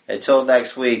Bookers. Until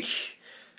next week,